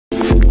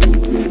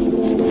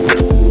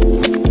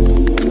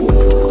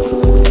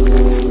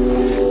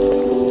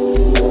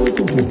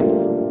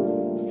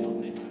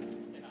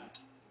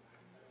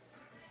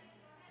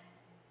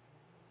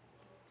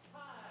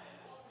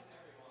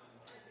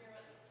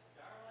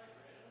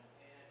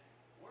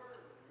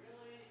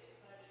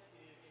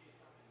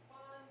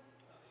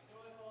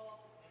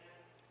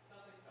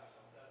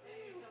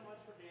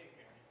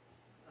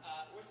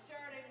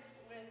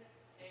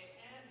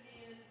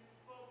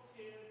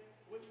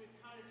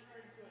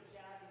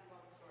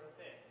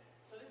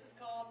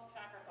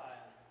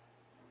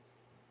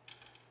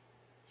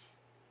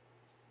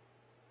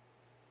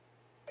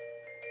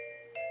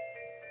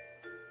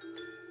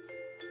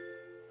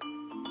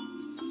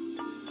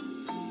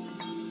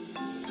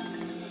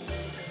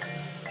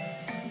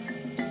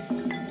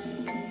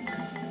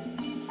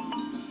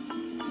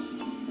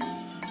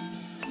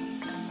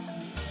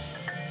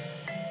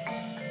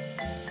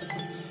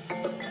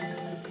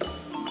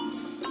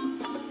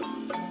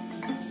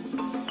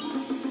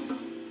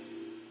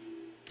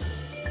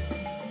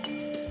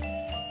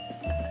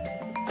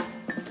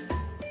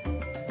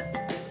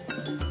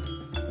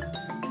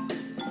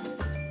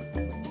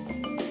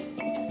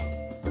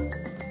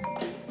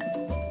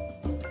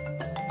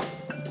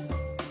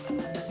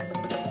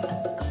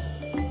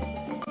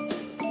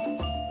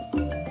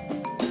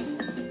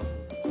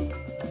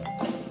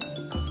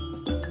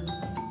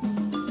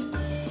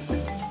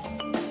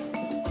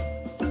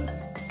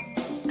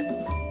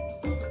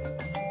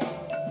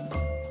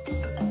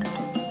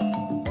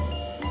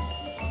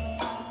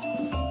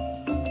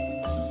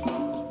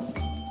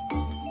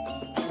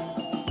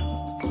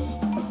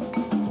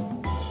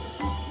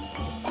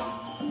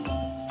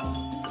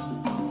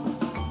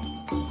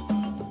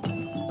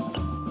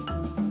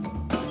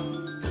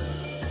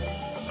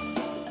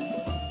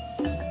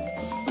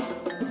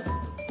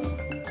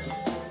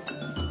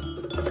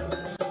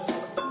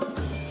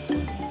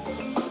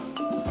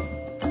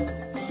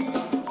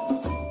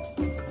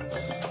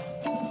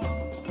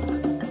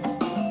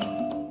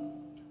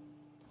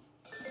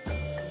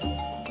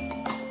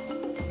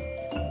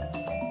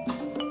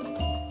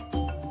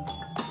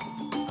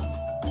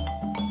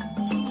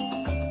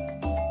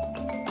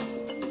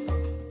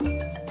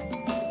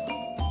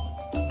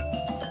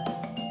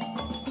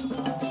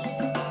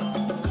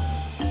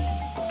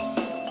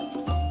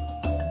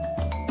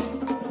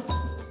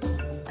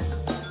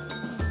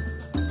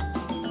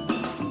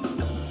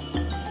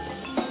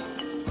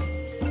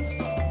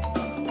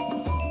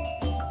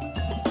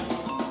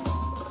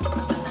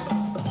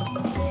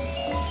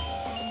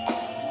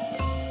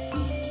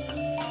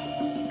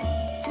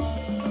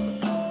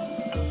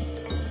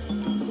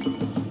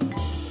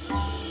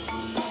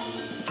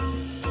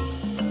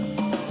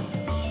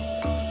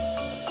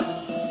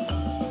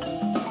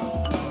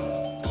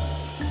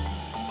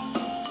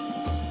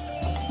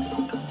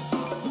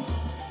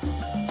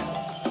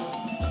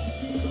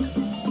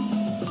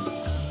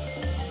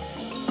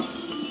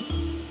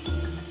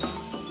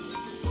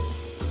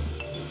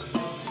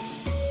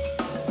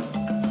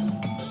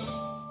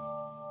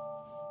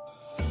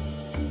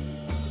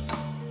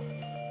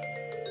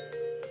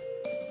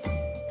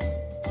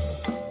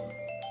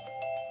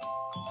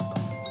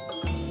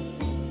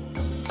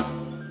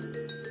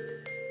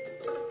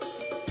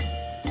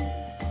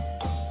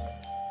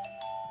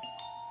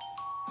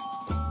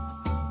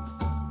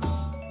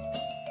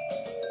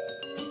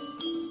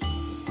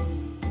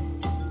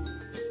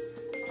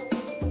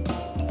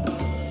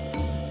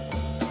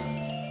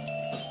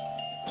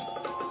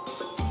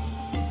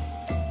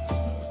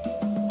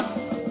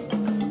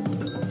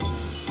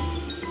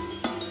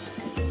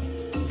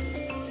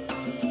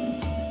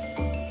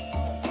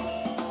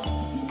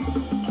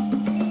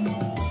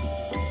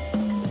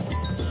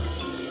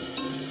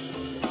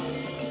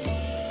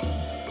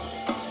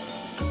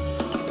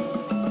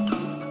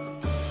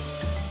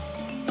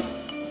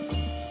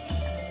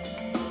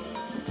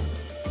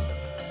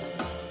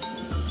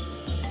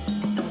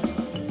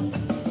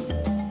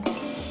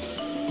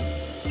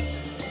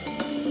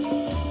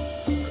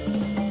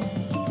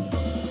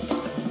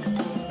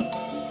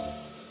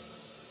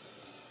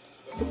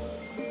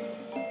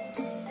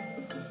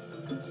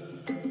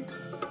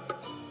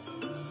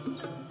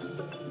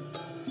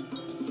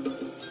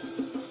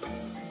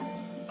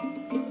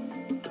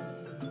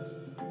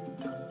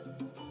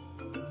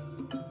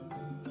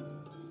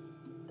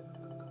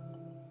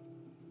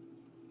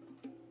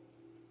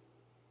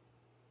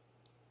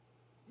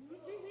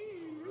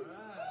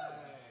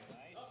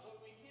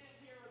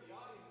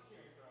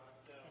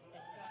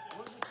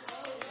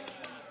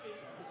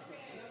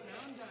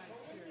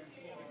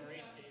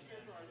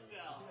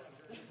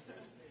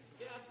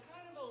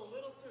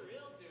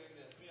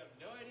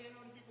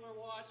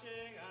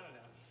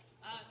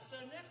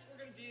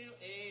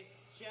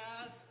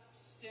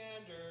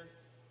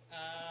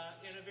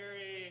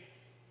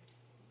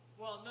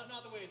Well, no,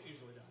 not the way it's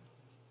usually done.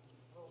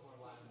 A little more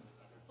Latin.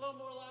 A little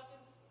more Latin?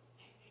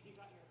 Hey, do you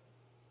got your...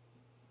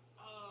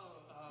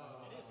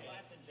 It is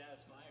Latin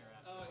Jazz Fire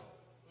after all.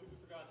 Oh, we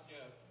forgot the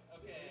joke.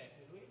 Okay.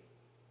 Did we?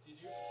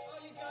 Did you? Oh,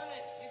 you got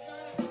it! You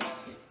got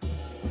it!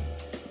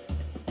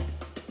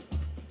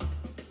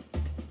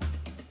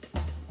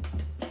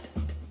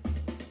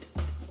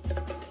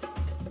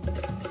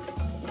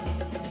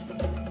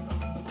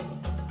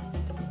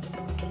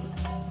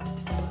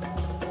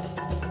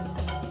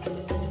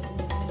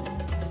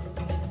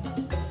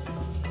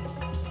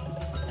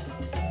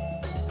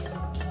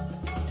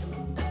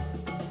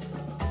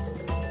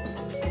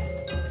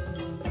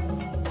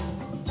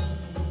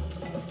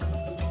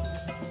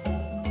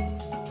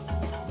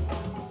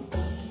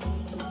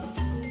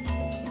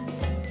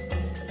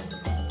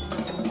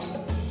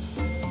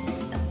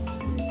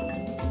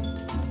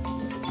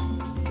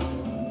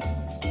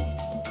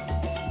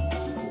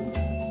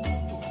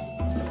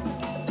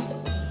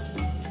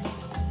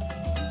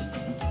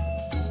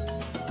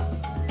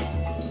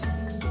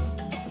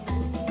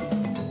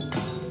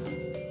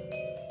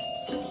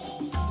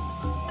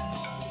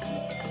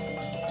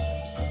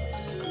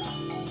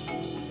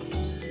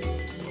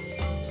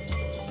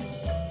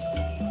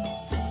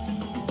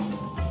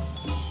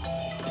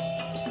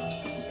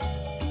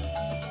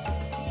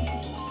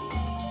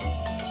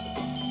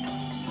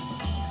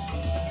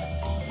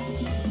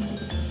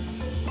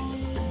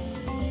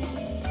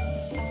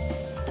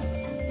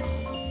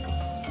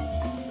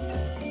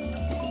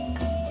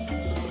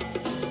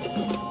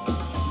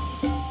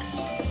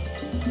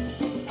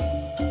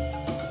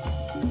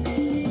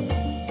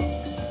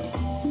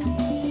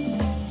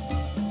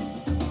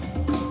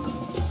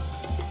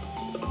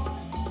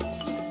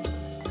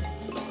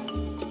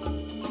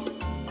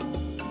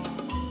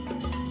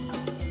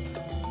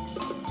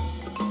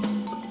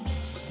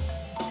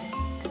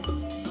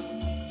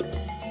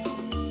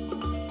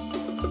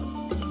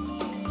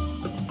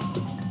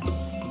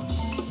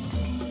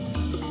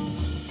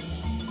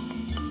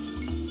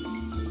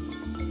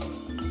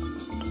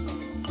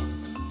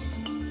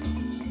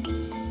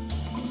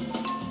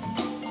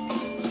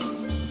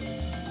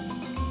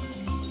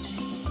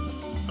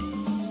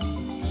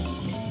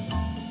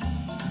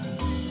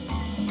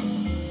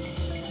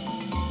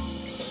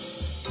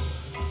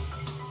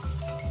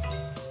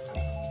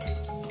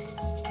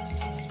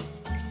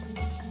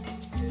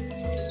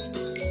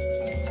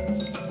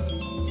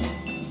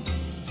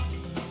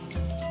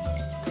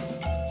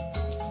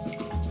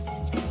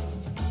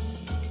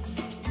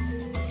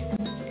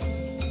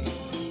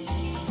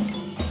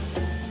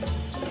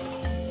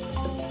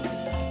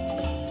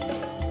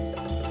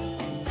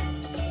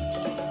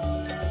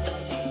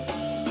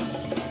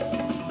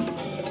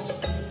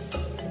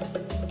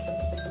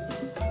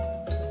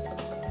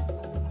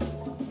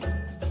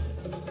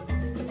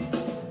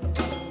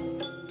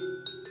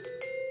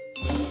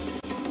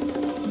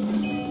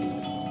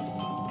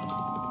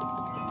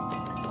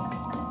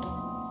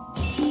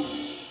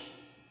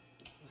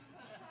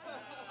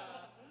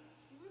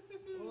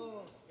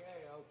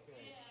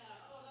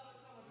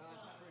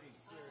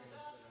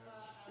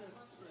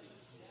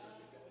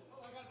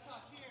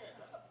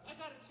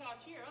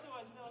 Here,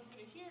 otherwise no one's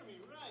going to hear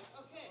me. Right,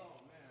 okay. Oh,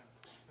 man.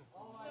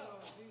 All I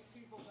know is these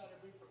people better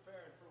be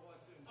prepared for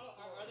what's in store.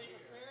 Are they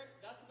prepared?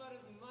 That's about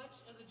as much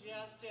as a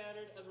jazz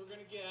standard as we're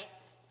going to get.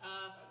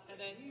 And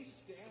then the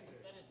standard.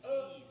 That is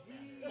the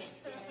standard. The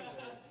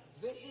standard.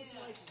 This is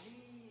like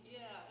the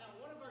now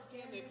one of our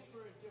gimmicks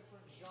for a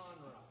different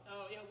genre.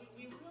 Oh yeah,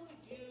 we really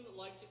do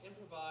like to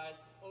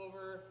improvise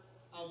over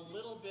a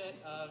little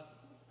bit of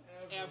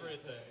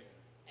everything.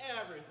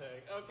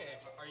 Everything.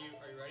 Okay, are you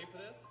ready for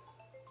this?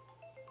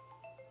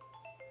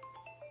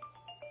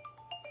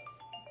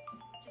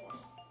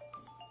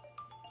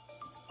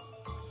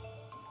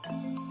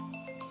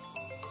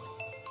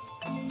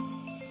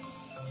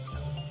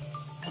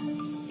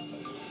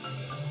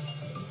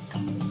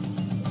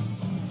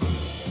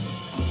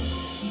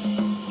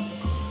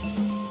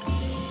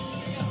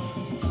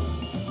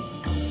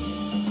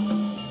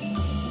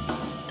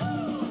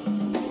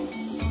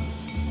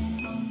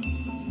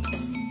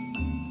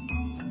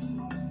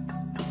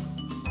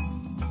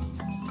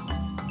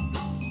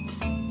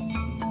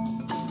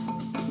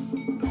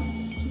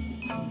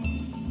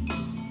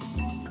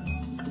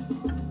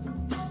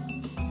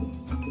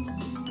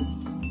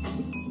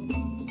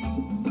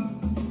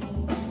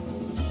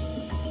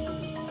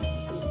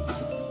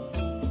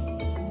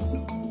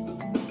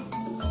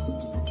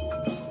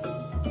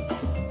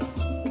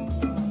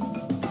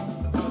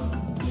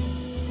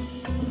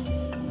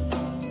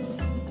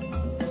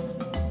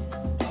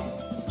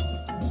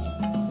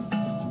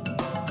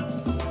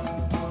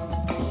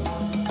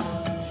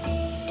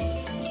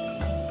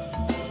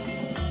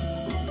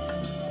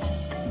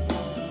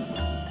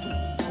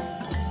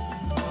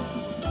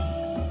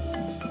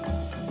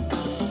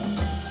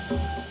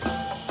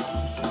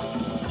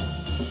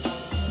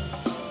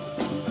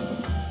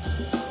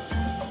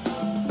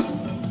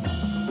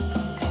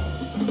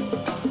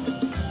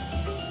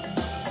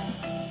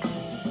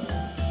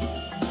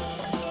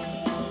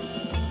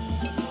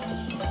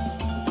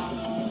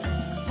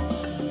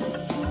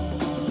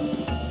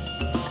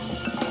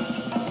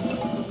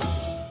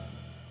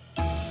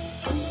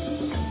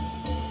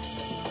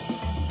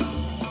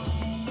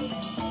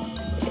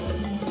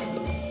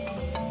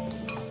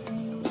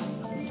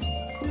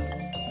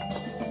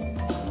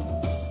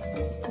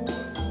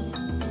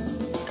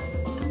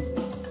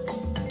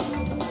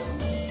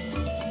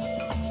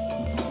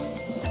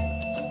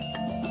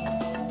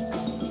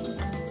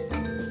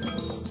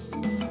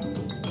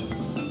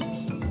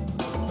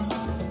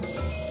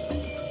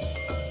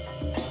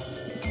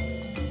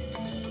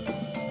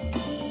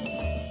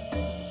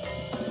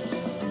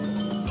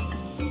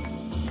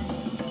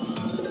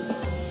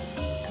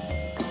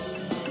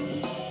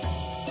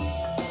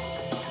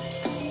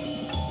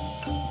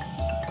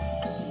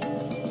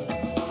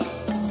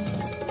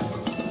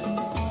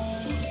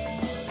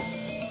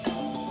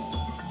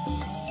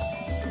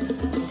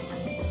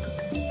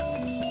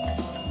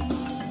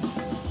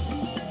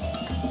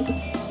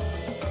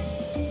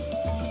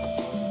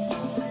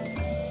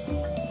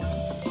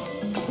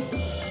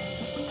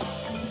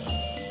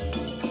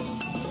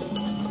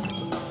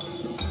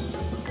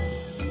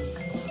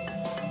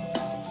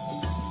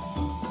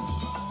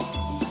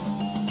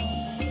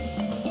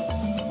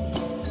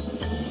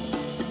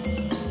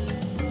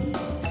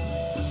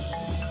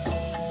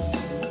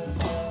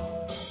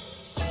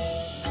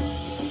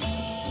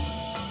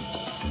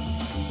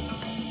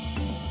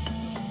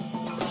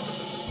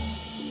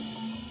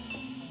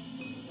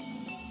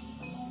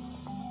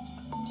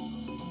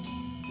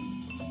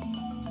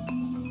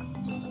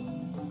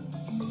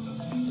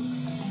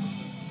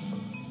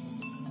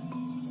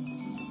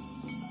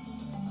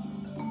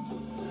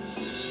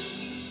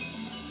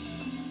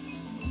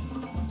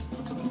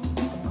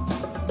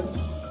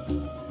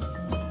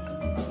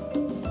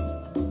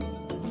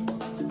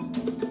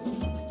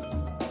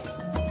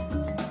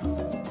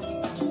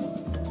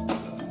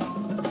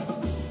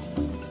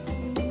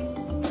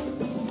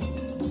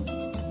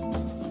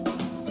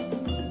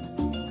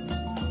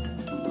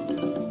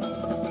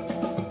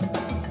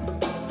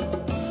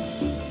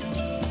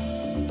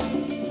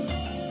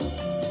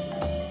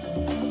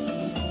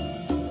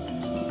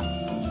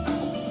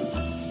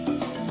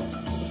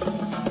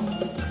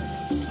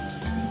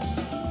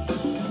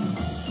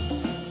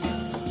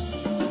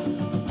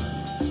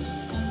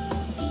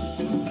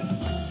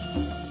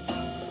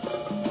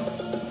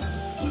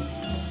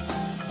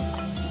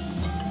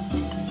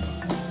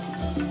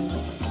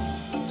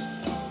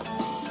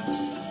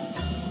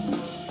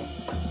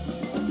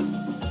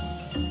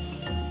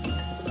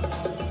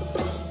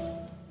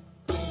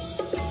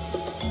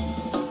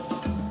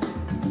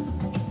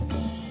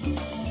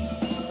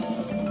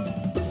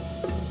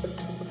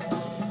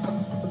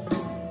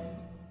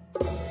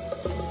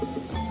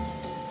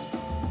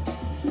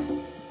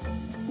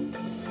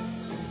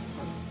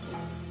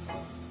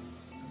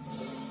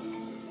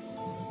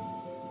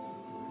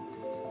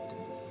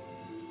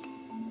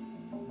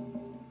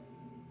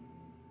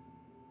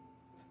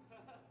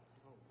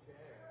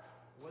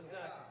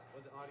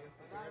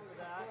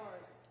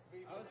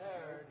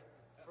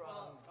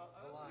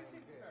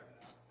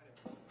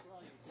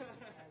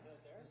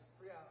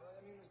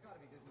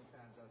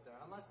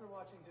 they're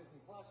watching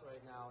Disney Plus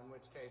right now, in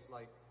which case,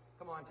 like,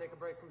 come on, take a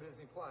break from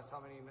Disney Plus. How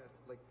many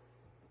minutes, like,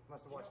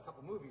 must have watched a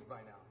couple movies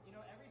by now. You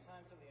know, every time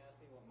somebody asks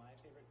me what my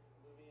favorite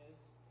movie is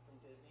from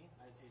Disney,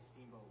 I say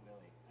Steamboat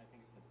Willie. I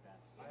think it's the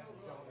best. I don't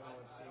know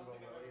what Steamboat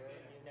Willie is.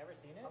 You've never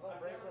seen it? How about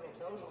Brave Little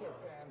Toaster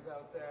fans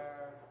out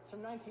there? It's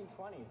from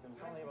 1920s, and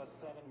it's only about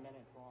 7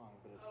 minutes long,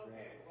 but it's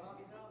Okay, great. well,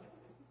 you know,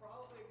 it's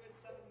probably a good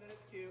 7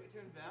 minutes to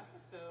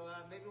invest. So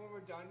maybe when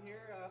we're done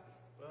here,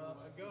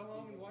 we'll go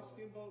home and watch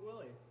Steamboat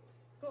Willie.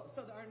 Cool.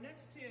 So our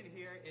next tune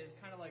here is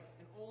kind of like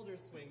an older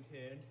swing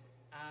tune,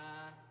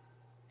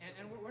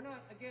 and we're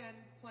not again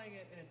playing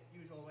it in its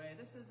usual way.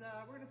 This is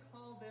we're gonna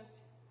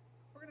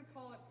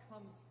call it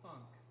 "Comes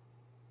Funk."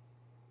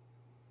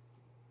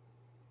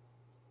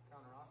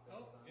 Counter off that,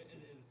 Oh, son.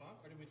 is it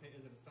funk, or did we say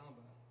is it a samba?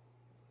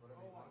 It's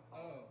whatever you want to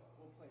call it. Oh,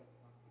 We'll play it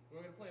funky.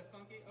 we're gonna play it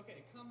funky.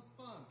 Okay, "Comes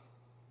Funk."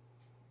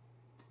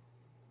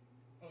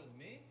 Oh, is it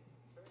me?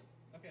 Sure.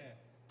 Okay.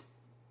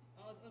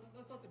 Let's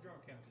let the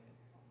drummer count in.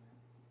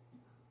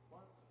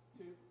 1,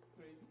 2,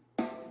 3.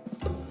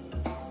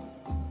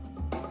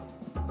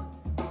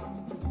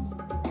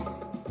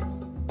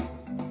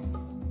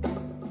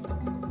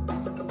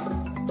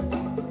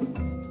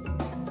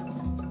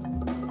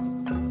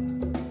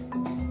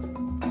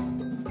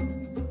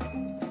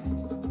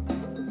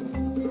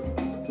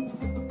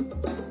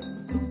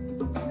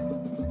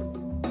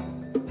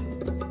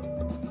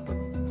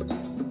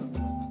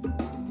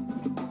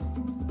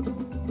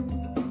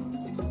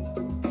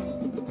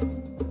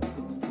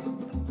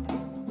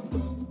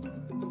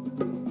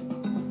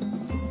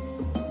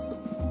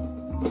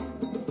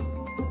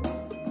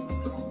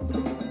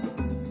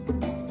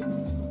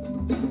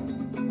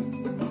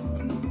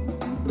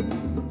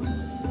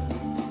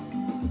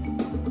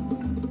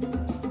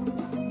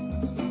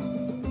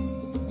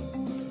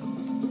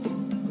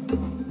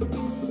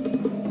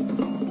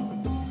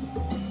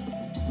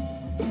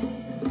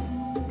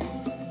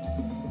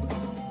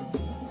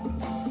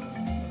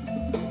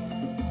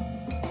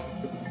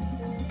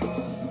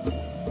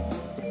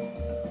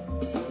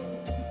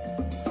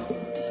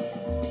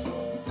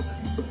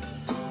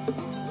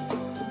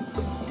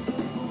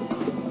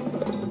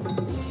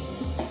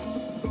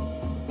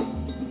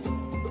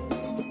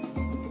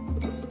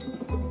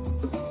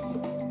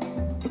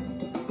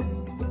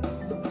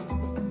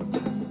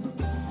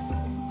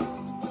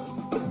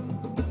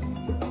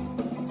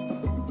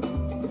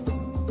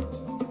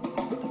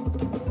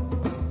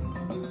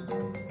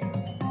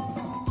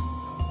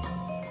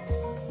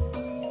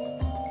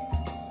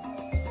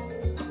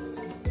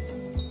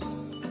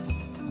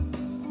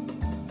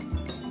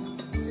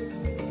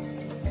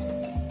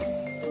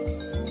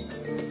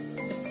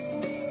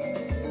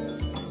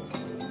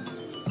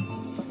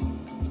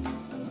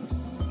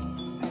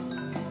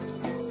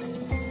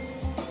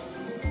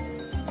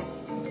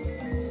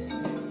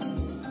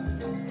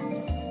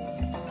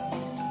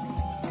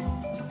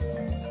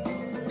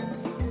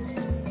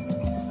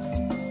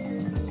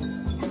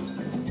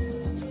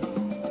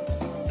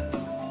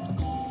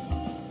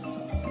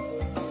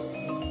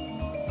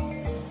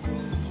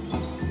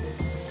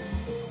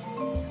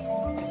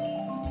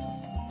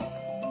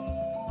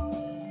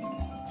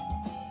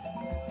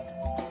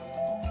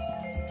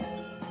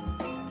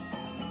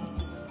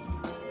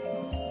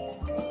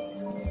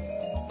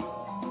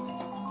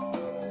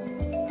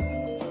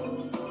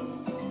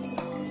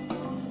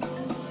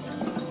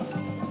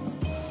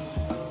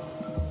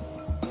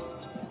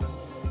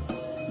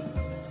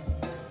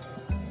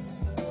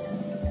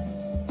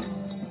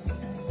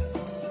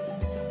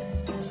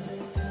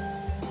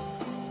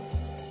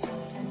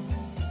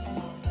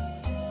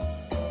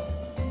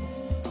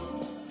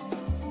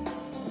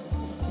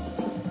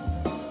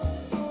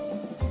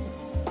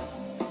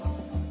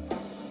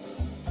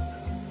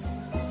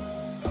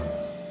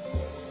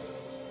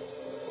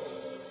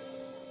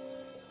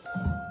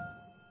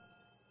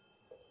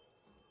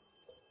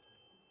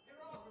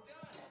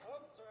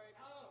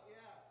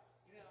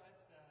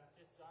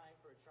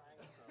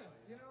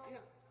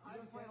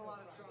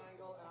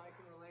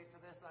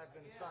 I've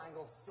been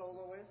triangle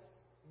soloist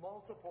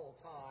multiple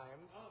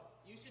times. Oh,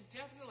 you should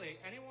definitely,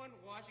 anyone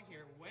watching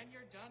here, when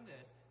you're done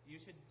this, you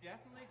should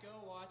definitely go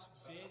watch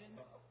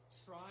Jaden's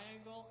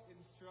triangle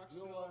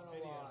instructional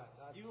video.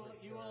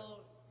 You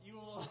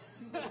will.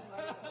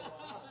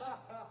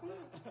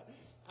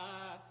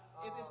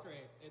 It's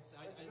great. It's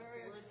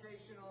very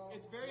educational.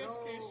 It's very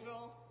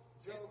educational.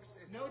 Jokes.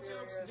 It's no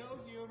serious. jokes. No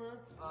humor.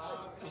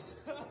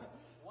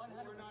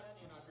 100% we're not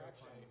very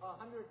funny.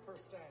 100%.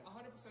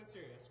 100%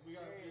 serious. We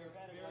are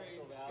very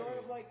sort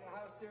of like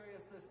how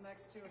serious this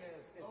next tune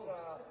is.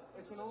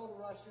 It's an old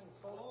Russian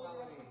folk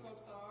melody. Russian folk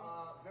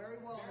song. Very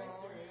well Very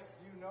known.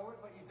 serious. You know it,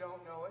 but you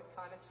don't know it.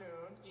 Kind of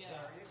tune. Yeah.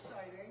 Very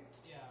exciting.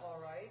 Yeah.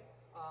 All right.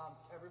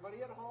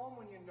 Everybody at home,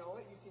 when you know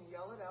it, you can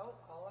yell it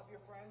out. Call up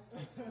your friends,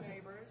 text your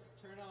neighbors.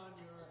 Turn on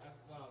your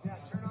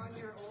turn on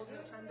your old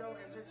Nintendo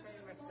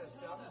Entertainment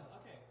System.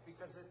 Okay.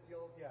 Because hey,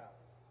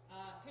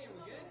 hey, are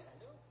we good?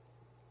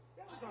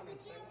 Yeah, it was on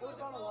Nintendo. It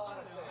was on a lot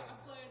of I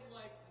things. played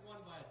like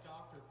one by a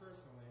doctor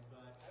personally,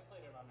 but I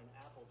played it on an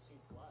Apple II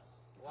Plus.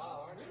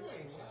 Wow, aren't you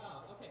really? ancient?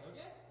 Wow. Okay.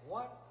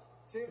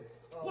 two.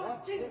 One,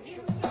 two,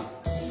 here we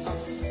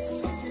go.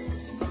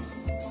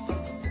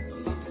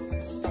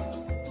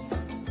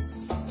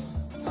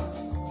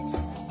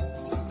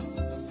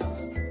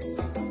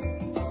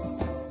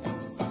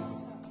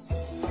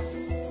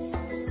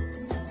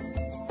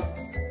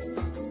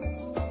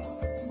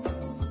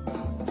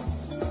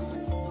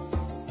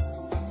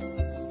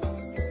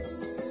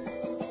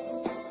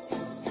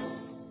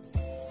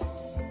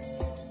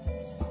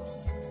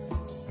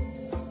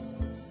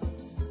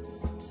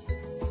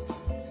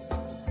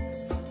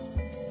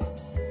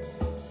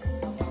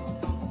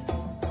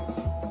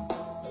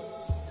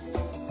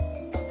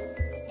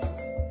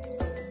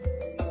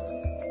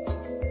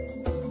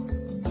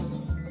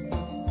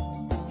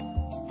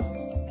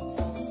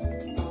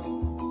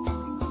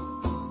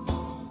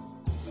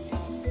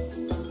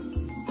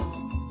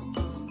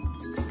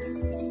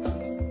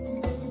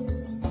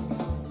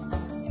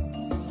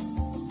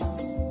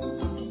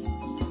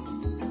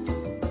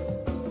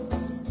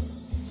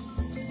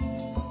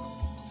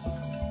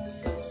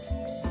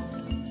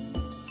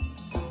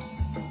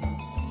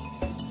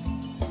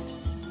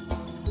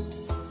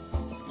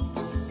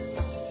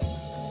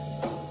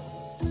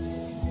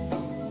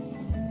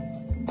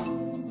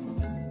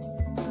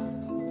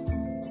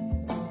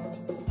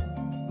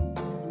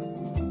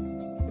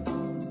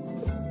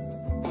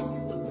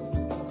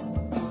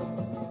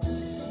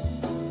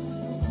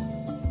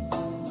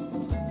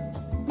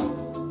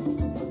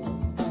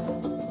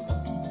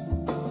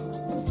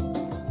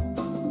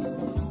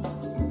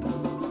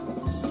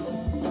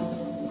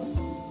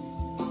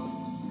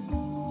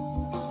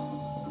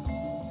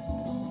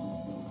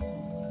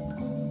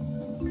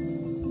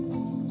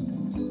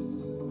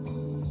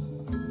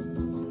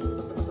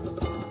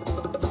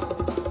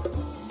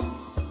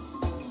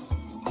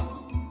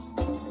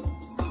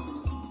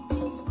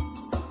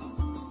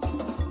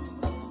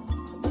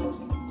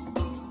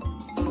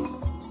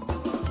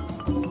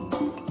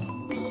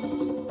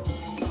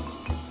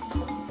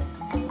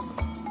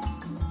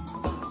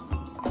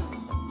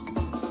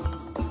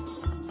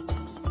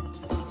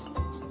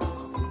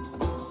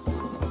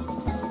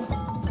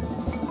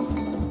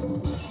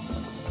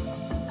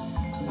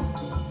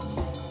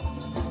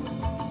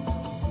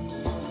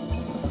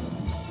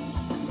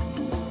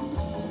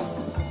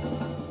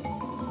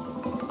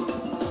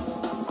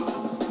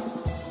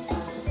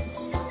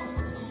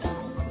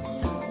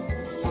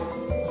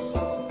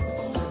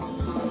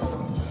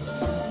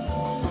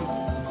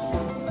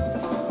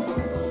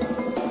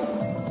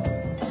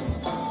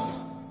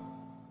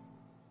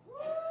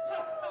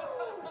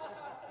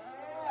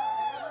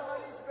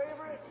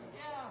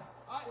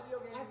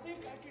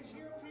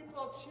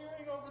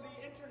 Cheering over the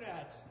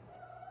internet.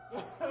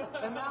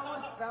 And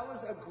that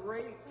was a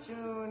great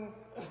tune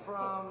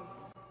from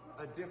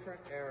a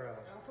different era.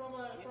 From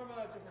a different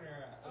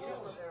era.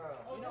 Different era.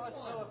 Oh, You know this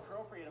what's one. so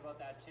appropriate about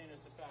that tune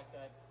is the fact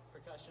that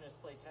percussionists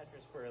play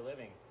Tetris for a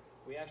living.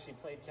 We actually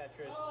played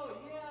Tetris Oh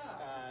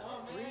yeah.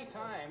 three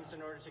times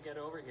in order to get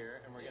over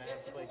here, and we're going to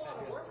have to play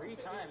Tetris three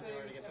times in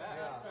order to get back.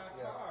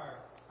 Car.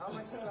 How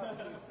much stuff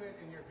can you fit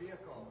in your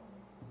vehicle?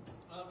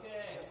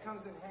 Okay. This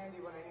comes in handy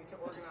when I need to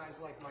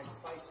organize like my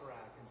spice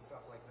rack and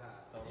stuff like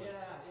that. Yeah.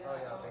 Oh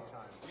yeah, big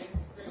time.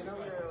 It's great You know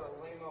spices. you're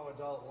a lame-o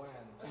adult when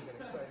you get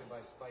excited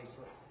by spice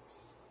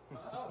racks.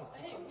 Oh,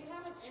 hey, we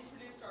haven't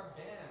introduced our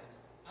band.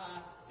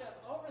 So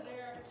over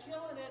there,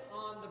 killing it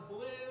on the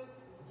blue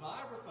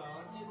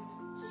vibraphone is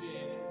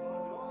Jaden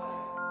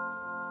Beaudoin.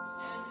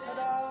 And then,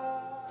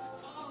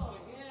 oh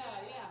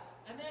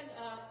yeah. And then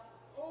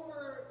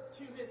over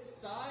to his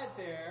side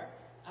there,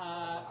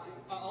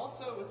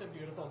 also with a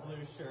beautiful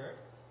blue shirt,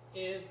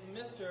 is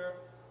Mr.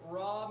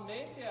 Rob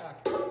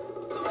Masiak.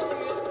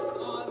 Killing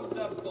it on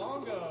the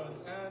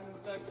bongos and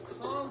the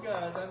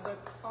congas and the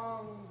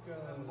congos.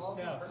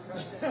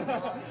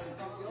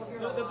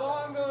 The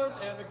bongos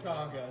and the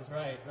congas.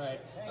 Right.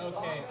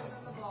 Okay. Bongos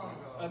and the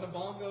bongos. And the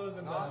bongos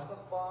and Not the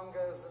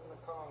bongos and the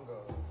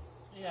congos.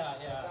 Yeah.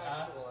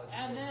 actual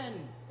And then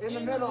In the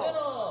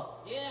middle.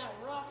 Yeah,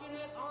 rocking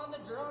it on the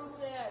drum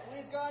set.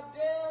 We've got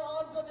Dale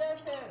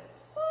Osbaldeston.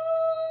 Woo!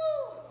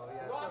 Oh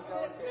yeah, so Rocking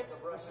delicate. it. The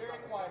brushes Very on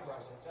the quiet cymbal.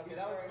 brushes. Okay, He's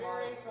that was very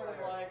very modest sort of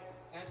player. like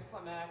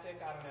anticlimactic.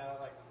 I don't know,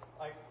 like.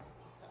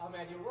 Oh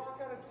man, you rock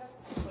out of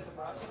Texas and play the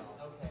brushes.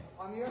 Okay.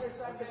 On the other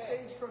side of the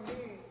Okay. stage from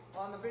me,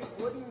 on the big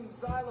wooden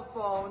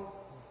xylophone,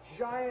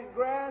 giant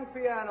grand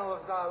piano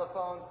of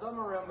xylophones, the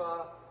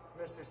marimba,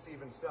 Mr.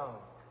 Stephen Stone.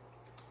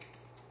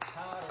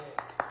 Howdy.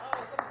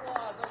 Oh, some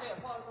applause. Okay,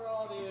 applause for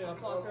all of you.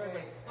 Applause for Okay.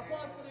 everybody.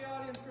 Applause for the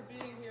audience for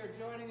being here,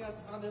 joining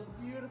us on this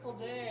beautiful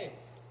day.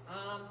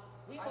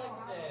 We like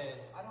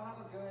today's. I don't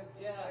have a good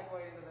Yeah. segue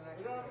into the next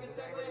We don't have a tune. good Does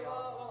segue. anybody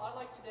else? Well, I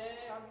like today.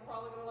 I'm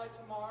probably going to like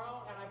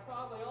tomorrow. And I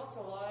probably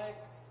also like...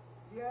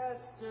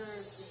 Yes,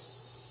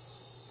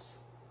 there's...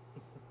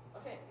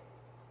 Okay.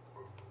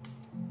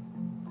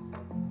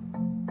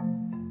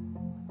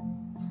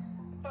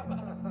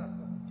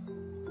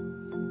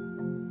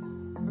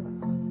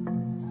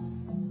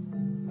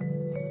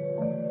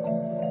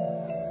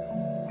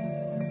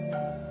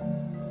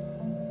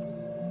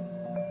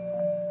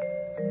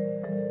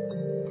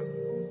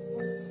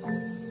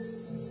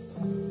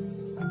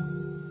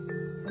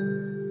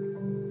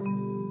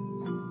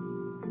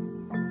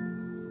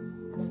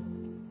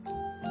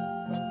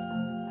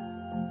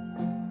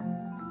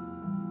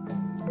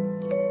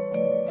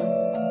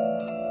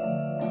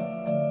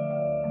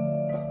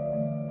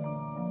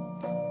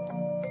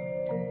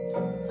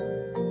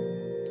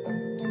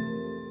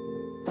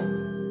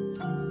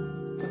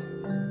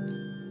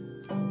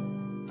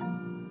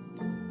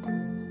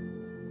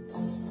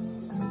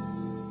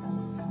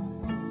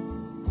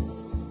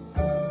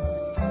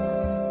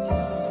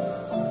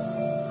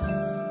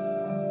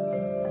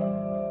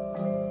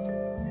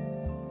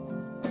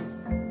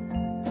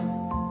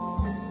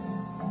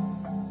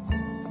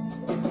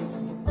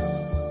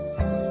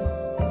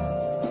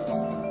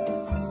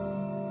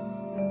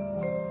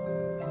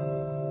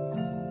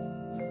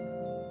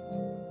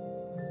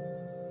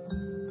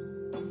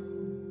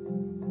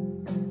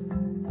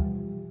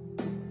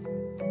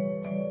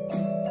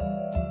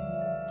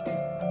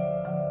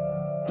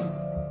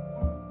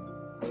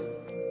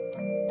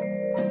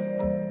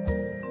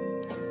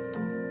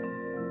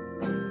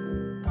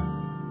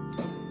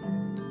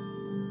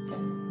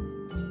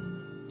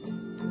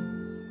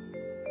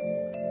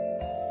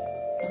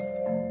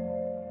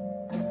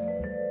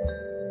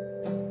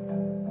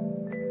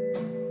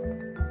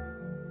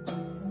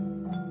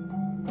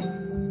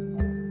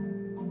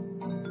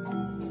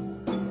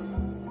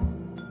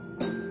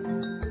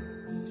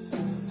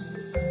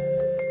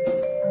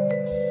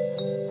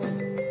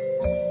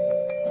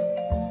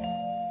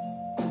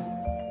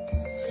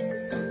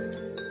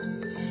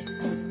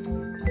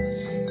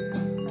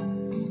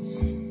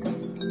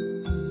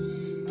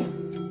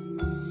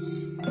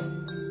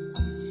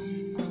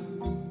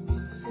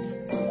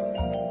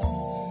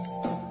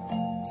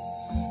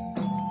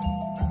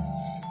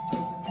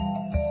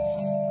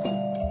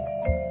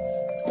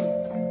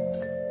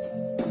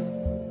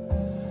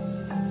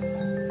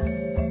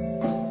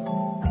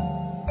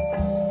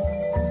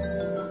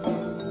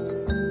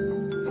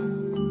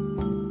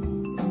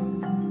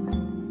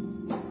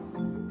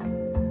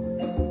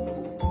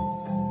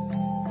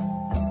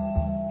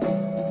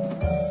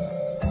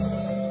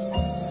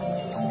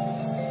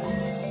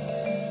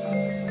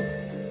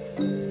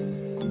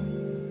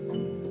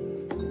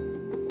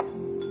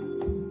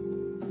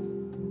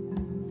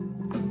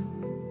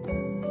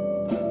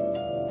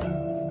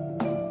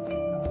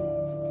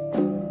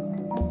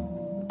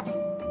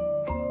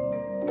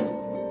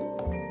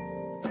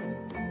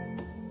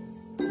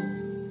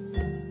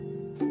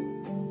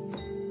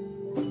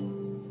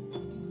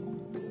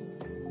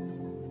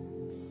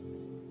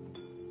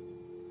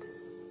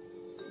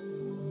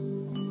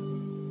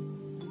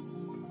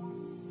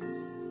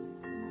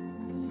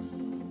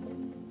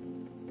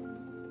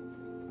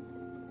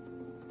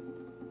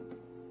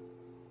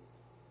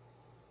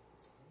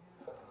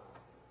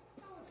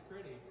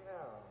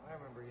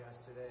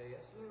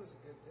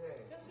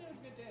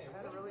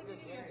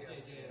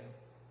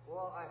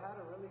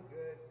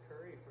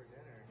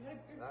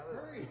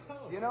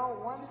 You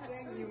know, one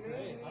thing you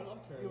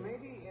curry. may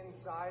be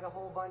inside a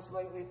whole bunch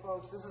lately,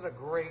 folks. This is a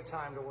great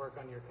time to work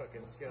on your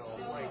cooking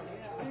skills.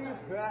 You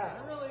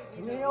bet.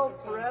 Meal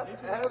prep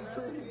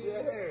every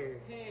day.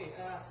 Hey,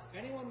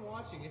 anyone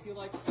watching, if you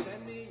like,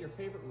 send me your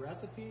favorite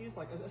recipes,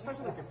 like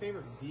especially like your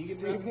favorite vegan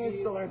Steve recipes. needs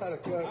to learn how to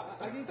cook.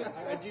 I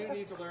do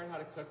need to learn how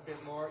to cook a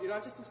bit more. You know,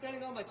 I've just been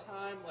spending all my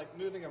time like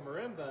moving a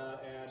marimba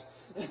and.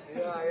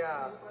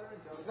 Yeah.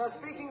 Now,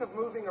 speaking of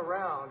moving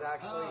around,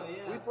 actually,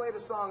 we played a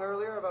song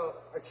earlier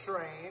about a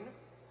train,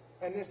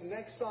 and this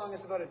next song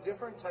is about a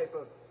different type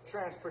of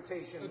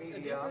transportation medium.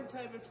 A different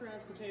type of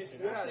transportation.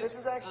 Yeah, actually, this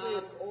is actually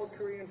an old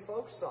Korean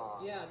folk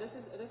song. Yeah, this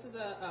is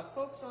a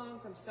folk song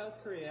from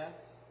South Korea.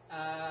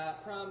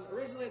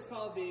 Originally it's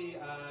called the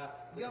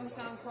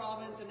Gyeongsang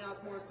province, and now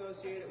it's more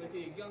associated with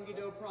the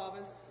Gyeonggi-do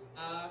province.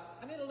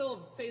 I made a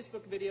little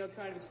Facebook video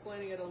kind of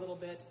explaining it a little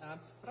bit,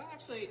 but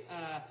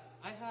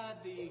I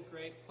had the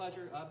great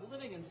pleasure of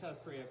living in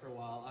South Korea for a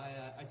while.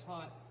 I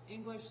taught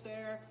English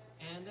there,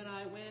 and then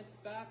I went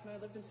back and I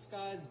lived in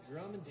Sky's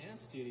drum and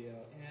dance studio.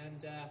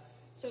 And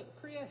so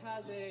Korea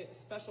has a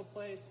special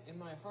place in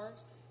my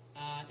heart,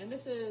 and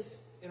this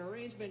is an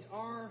arrangement,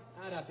 our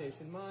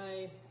adaptation.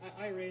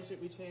 I arranged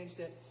it, we changed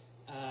it.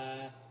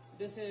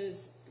 This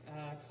is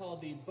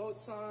called the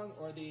boat song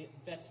or the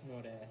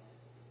betnore.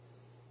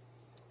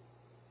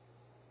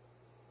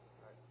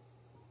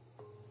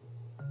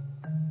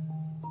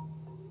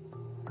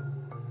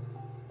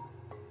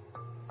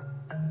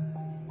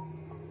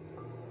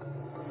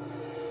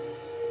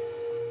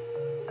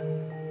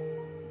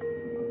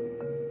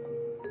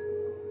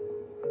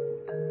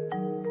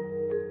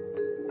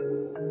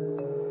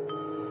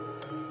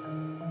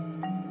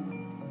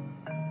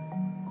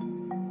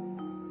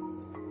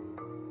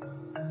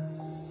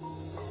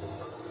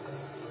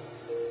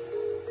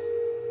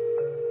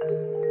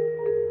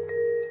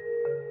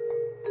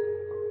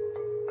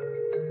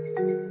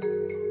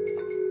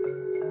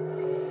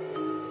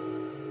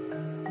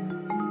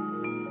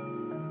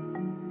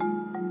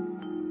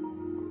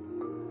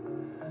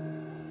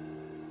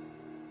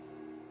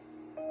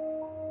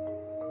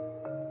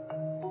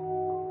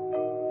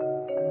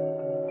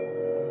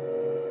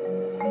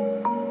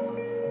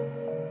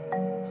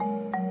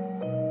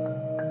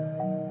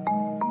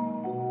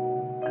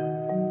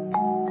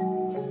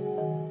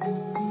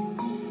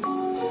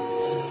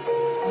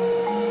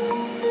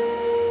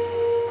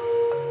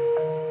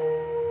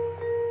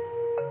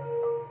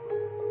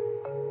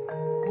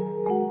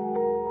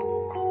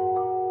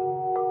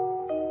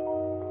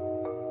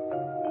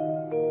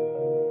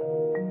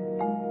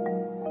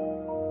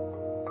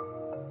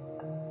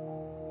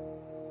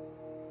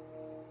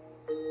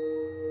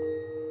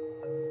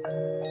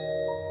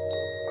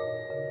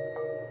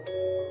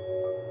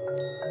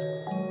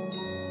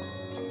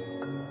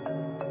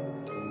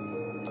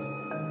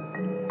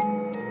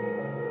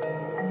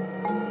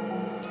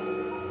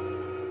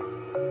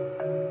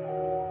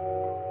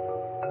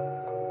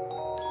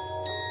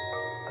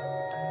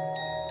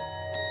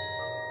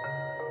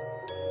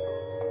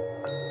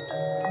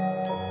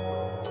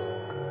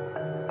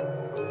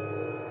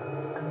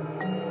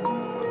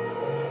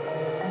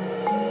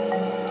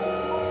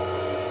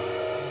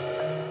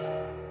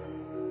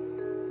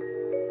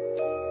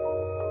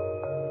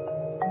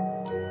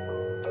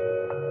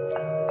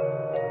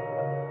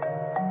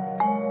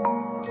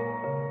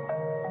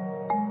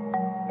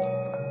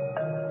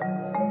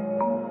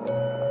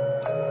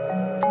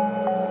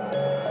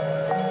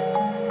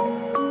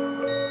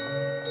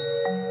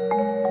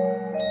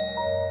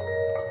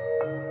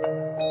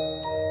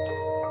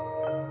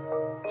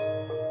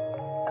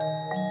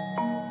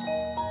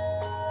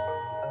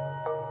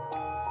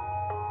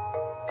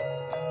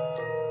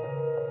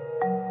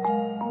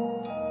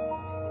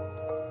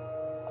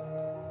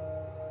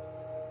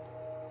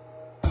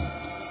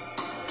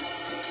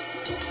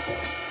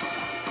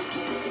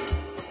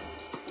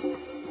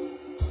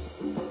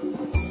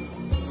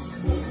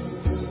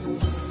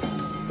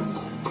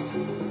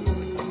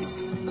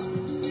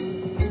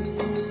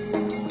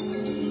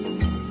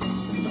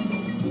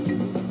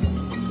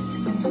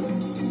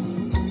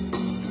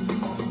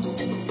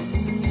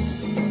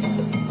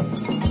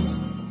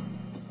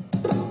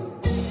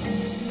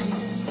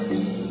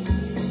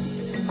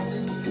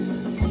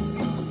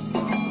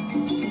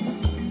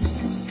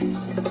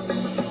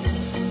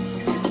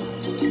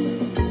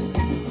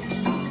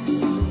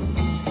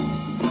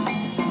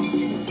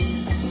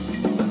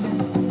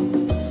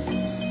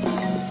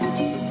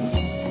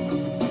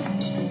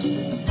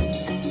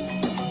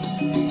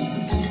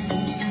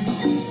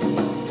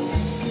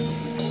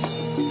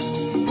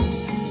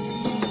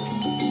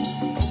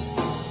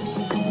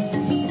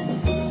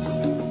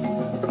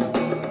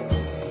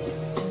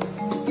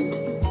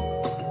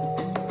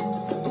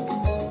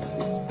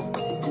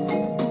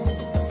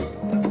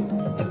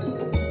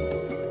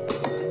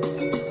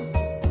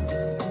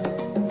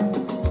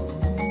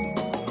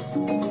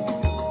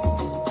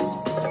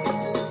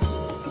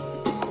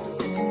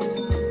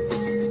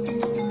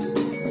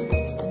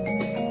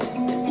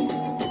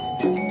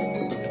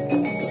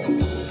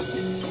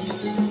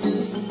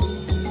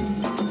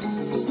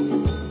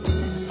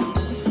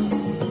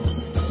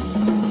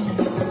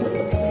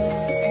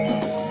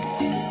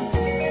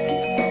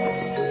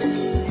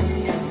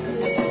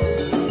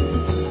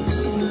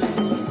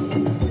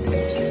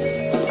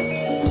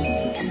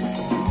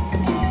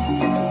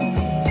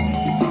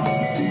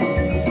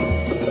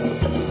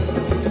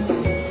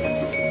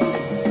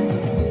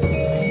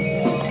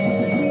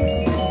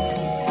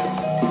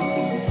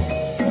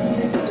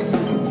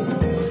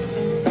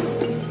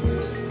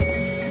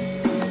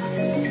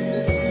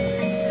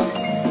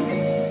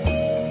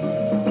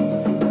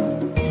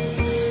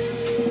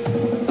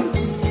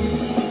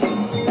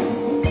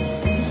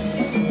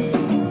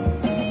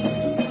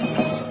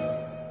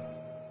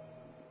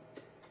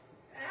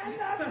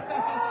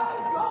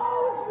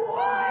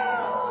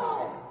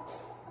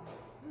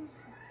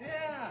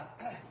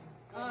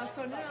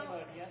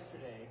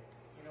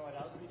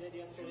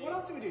 yesterday. What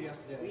else did we do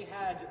yesterday? We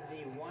had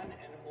the one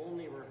and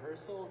only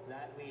rehearsal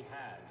that we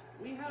had.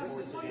 We had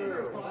one true.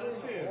 rehearsal. That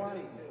is true.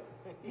 One.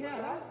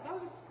 Yeah,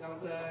 that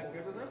was a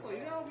good rehearsal. You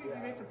know, we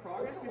made some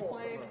progress. We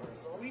played.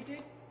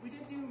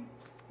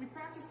 We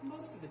practiced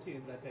most of the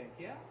tunes. I think.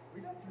 Yeah.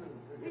 We got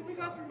through. We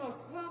got through most.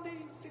 Well,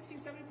 maybe 60,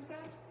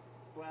 70%.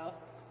 Well,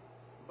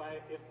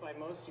 if by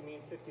most you mean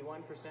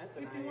 51%,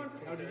 then 51%.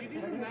 Oh, did you do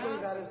the Technically,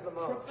 math? that is the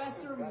most.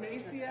 Professor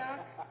Masiak.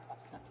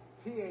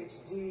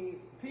 PhD.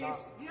 PhD. He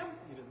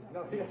doesn't.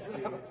 No, he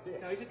doesn't have a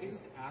PhD. No, he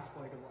just acts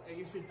like a.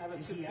 You should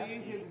see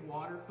PhD. his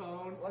water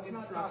phone. Let's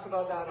not talk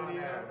about that on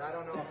air. I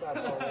don't know if that's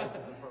all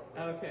which is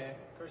appropriate. Okay.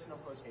 Personal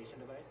flotation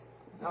device.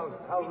 How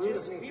rude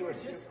of me We to were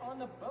assume. just on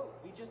the boat.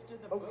 We just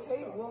did the boat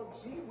Okay, song. well,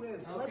 gee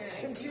whiz. Okay. Let's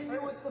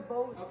continue with the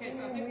boat Okay,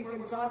 so I theme. think We we're can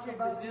going talk to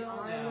about the Brazil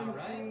now, island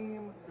right?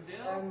 theme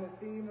Brazil? and the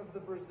theme of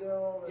the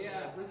Brazil.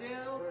 Yeah,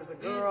 Brazil. There's a in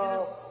girl,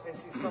 this- and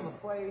she's from a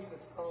place.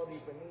 It's called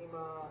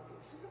Ipanema,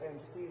 and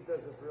Steve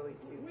does this really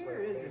cute.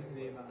 Where is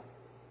Ipanema?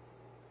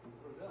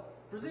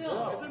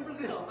 Brazil. It's in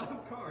Brazil.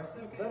 Of course.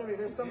 Okay. But anyway,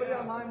 there's somebody Yeah,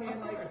 online being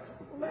of like,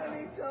 course. let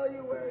me tell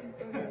you where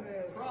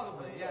Ipanema is.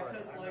 Probably, yeah, Sorry,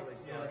 because I'm like, really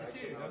sorry. the I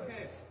tune. should know Okay.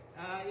 this.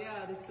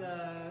 Yeah, this.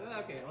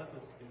 Okay, let's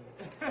just do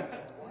it.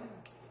 One.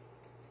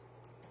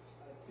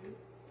 Two.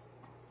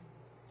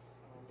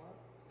 One.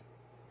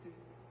 Two.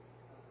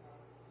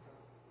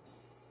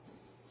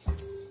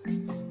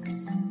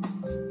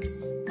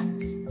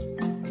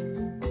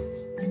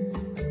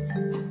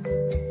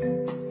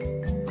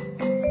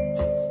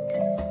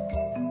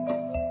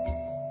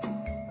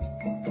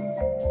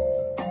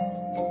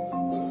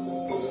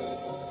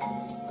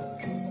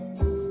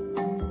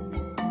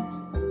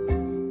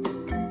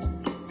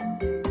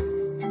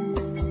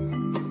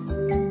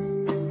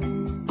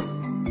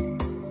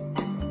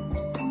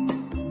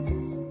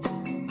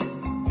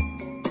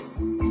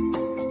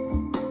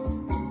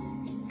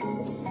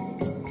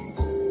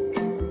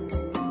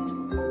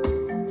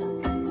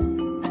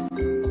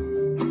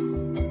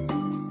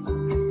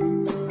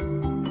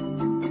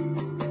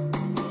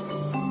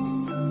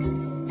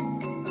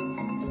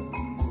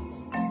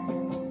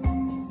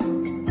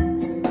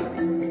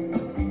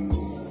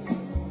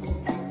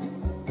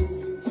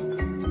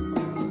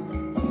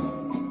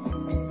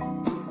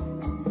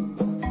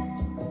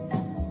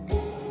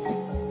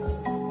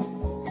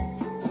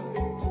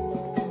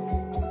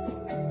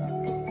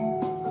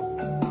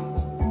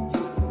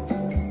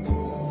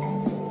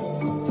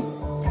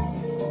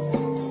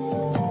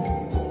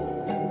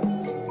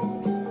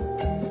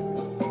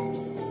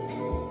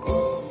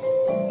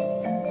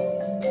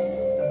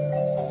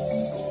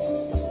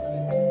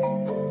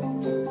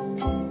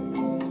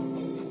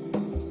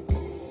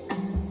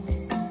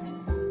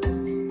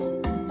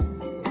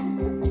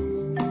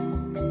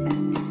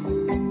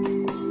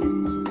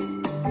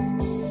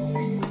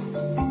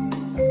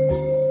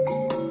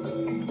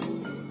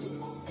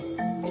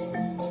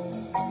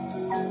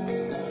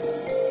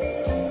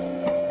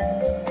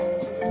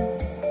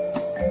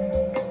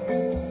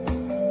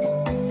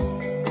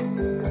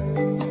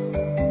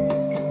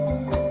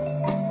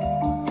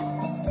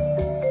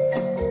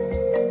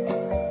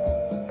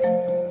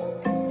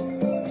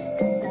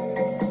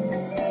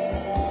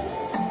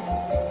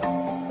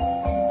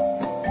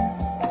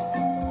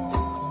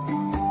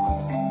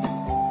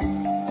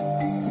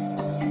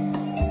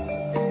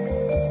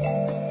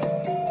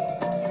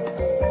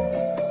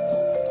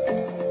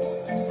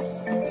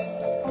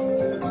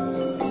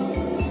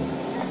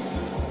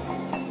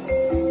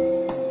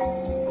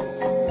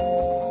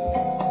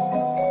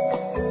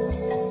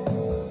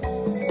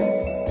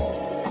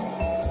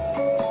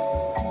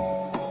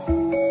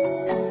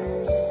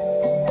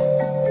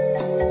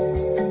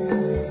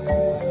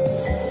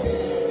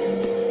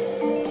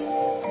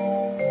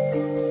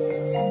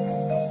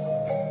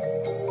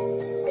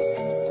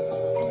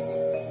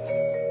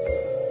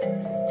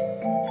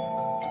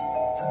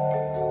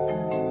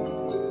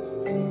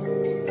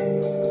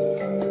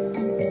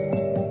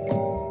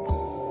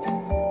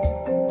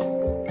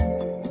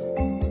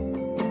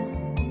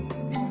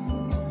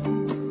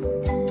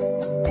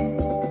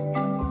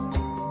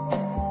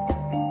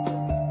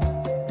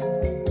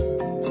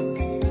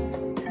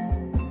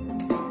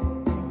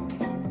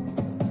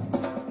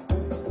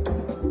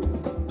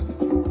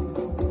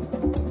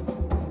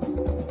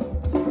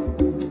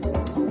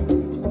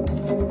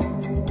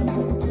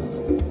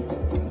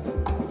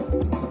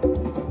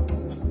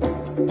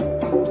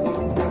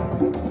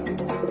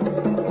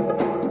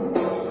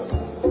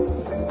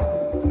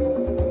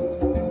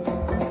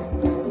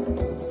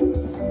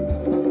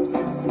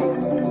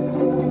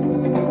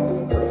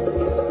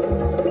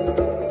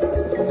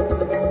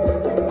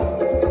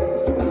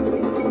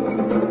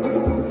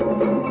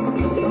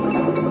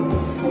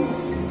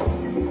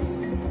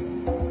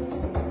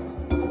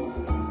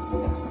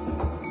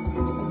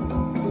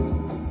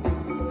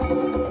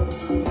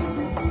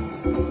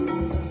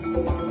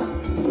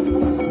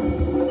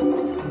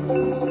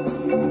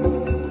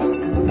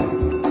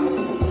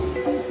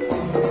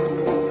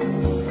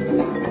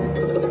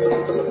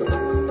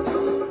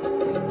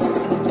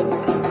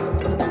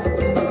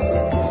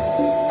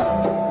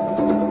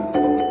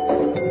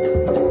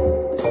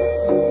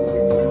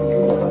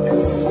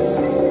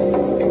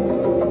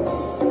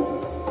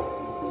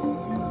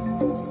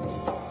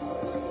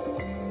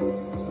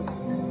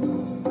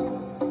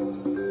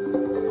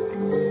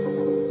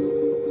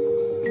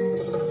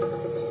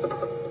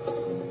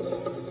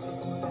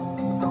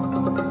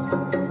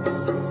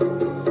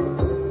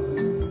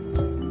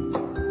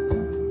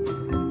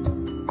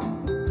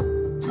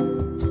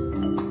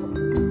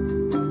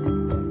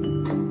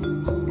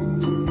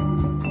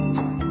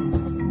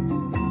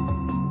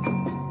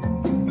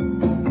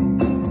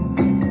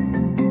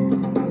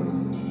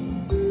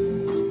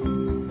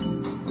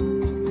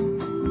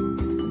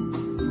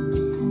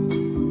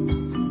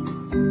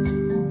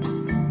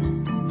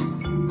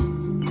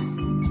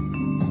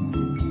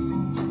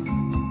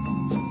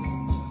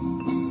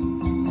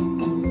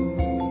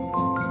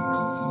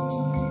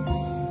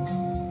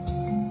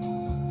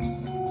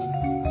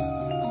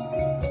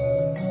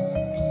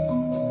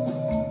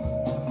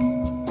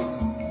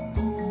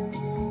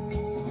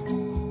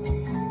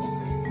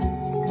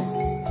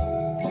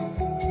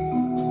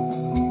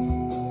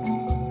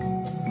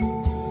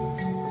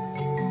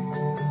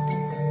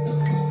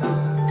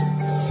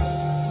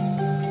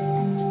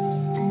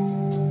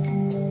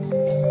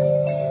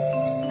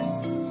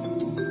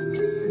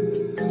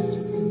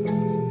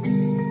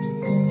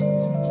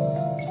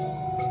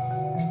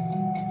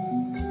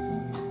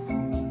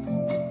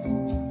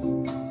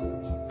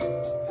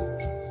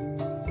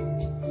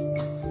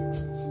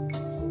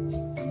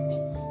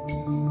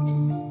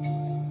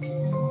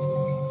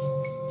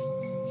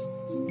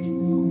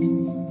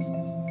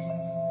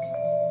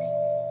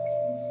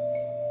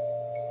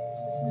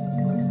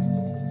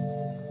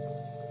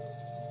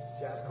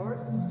 jazz chord.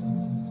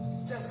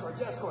 Jazz chord,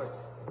 jazz chord.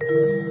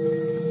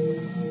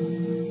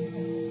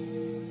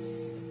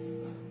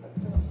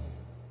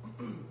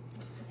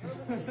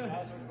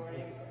 Jazz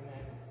recordings, and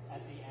then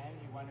at the end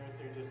you wonder if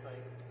they're just like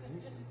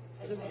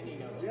any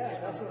notes. Yeah,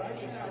 that's what I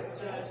just It's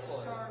did. Jazz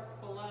just chord. sharp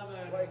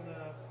 11 Like- and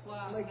the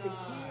flat Like the 9.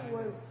 key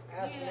was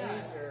F Yeah.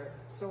 major,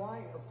 so I,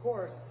 of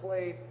course,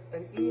 played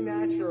an E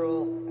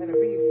natural and a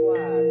B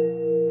flat,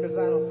 because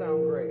that'll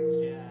sound great.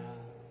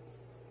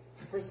 Jazz.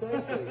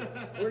 Precisely.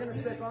 We're going to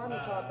stick on the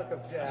topic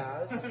of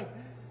jazz.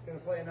 Going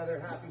to play another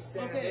happy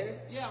standard. Okay,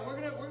 yeah, we're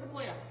gonna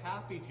play a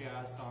happy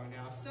jazz song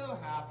now. So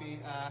happy.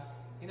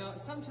 You know,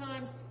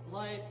 sometimes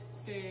life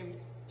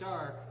seems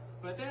dark,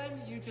 but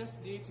then you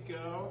just need to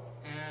go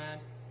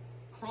and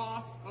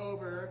cross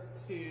over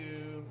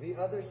to The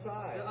other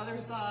side. the other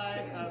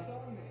side of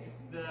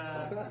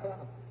the.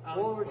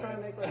 Well, we're trying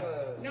to make like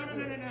a... No.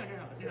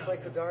 It's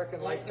like the dark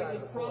and light Like, side of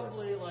there's the force.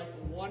 probably like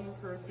one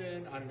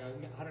person. I don't know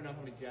how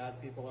many jazz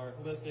people are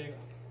listening.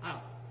 I don't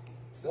know.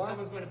 So What?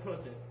 someone's going to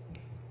post it.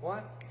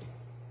 1,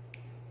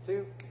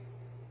 2,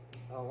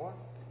 1,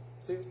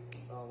 2,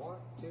 1,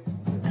 2,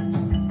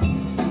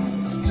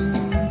 3.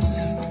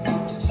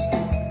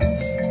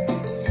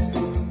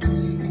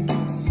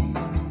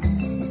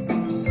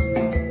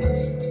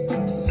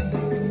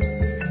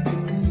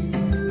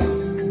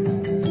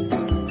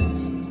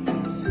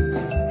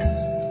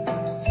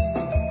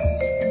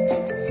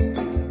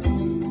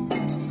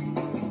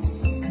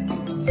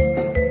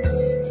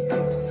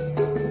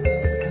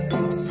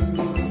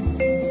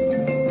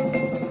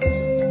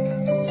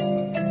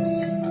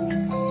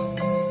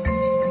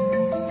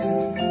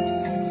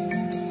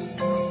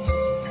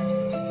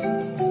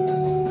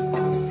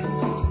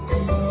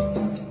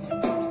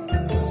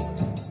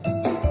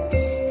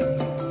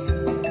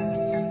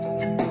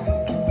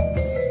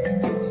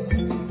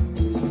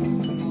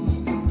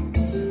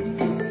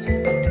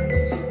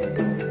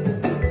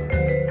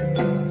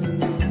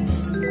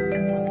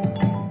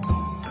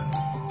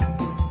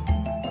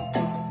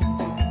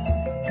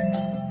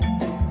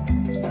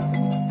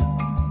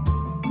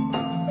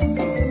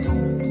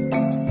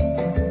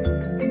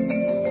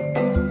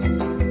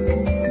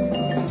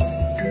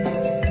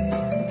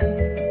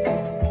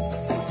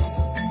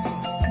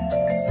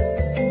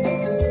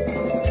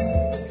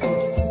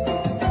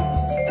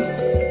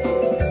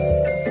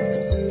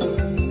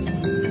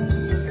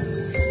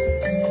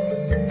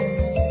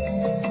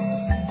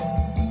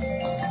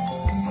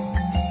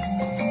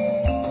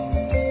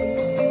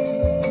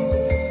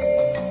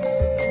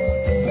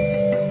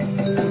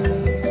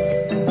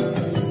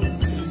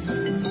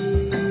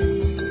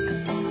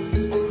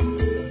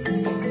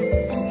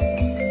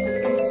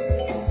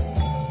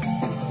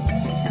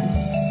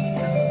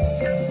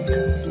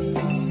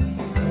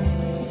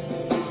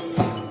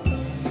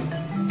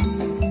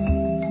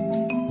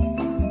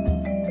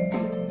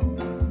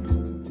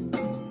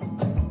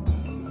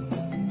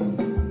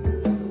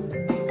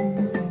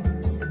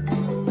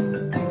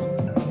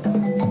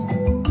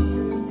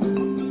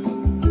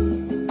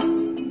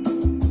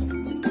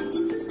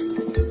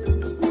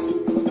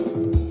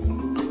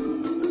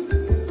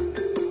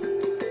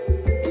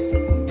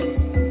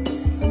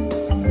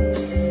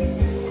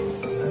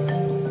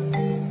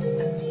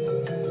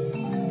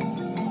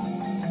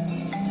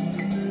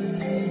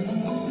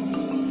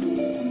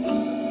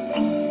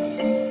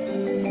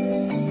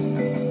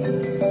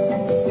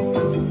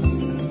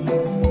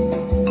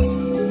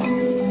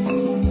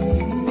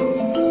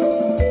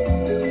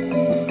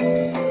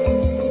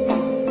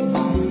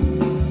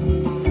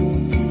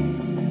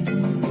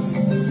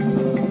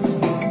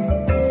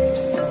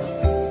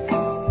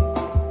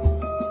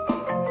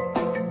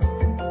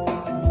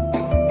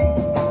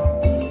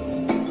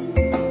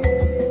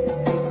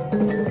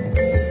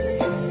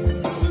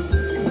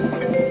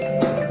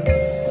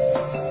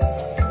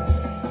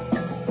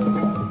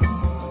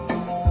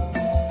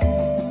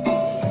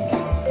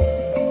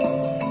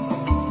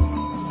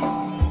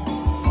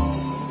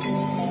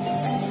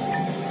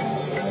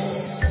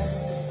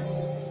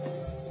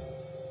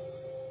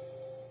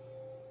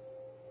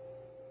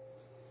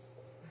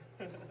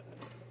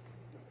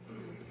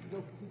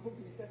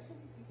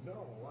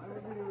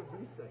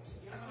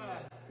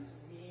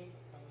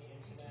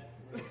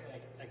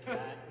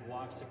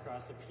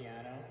 across the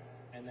piano,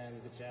 and then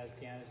the jazz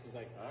pianist is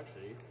like,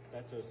 actually,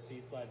 that's a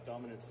C flat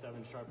dominant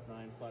 7 sharp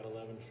 9 flat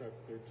 11 sharp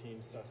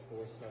 13 sus 4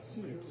 sus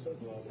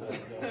 6 blah blah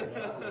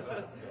blah blah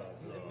blah.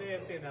 You may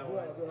have seen that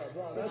one. Blah,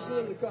 blah, blah. That's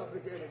really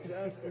complicated,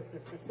 Jasper.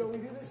 So we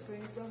do this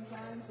thing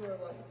sometimes where,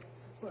 like,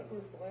 when we're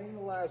playing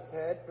the last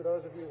head, for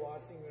those of you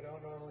watching who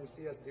don't normally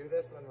see us do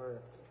this,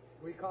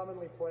 we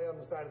commonly play on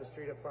the side of the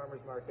street at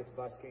farmers markets,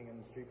 busking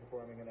and street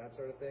performing and that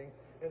sort of thing.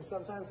 And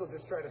sometimes we'll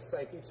just try to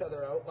psych each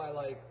other out by,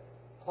 like,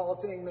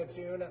 halting the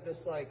tune at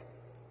this, like,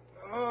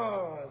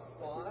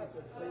 spot.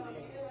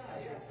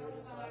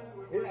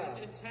 We're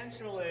just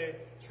intentionally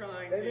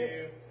trying And to...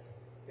 it's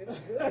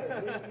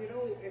good. You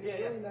know, it's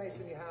really nice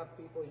when you have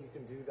people you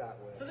can do that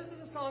with. So this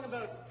is a song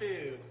about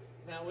food.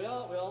 Now we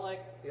all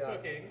like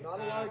cooking. Not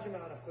a large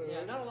amount of food.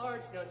 Yeah, not a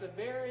large. No, it's a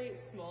very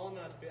small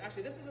amount of food.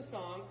 Actually, this is a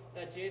song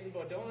that Jaden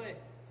Baudoin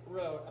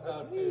wrote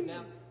about food.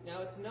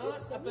 Now it's not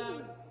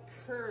about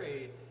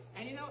curry,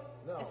 and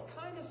it's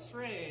kind of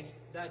strange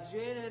that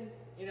Jaden,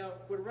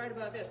 would write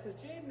about this because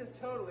Jaden is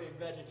totally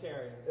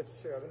vegetarian.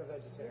 It's true. I've been a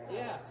vegetarian.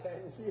 Yeah.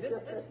 10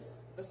 years.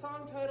 The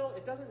song title,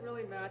 it doesn't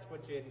really match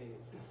what Jaden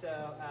eats.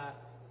 So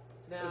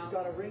now It's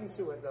got a ring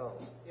to it, though.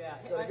 Yeah,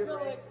 It's got a I good feel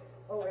ring. like.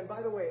 Oh, and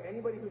by the way,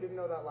 anybody who didn't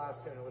know that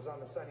last tune, it was on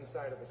the sunny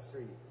side of the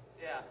street.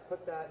 Yeah.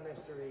 Put that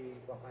mystery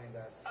behind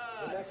us.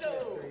 The next so-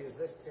 mystery is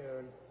this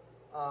tune.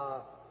 I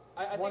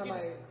One of think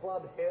my you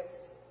club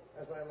hits,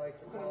 as I like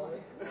to call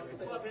it.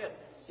 club hits.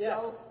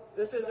 Yeah.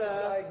 This is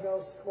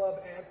Self-diagnosed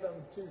club anthem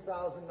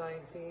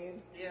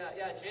 2019. Yeah.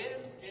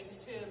 Jaden's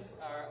tunes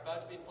are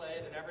about to be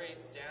played in every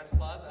dance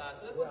club.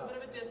 So this one's a bit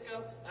of a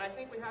disco, and I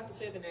think we have to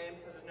say the name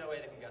because there's no way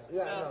they can guess it.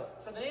 Yeah,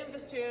 So the name of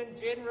this tune,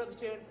 Jaden wrote this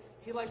tune.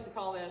 He likes to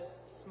call this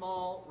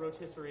small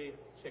rotisserie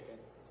chicken.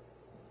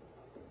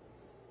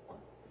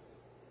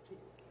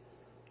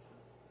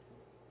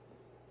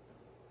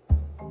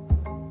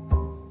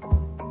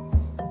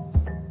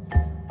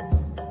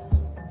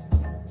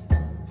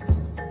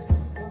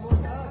 One more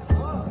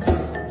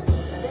time.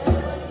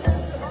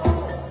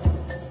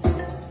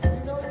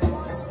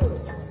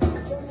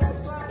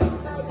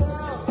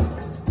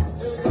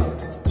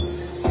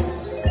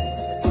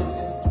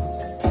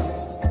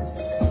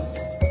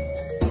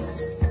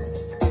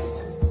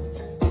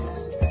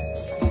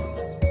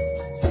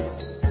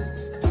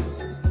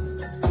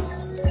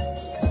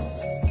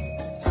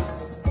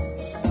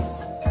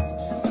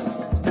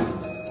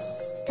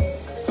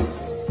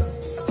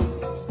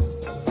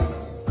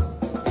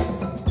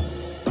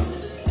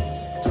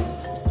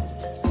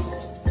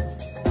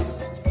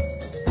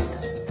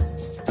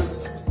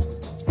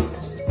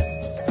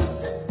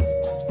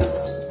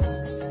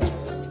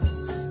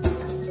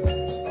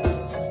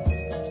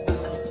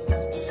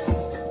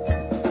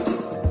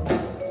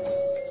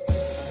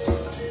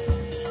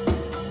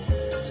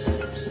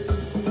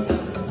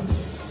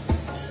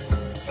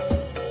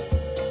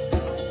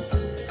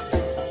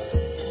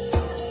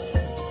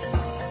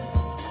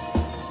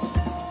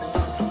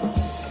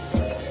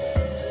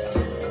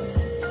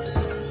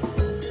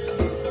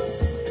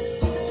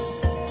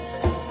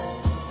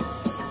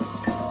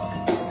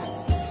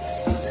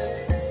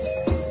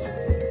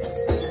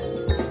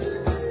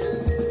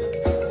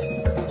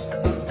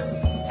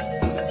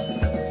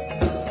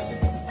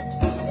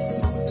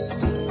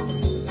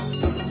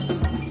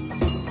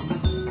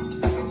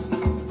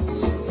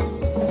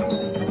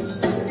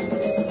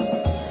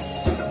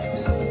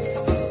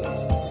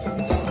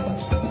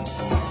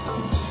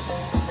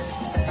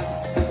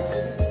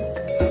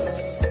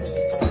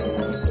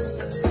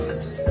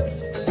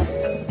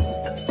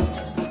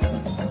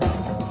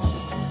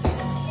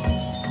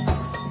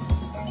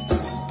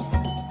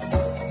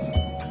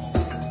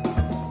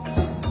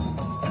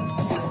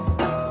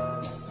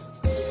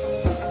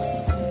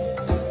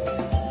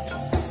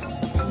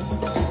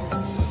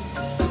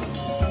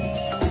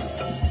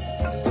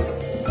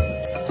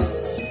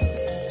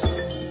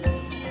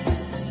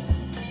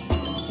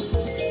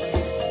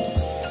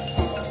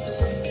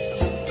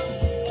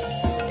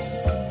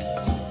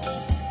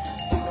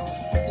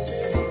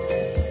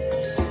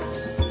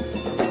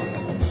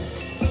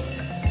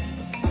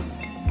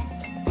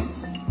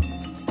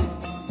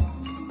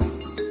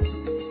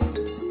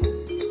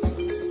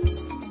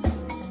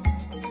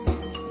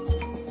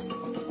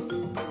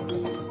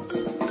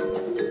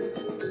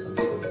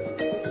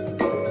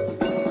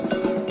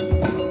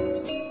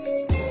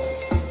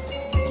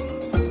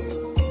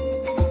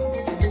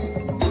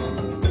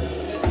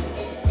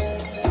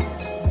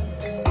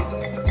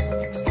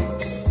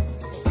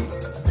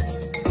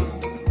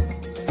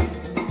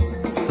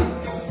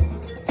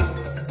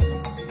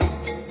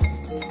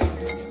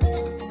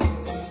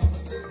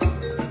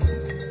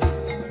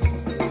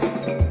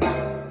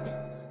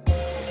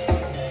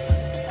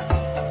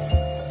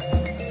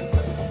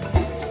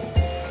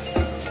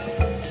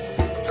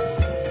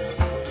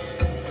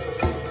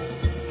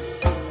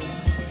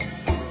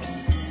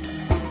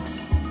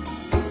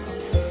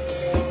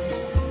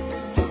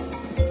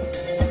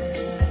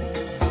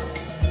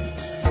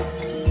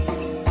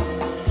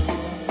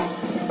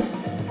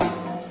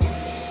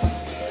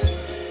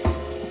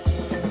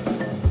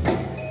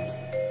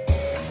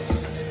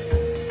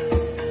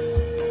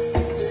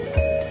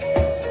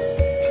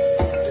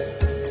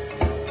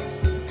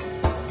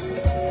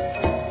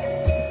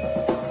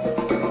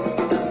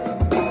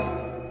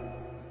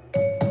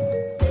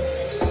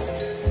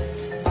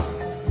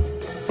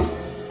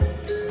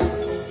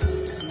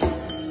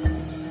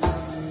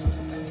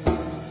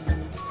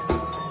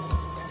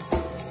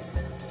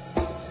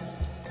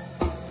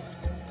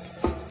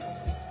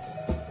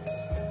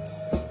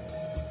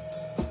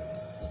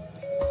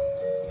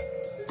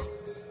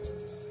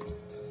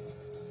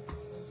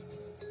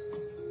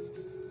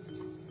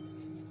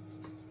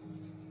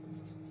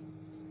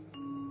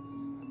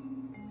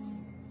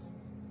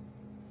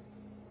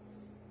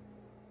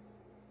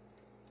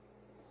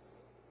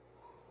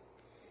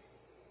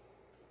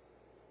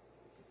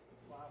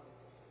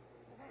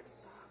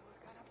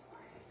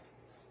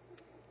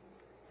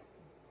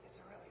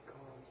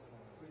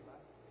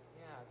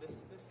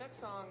 next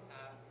song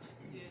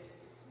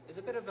is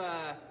a bit of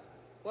a,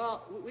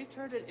 well, we've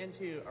turned it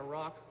into a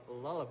rock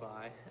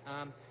lullaby,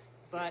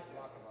 but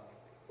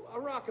a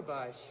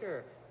rockabye,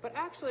 sure. But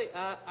actually,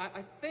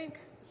 I think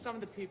some of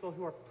the people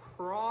who are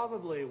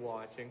probably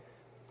watching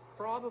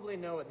probably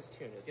know what this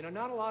tune is. You know,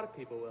 not a lot of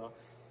people will.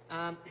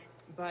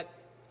 But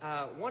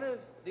one of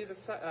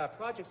these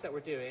projects that we're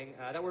doing,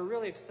 that we're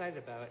really excited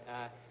about,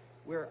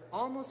 we're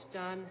almost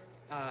done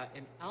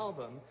an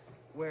album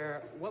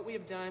where what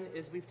we've done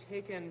is we've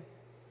taken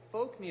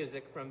folk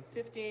music from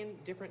 15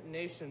 different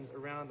nations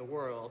around the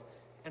world,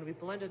 and we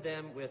blended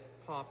them with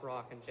pop,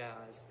 rock, and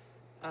jazz.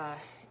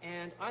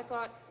 And I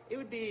thought it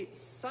would be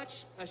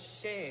such a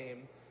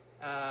shame,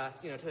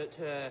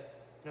 to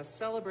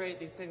celebrate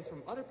these things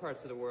from other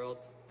parts of the world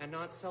and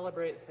not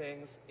celebrate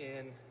things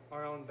in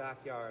our own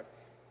backyard.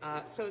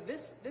 So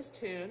this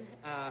tune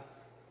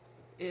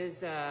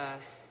is,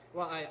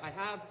 well, I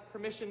have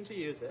permission to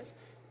use this,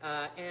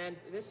 and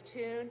this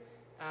tune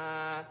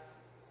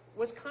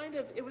was kind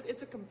of,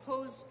 it's a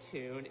composed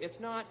tune. It's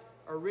not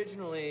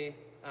originally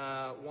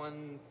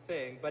one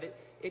thing, but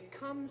it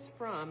comes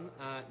from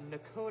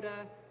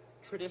Nakota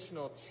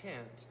traditional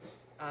chant.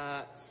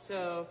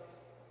 So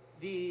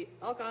the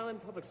Elk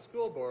Island Public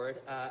School Board,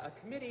 a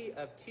committee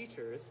of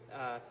teachers,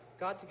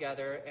 got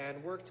together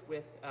and worked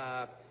with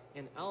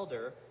an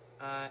elder,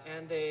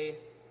 and they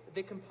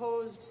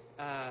composed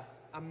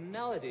a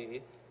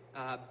melody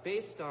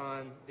based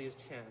on these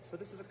chants. So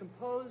this is a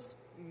composed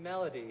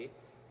melody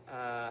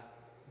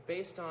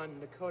based on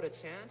Nakota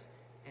chant,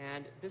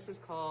 and this is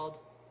called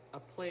A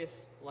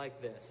Place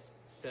Like This.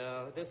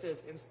 So this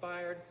is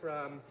inspired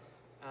from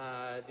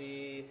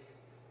the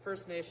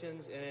First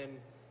Nations in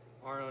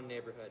our own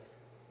neighborhood.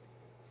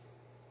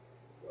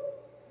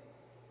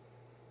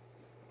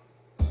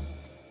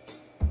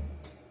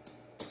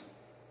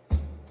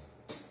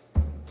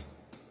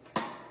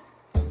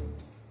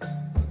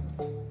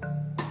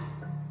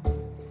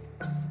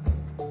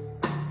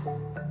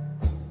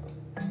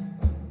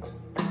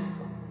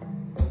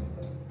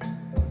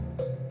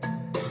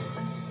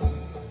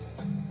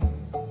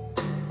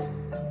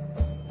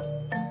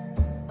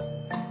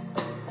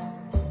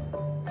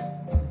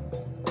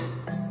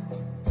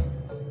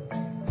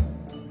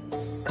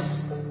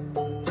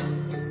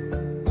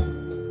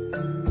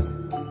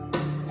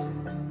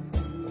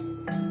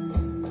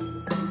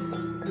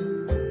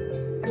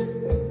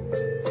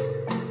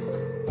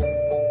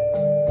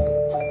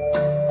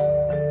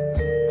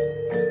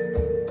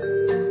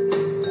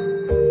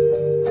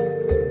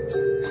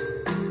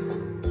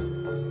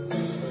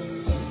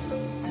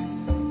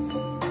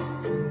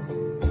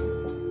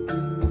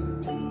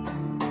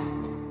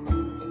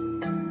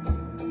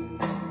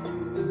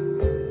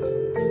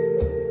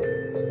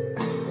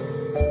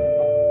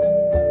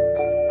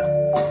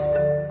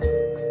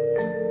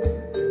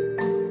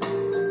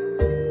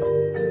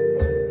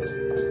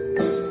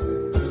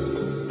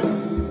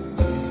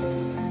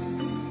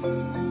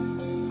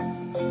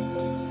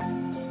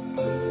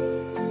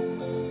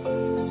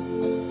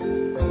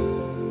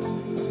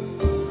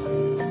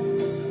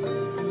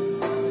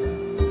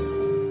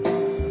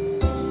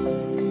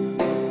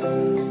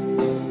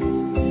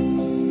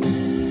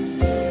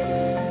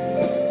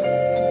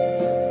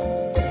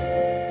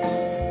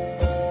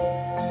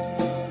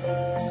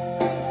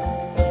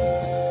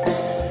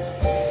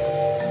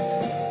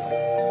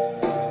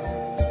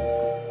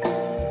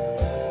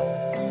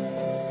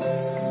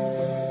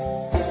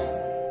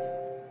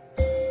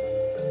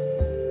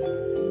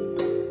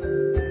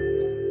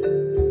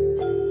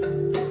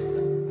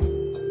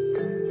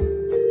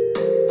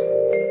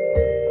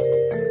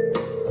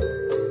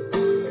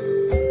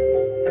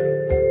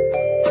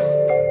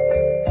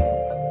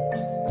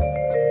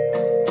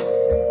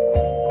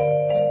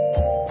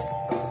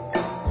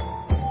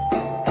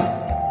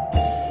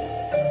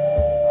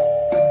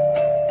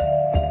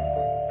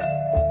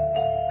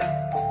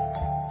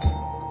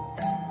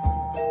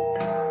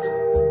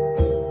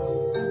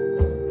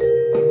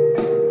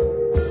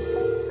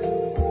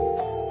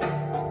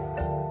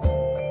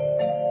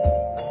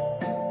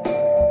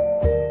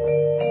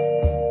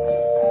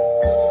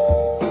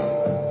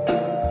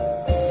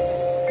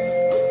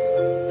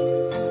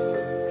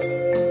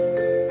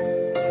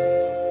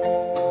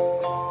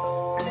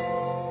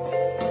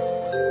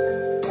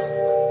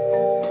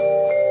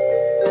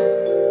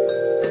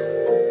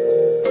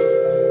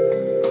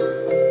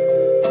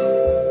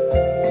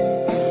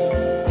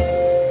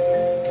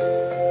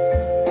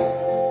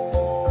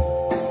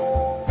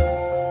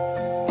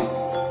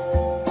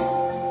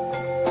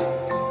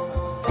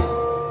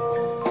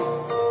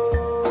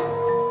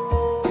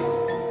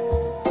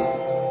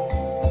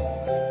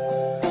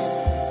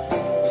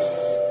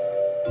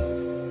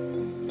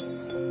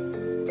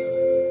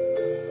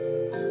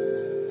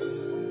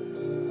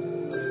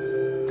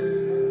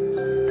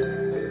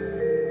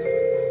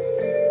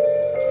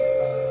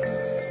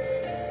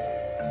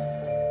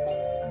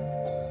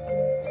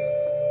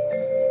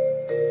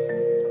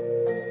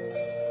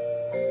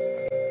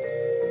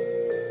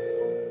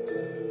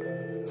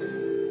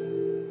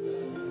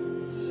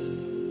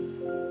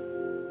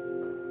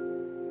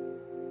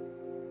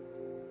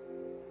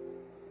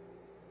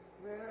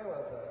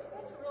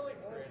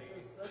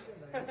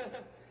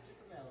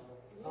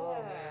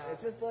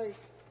 just like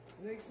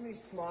makes me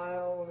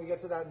smile when we get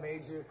to that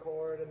major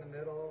chord in the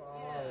middle.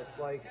 Oh, it's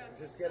like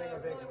just getting a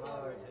big really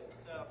well hug. written.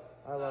 So,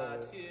 I love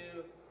it.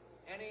 To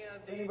any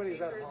of the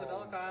Anybody's at teachers of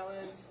home, Elk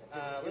Island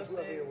give whoever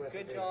listening, you're with a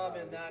good big job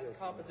hug. in that It feels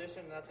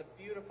composition. That's a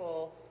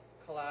beautiful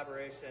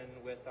collaboration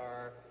with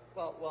our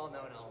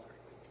well-known elder.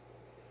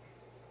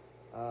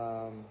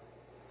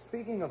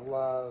 Speaking of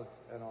love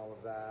and all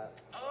of that,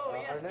 Oh,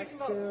 yeah, our speaking next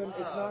about tune, love.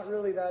 it's not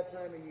really that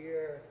time of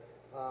year,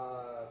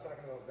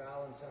 talking about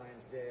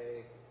Valentine's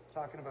Day,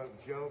 talking about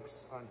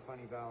jokes on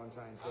Funny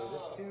Valentine's Day.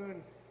 This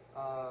tune,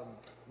 My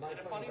it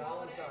a Funny funny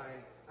holiday?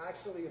 Valentine,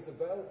 actually is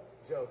about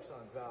jokes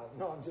on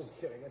No, I'm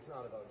just kidding. It's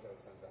not about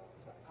jokes on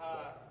Valentine's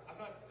Day. I'm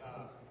not,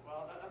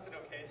 well, that's an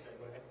okay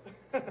segue.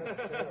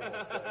 That's a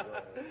terrible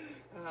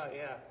segue.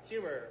 Yeah,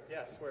 humor,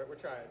 yes, we're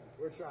trying.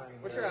 We're trying.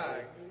 We're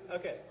trying.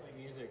 Okay, Play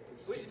music.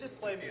 we should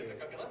just play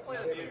music. Okay, let's play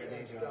the Dip music.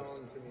 Steve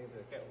Stone to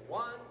music. Okay,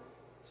 1,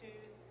 2,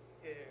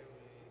 here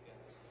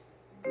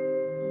we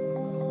go.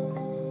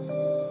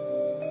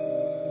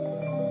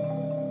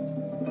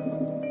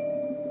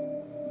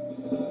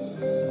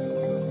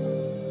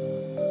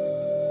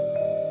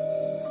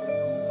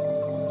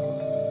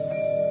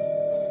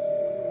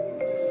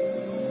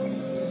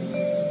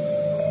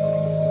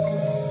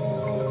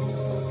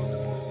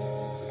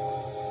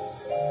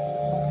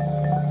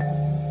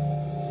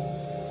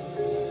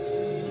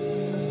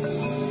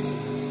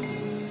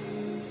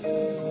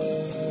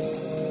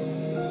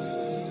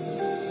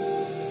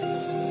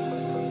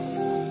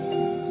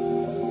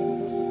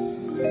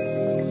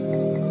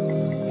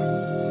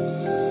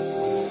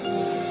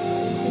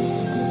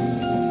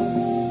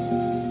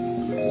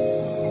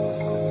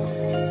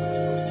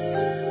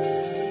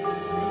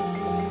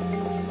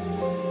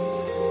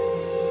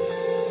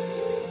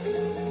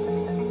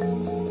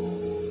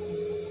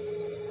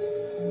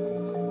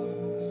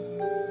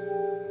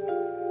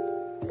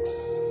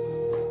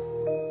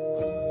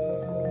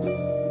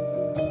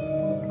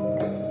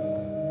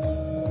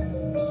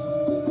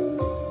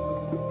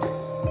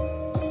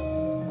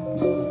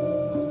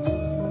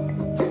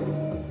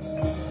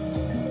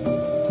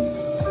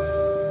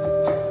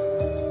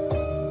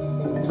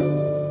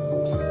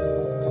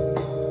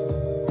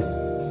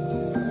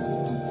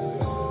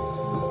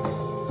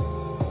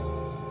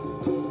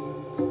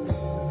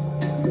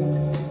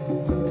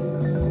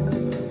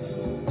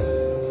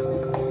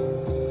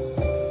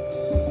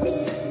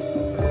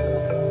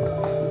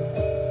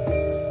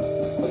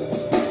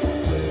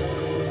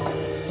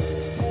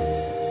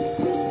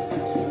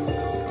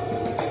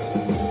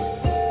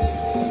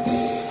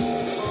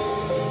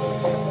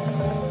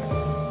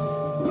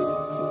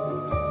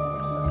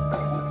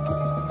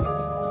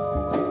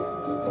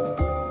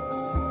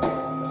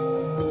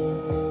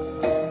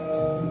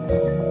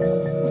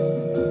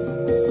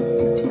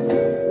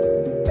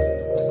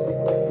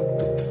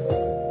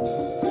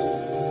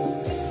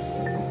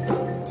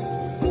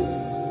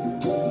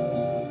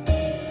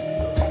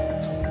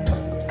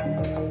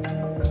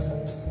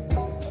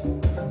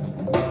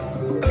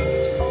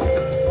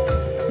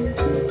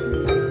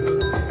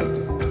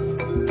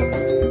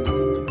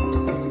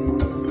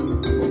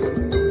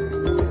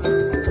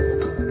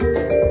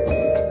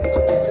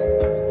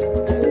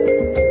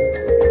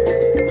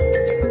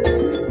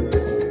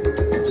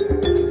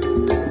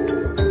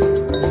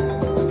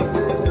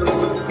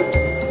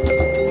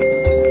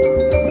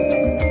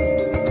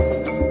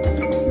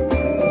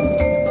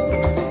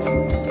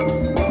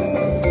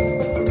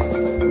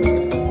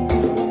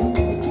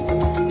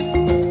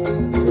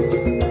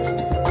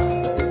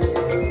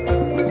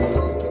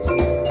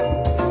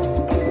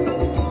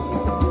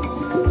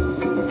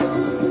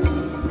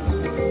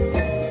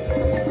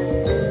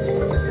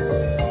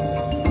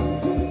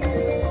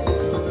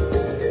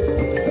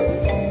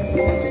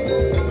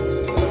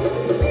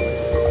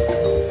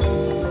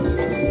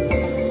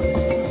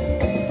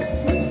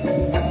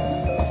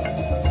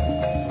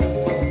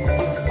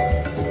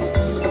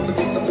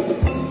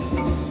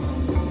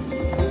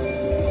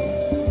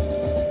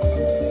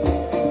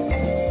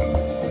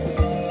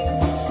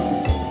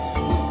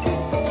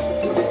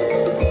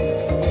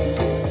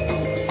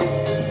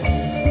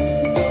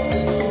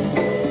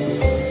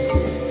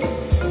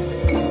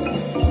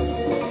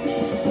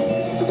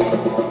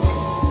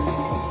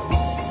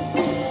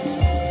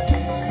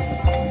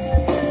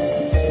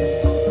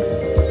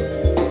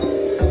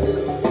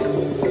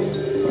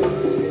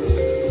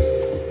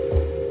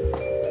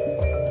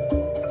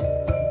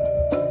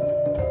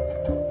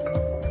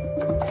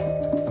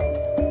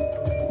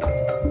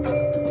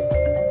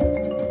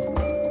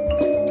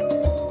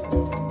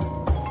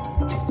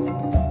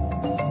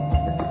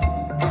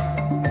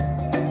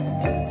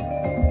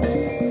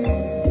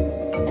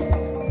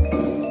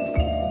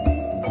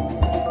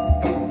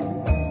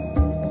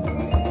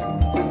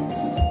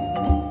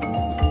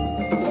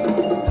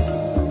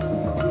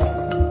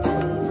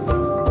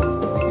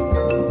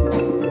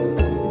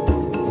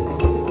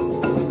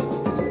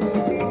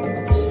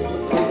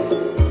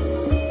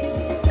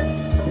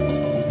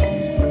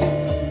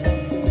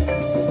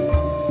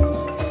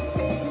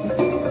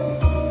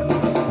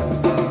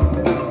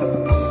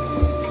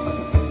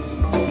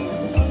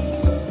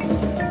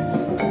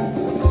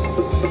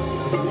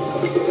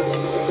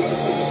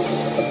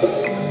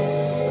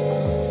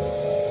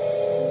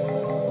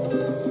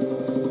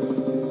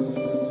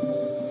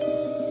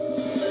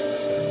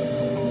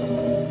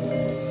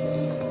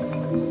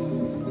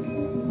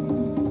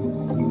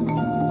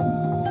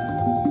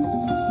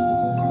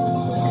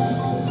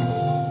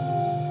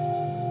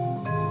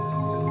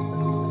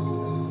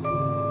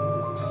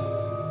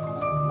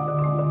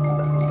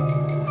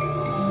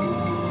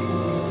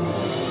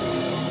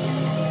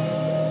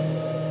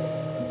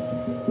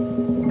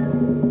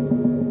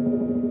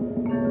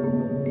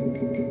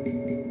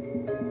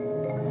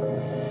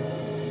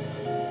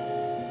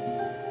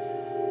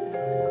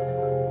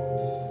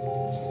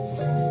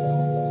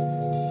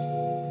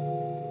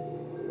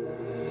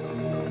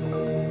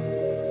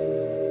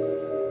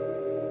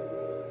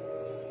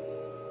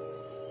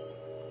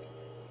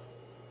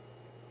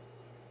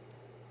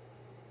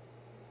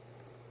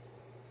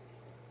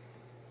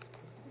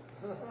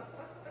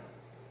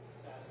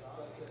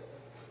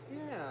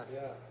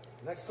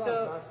 Next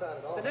song's not sad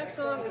at all. The next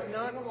song is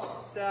not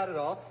sad at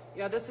all.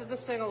 Yeah, this is the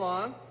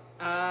sing-along.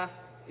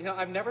 You know,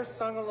 I've never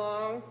sung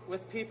along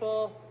with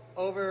people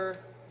over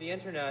the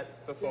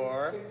internet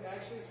before.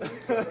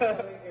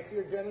 If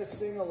you're gonna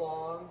sing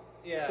along,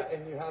 yeah,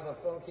 and you have a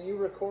phone, can you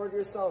record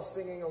yourself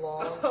singing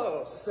along?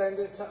 Oh, send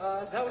it to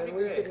us, that would and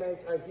be we great. could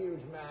make a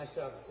huge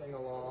mashup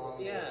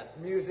sing-along. Yeah,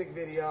 music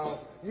video.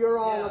 You're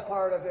all a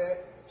part of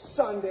it.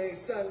 Sunday,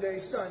 Sunday,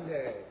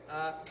 Sunday.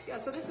 Yeah,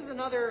 so this is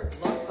another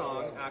love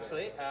song,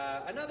 actually.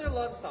 Another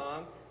love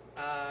song.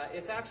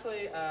 It's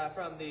actually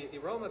from the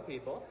Roma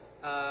people.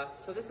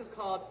 So this is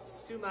called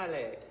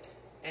Sumale.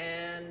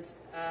 And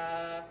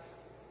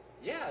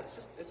yeah,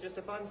 it's just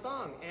a fun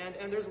song.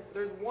 And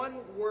there's one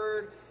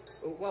word.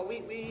 Well,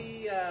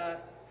 we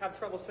have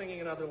trouble singing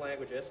in other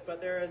languages,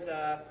 but there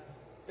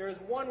is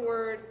one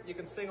word you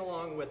can sing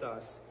along with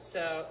us.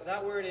 So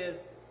that word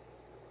is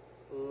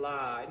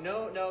lie.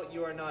 No,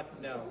 you are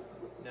not. No,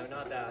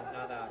 not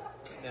that.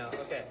 No.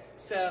 Okay.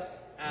 So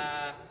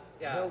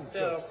yeah.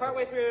 So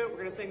partway through, we're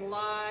gonna sing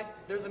lie.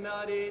 There's a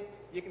melody.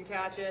 You can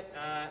catch it.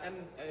 And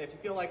if you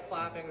feel like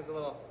clapping, there's a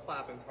little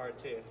clapping part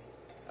too.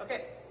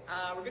 Okay.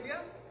 We're good to go.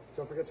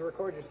 Don't forget to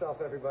record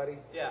yourself, everybody.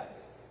 Yeah.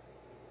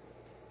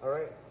 All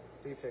right,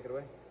 Steve, take it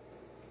away.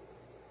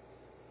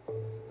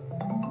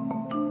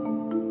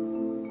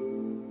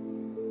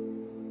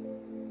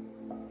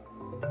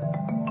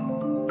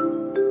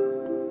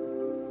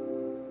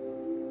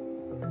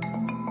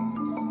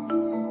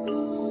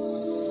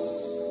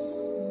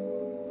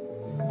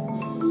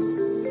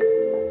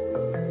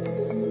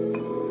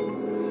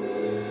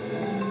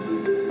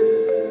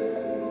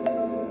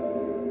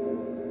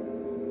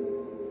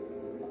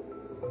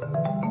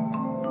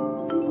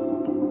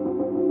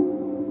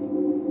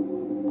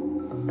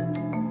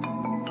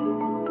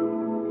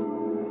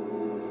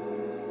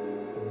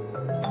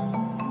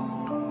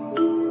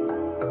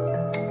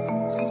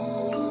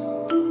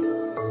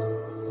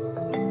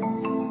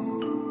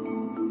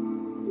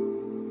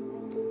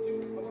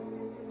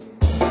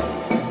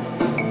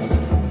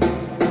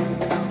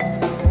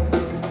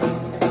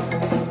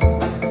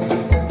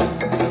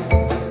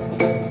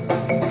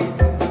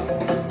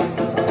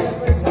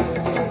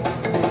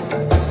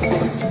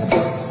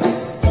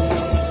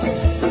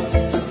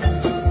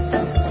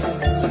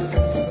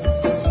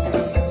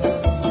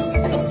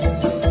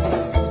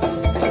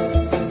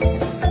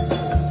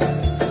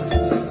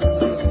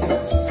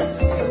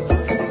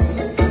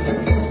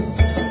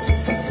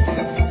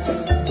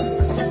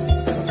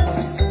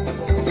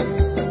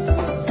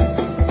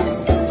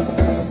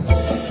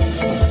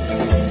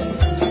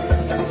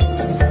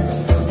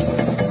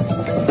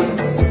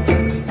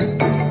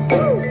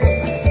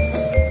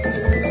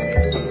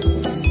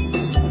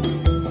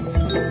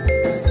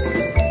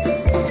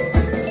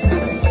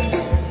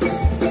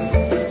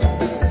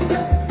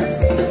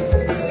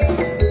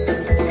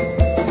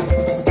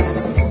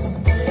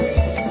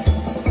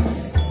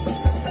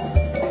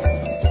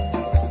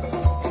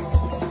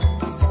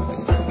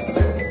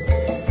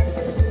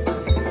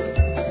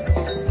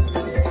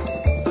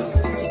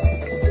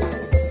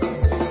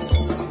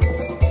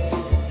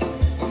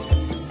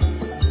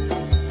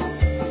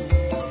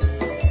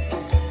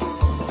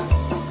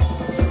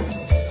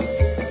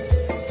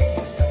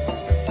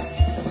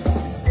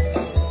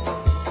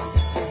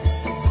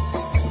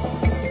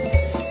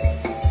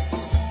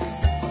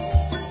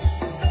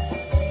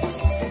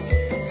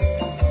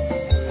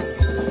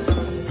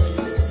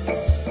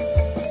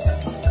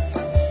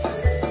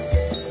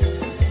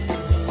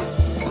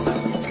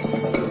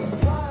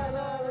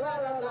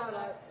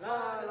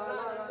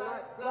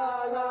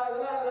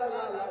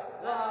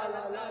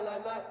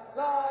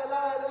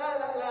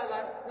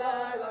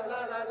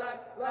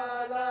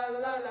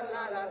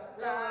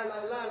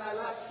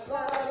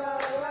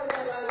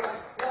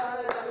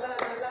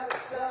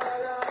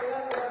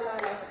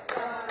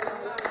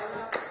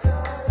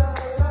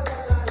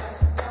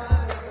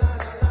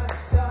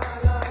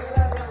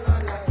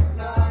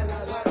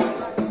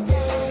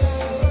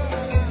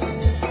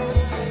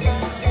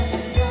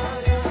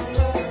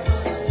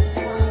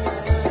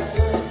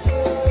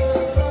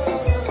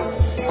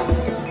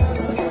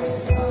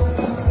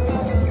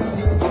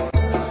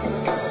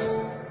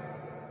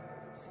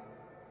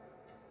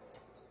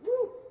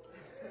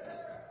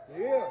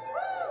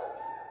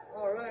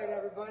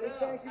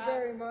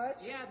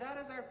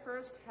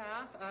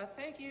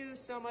 Thank you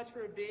so much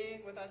for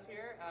being with us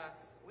here.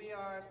 We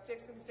are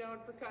Sticks and Stone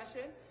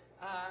Percussion.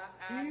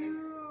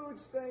 Huge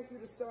thank you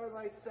to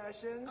Starlite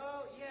Sessions.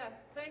 Oh yeah,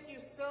 thank you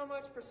so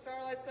much for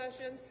Starlite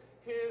Sessions,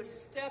 who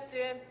stepped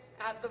in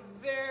at the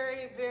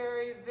very,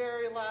 very,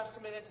 very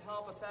last minute to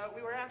help us out.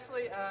 We were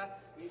actually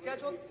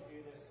scheduled to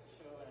do this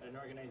show at an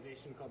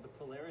organization called the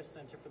Polaris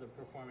Center for the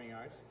Performing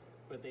Arts,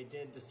 but they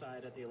did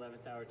decide at the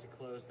 11th hour to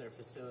close their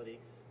facility,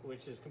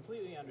 which is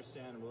completely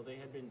understandable. They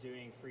had been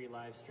doing free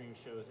live stream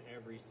shows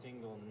every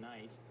single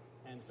night,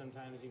 and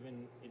sometimes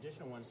even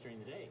additional ones during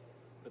the day.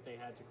 But they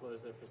had to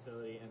close their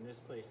facility, and this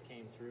place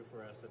came through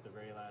for us at the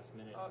very last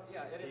minute. Oh,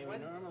 yeah, it is They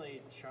would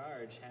normally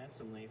charge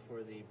handsomely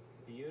for the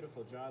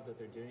beautiful job that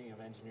they're doing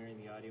of engineering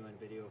the audio and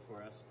video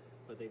for us,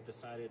 but they've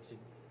decided to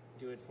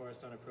do it for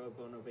us on a pro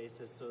bono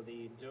basis. So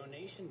the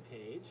donation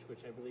page,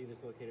 which I believe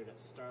is located at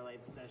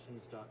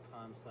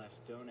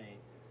starlightsessions.com/donate,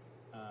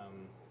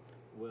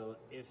 will,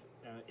 if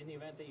in the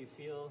event that you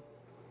feel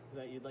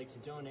that you'd like to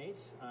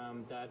donate,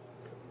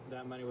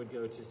 that money would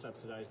go to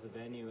subsidize the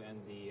venue and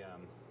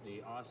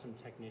the awesome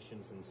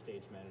technicians and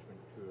stage management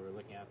who are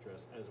looking after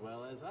us, as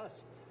well as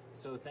us.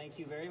 So thank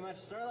you very much,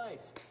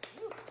 Starlight.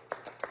 Yeah.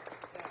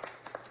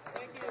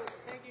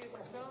 Thank you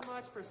so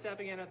much for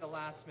stepping in at the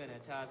last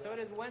minute. So it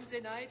is Wednesday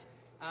night.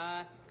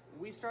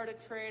 We started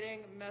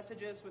trading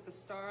messages with the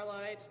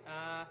Starlight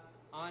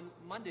on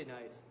Monday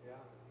night.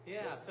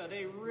 Yeah, so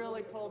they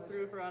really pulled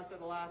through for us at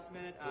the last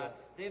minute.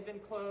 They've been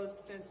closed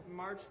since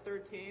March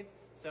 13th,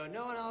 so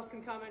no one else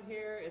can come in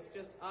here. It's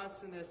just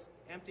us in this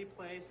empty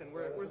place, and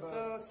we're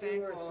so thankful.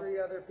 2 or 3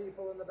 other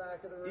people in the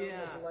back of the room.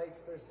 There's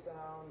lights, there's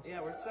sound.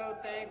 Yeah, we're so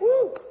thankful.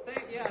 Woo!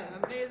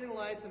 Amazing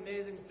lights,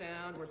 amazing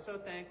sound. We're so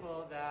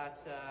thankful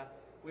that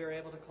we were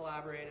able to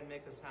collaborate and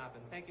make this happen.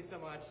 Thank you so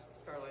much,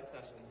 Starlight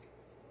Sessions.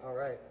 All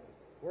right.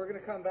 We're going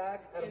to come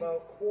back at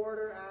about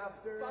quarter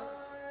after.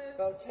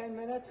 About 10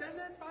 minutes. 10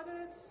 minutes, 5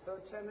 minutes?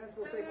 About 10 minutes.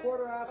 We'll say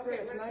quarter after.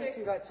 Okay, it's nice.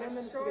 You got 10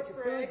 minutes to get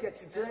your food,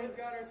 get your drink,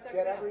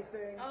 get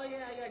everything. Oh,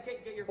 yeah,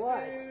 get your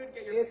but food,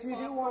 get your if you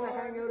do want to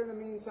hang out in the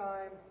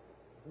meantime,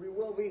 we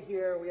will be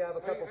here. We have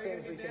a couple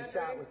things we can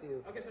chat with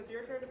you. Okay, so it's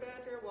your turn to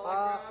banter while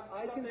I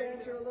grab I can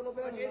banter a little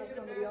bit unless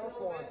somebody else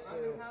wants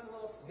to.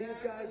 These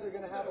guys are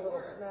going to have a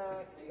little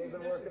snack. They've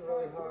been working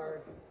really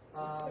hard.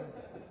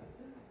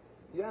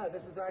 Yeah,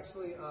 this is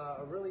actually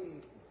a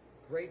really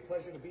great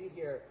pleasure to be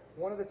here.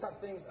 One of the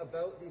tough things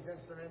about these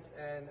instruments,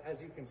 and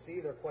as you can see,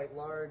 they're quite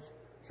large.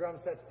 Drum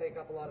sets take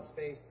up a lot of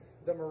space.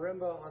 The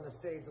marimba on the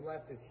stage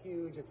left is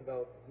huge. It's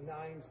about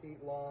 9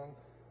 feet long.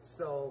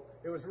 So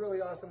it was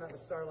really awesome that the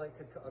Starlight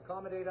could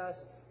accommodate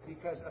us,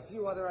 because a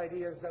few other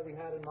ideas that we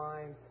had in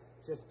mind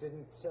just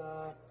didn't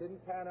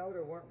pan out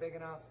or weren't big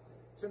enough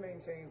to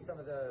maintain some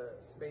of the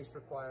space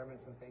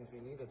requirements and things we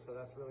needed. So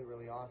that's really,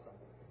 really awesome.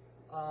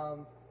 I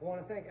want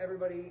to thank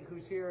everybody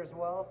who's here as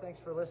well. Thanks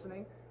for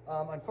listening.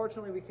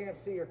 Unfortunately, we can't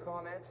see your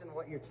comments and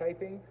what you're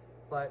typing,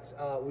 but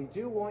we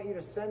do want you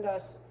to send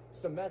us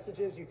some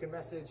messages. You can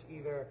message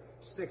either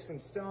Sticks and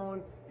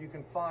Stone. You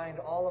can find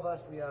all of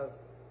us. We have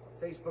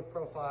Facebook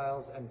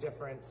profiles and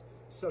different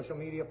social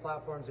media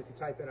platforms. If you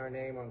type in our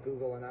name on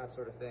Google and that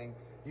sort of thing,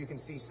 you can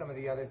see some of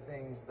the other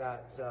things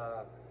that,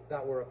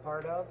 that we're a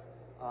part of.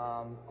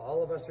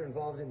 All of us are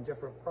involved in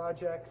different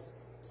projects.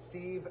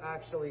 Steve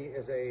actually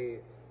is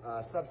a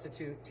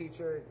substitute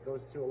teacher,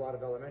 goes through a lot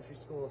of elementary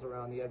schools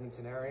around the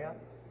Edmonton area.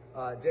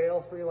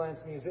 Dale,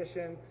 freelance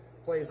musician,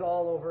 plays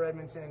all over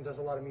Edmonton, does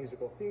a lot of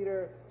musical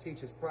theater,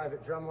 teaches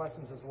private drum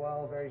lessons as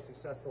well, very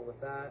successful with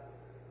that.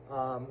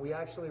 We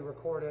actually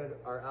recorded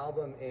our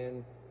album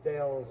in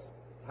Dale's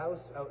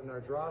house out in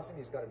Ardrossan.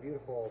 He's got a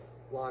beautiful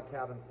log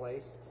cabin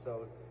place,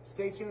 so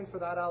stay tuned for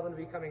that album to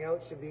be coming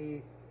out. Should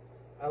be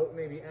out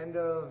maybe end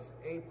of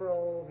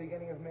April,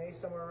 beginning of May,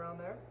 somewhere around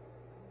there.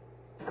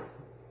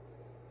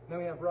 Then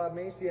we have Rob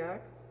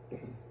Maciak,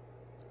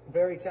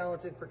 very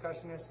talented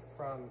percussionist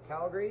from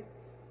Calgary,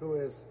 who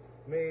has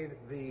made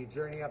the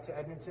journey up to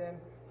Edmonton,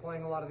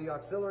 playing a lot of the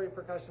auxiliary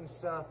percussion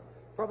stuff,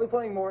 probably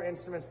playing more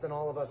instruments than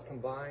all of us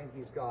combined.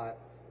 He's got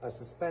a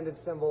suspended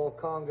cymbal,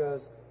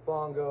 congas,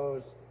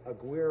 bongos, a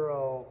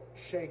guiro,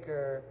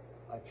 shaker,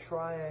 a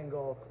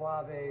triangle,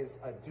 claves,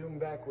 a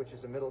doumbek, which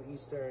is a Middle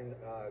Eastern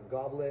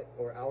goblet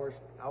or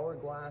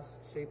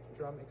hourglass-shaped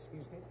drum,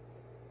 excuse me,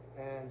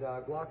 and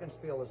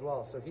glockenspiel as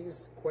well. So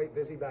he's quite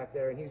busy back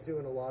there, and he's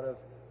doing a lot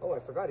of, oh, I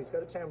forgot, he's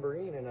got a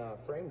tambourine and a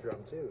frame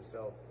drum too.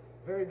 So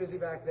very busy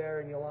back there,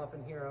 and you'll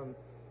often hear him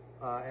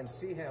and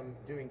see him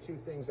doing 2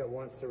 things at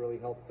once to really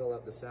help fill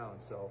out the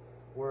sound. So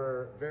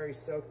we're very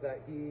stoked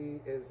that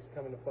he is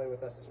coming to play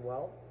with us as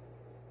well.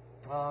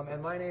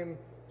 And my name,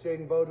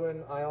 Jaden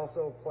Bodwin. I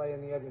also play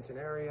in the Edmonton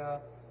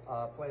area,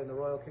 play in the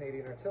Royal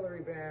Canadian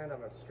Artillery Band.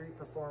 I'm a street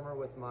performer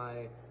with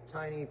my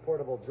tiny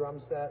portable drum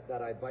set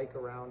that I bike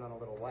around on a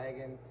little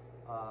wagon,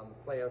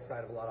 play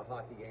outside of a lot of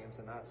hockey games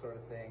and that sort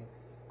of thing.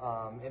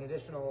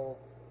 Additionally,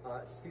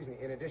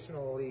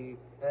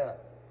 I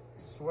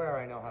swear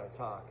I know how to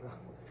talk.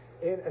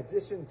 In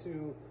addition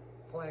to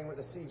playing with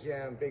the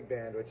C-Jam Big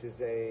Band, which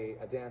is a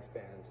dance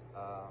band.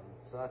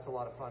 So that's a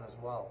lot of fun as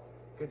well.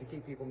 Good to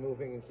keep people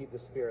moving and keep the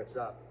spirits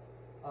up.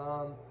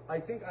 I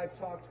think I've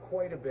talked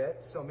quite a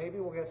bit, so maybe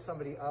we'll get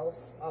somebody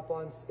else up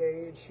on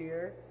stage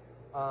here.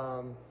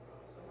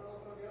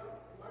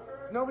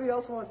 If nobody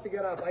else wants to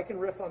get up, I can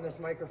riff on this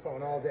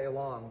microphone all day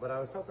long, but I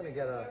was hoping to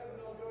get a...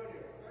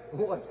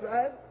 What's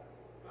that?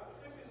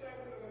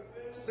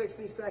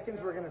 60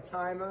 seconds, we're going to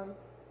time him.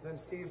 Then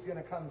Steve's going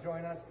to come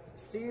join us.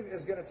 Steve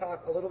is going to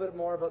talk a little bit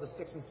more about the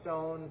Sticks and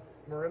Stone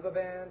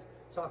marimba-band,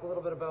 talk a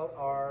little bit about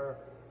our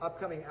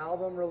upcoming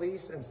album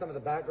release and some of the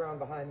background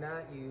behind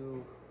that.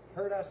 You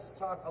heard us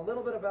talk a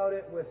little bit about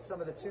it with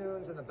some of the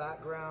tunes and the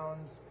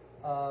backgrounds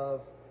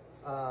of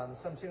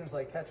some tunes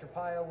like Catch Your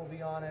Pile will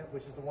be on it,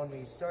 which is the one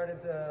we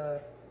started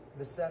the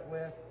set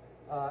with,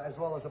 as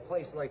well as A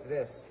Place Like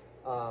This,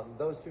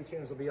 Those 2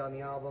 tunes will be on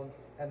the album,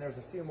 and there's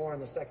a few more in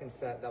the second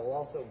set that will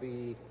also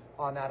be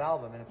on that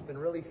album. And it's been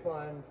really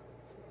fun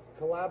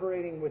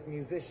collaborating with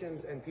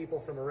musicians and people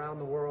from around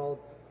the world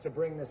to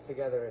bring this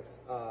together. It's,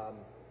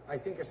 I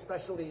think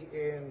especially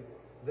in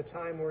the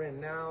time we're in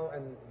now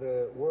and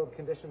the world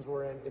conditions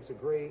we're in, it's a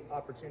great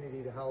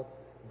opportunity to help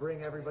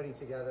bring everybody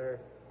together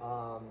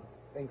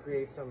and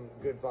create some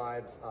good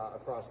vibes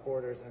across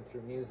borders and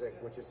through music,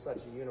 which is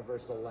such a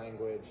universal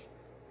language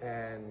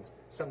and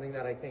something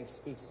that I think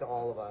speaks to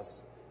all of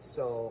us.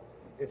 So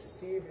if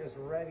Steve is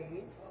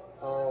ready,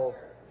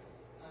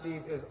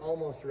 Steve is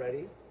almost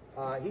ready.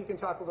 He can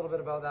talk a little bit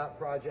about that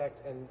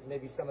project and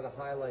maybe some of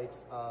the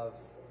highlights of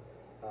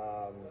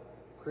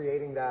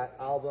creating that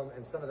album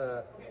and some of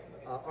the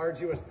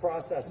arduous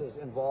processes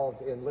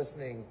involved in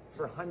listening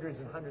for hundreds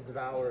and hundreds of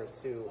hours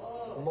to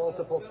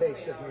multiple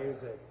takes of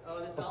music.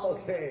 This album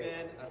has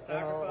been a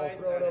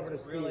sacrifice, and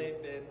it's really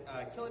been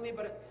killing me,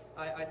 but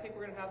I think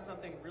we're going to have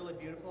something really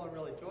beautiful and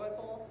really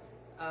joyful,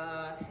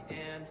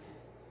 and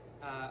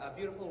a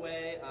beautiful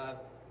way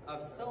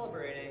of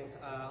celebrating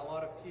a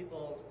lot of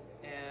people's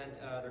and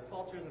their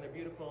cultures and their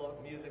beautiful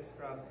musics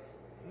from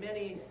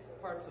many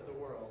parts of the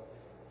world.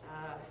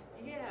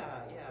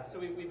 So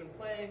we've been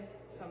playing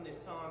some of these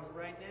songs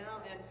right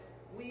now, and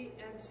we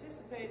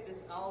anticipate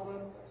this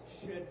album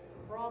should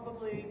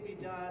probably be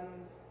done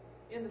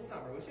in the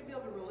summer. We should be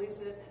able to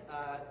release it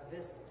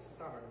this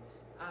summer.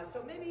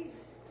 So maybe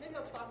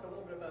I'll talk a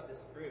little bit about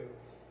this group.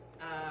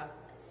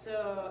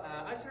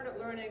 I started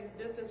learning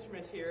this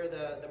instrument here,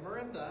 the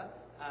marimba.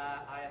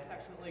 I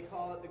affectionately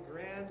call it the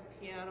grand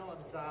piano of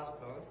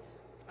xylophones.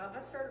 I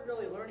started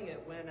really learning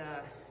it when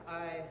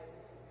I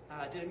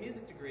did a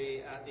music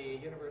degree at the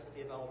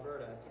University of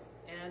Alberta,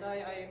 and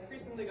I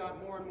increasingly got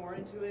more and more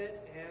into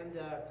it, and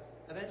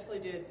eventually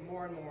did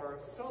more and more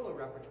solo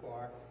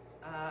repertoire.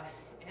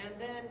 And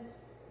then,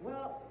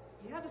 well,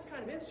 you have this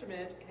kind of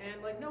instrument,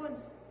 and like no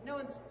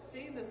one's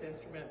seen this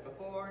instrument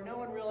before. No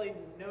one really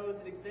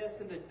knows it exists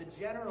in the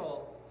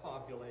general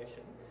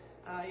population.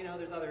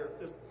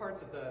 There's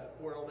parts of the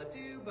world that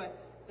do, but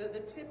the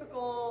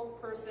typical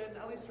person,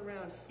 at least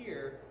around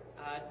here,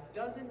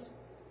 doesn't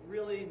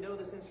really know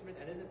this instrument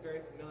and isn't very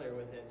familiar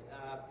with it.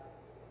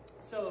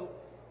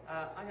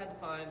 I had to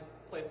find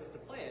places to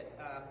play it.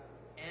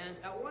 And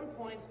at one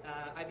point,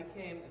 I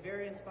became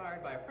very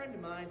inspired by a friend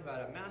of mine who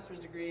had a master's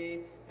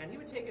degree, and he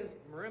would take his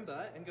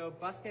marimba and go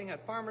busking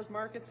at farmers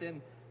markets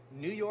in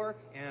New York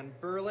and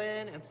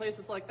Berlin and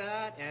places like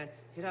that, and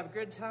he'd have a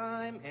good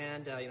time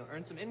and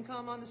earn some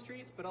income on the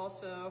streets, but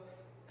also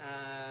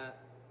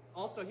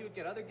he would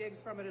get other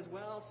gigs from it as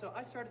well. So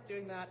I started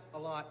doing that a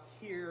lot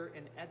here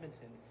in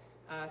Edmonton.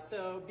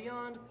 So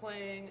beyond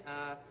playing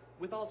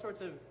with all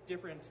sorts of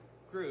different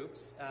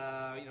groups,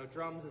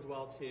 drums as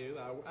well too.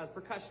 As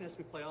percussionists,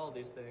 we play all of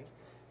these things.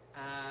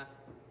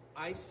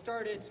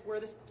 Where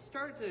this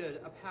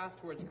started a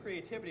path towards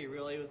creativity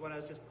really was when I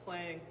was just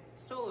playing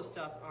solo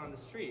stuff on the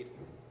street.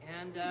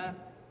 And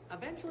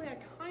eventually I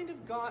kind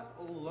of got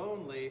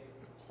lonely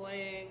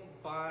playing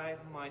by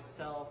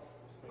myself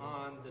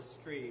on the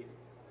street.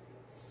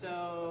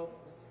 So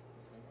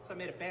I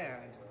made a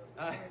band.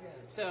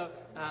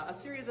 A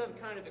series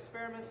of kind of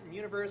experiments from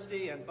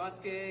university and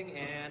busking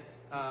and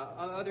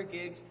other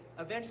gigs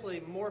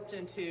eventually morphed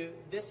into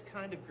this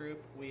kind of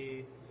group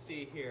we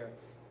see here.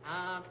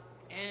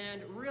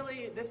 And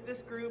really,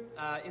 this group,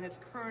 in its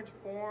current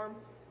form,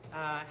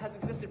 has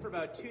existed for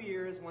about 2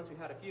 years once we've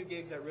had a few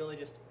gigs that really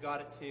just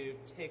got it to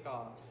take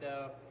off.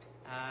 So,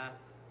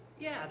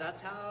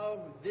 that's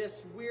how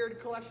this weird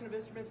collection of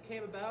instruments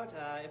came about.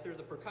 If there's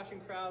a percussion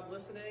crowd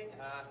listening,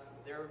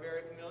 they're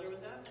very familiar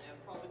with them,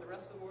 and probably the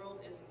rest of the world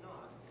is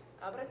not.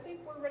 But I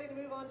think we're ready to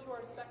move on to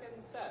our second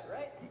set,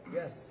 right?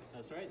 Yes.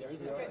 That's right, there's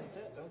the second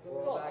set. Don't go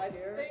Cool. Back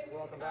here.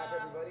 Welcome back,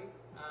 everybody.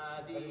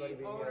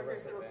 The owner here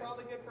said we're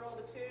probably good for all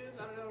the tunes.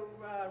 I don't know,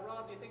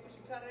 Rob, do you think we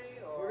should cut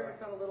any? Or? We're going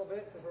to cut a little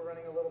bit because we're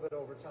running a little bit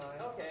over time.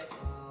 Okay.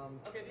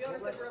 The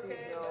owner said we're okay.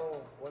 Let Steve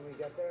know when we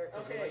get there.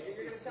 Okay,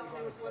 you're going to tell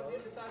me which ones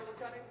you've decided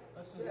we're cutting?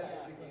 Let's just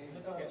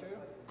zip on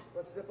through.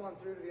 Let's zip on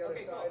through to the other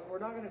side. Cool.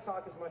 We're not going to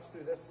talk as much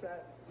through this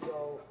set,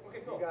 so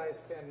you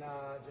guys can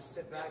just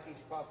sit back, eat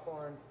your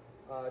popcorn,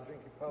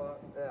 drink your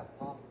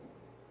pop,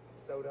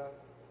 soda,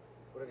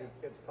 whatever you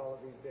kids call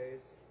it these days.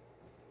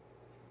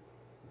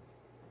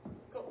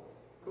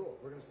 Cool.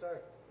 We're going to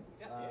start.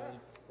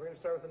 We're going to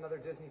start with another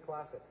Disney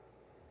classic.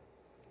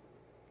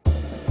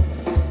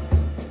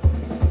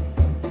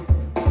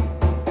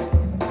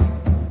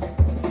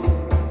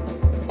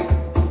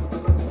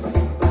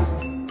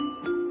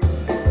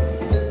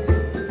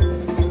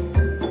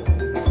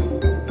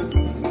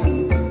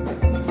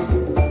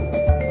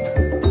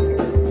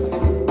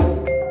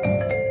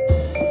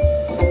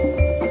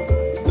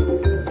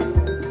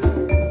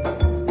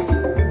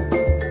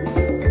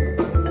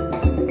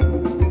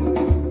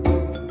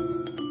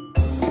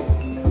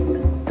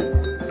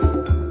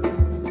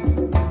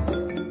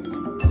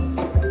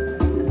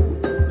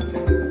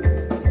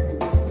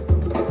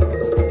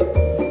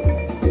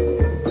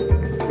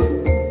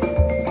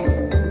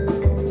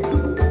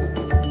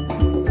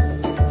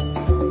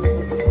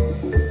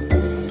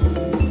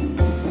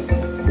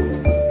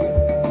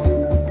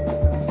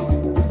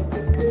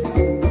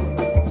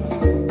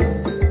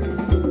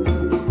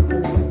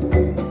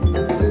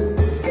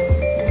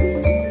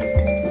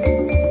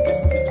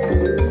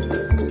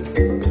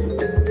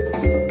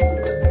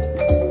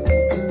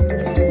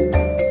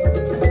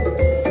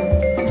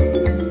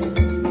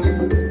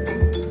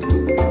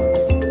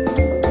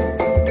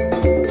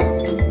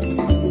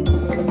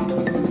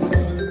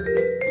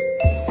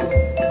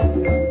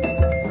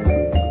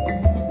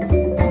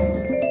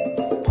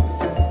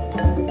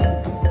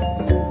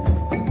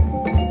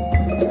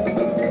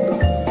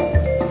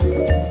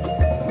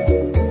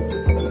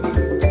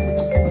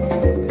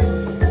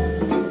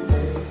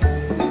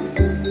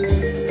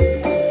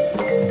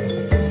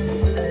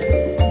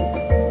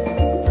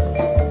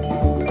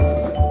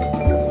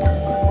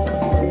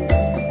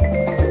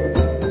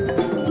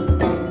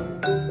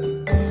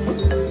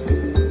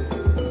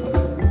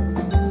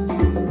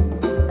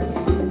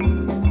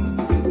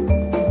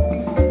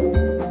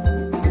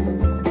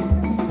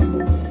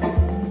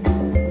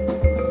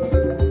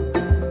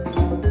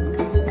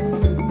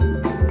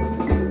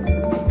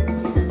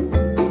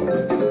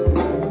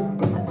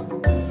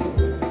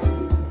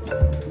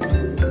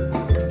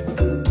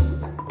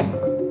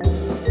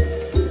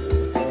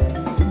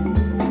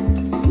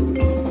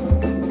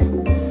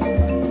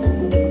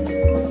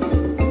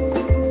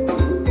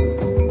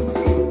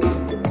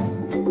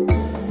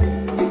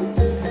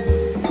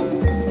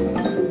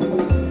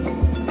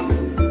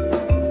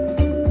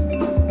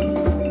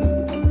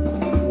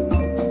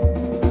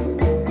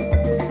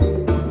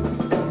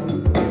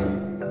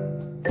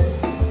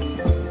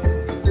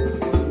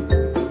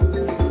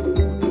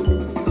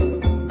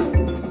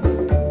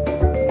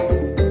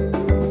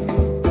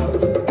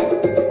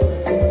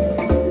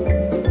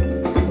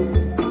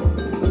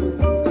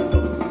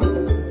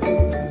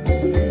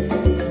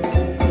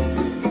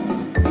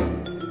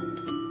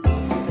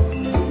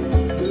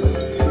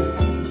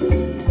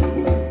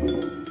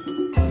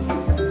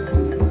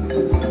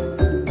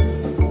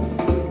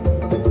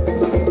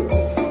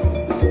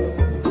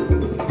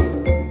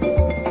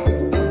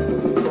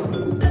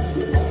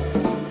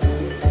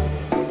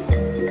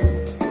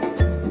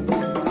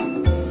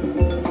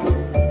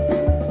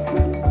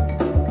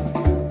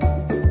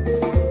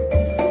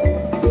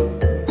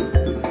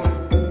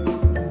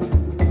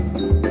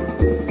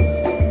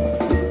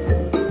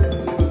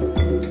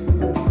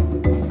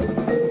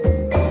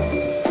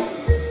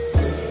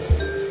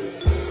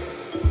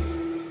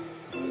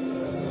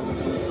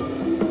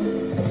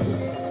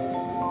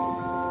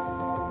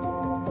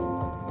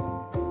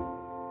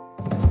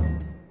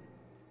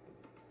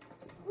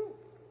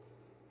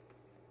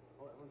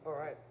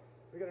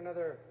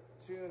 another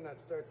tune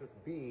that starts with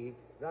B.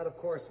 That, of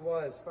course,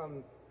 was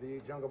from the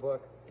Jungle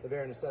Book, The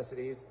Bare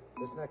Necessities.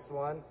 This next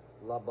one,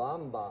 La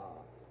Bamba.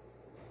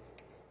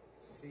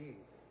 Steve.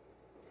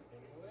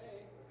 Take it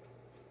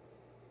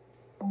away.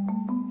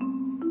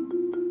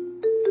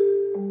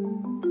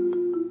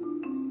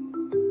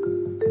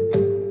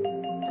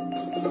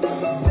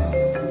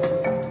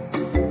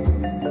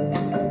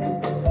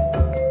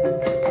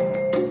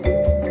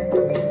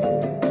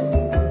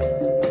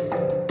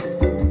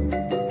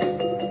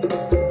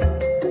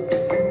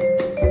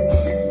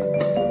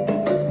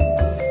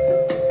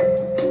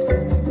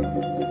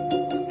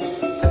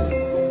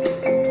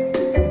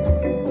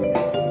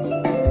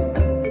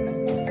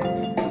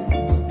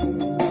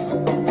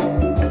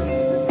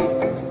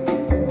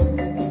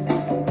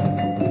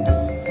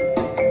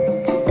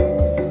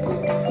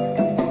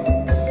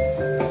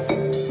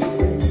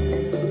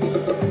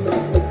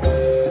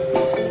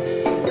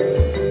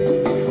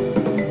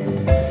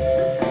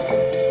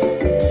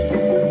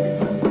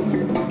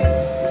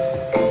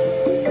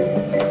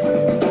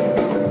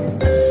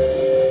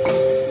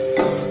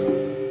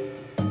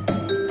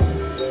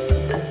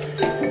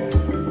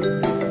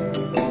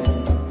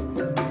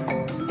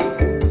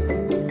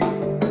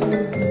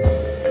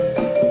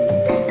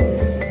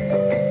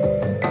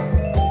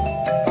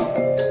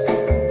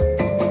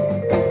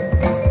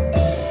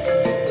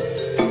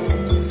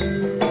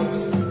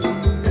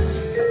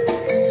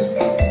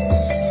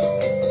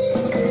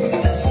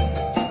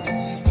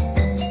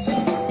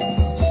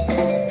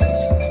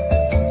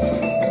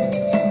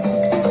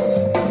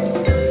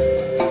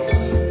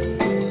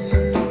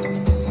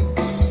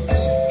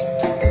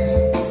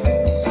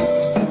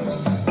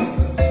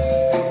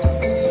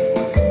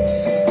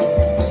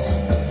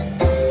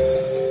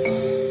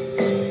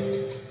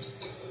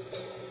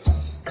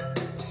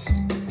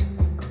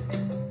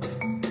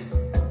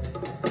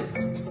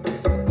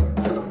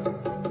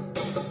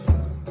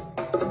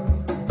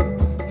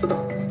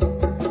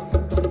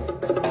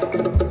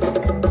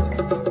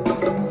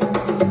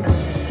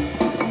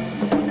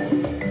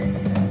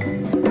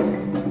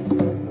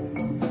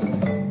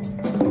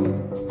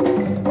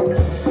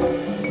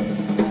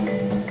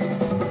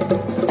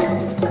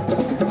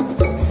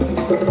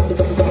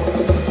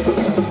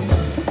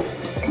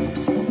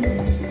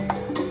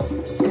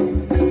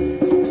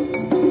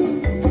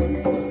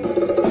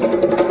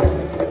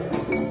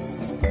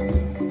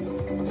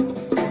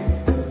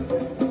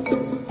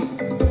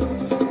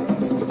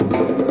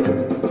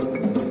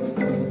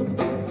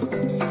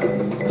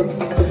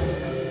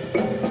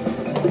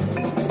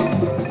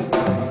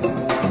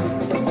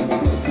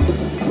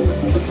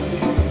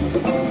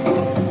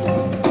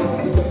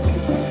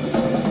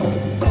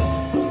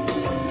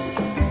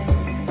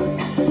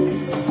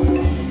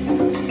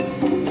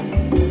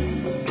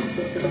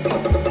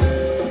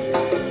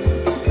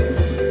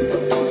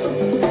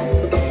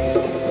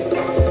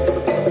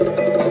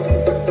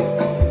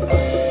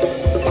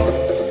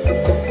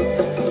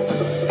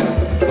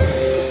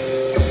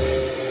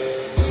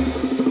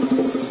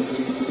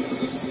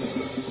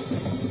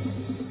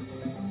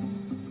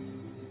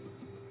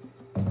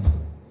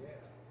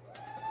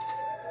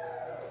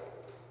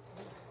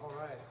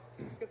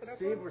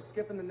 Steve, we're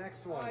skipping the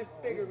next one. I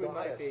figured we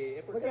might be.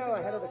 If we're Look how picking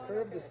ahead of the that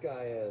curve one, this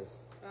guy is.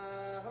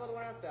 How about the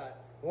one after that?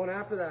 The one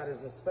after that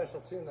is a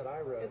special tune that I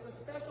wrote. It's a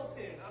special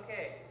tune.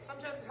 Okay.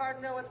 Sometimes it's hard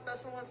to know what's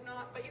special and what's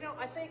not, but you know,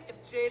 I think if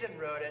Jaden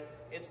wrote it,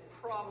 it's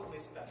probably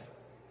special.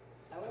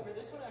 However,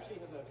 this one actually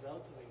has a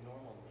relatively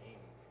normal name.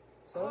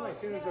 Some of my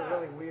tunes are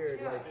really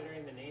weird. Like,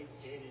 Considering the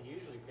names Jaden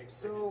usually picks.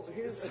 so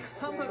here's a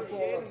Some of sample of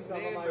Jaden's some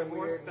of names my are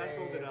more weird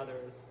special names. than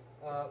others.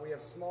 We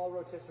have small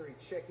rotisserie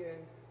chicken.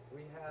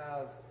 We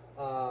have,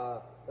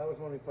 that was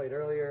one we played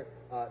earlier.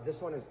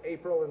 This one is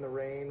April in the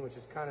Rain, which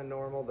is kind of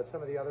normal, but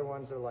some of the other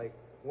ones are like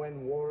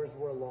When Wars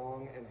Were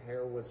Long and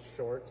Hair Was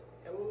Short.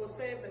 And we'll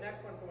save the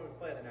next one for when we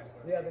play the next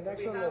one. Yeah, the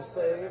next one have we'll to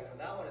play the save. next one.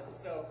 That one is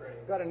so pretty.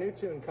 We've got a new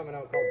tune coming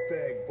out called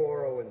Beg,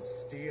 Borrow, and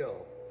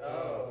Steal.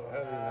 Oh,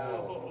 Heavy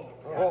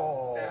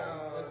metal.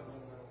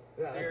 sounds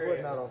Yeah, it's serious.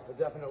 wood metal. A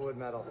definite wood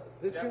metal.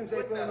 This Yeah, tune's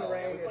wood April in the metal.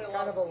 Rain. We play It's a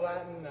kind lot of a wood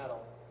Latin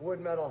metal. wood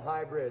metal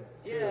hybrid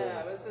tune.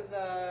 Yeah, this is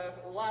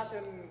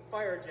Latin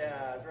fire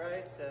jazz,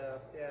 right? So,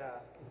 yeah.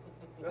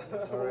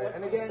 All right.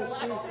 And again,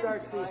 Steve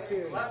starts these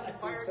tunes. Latin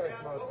Steve fire starts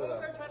jazz. most What of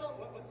was them. our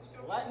title? What's the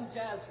show? Latin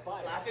Jazz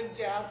Fire. Latin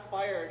jazz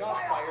fire,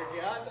 not fire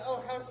jazz.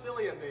 Oh, how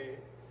silly of me.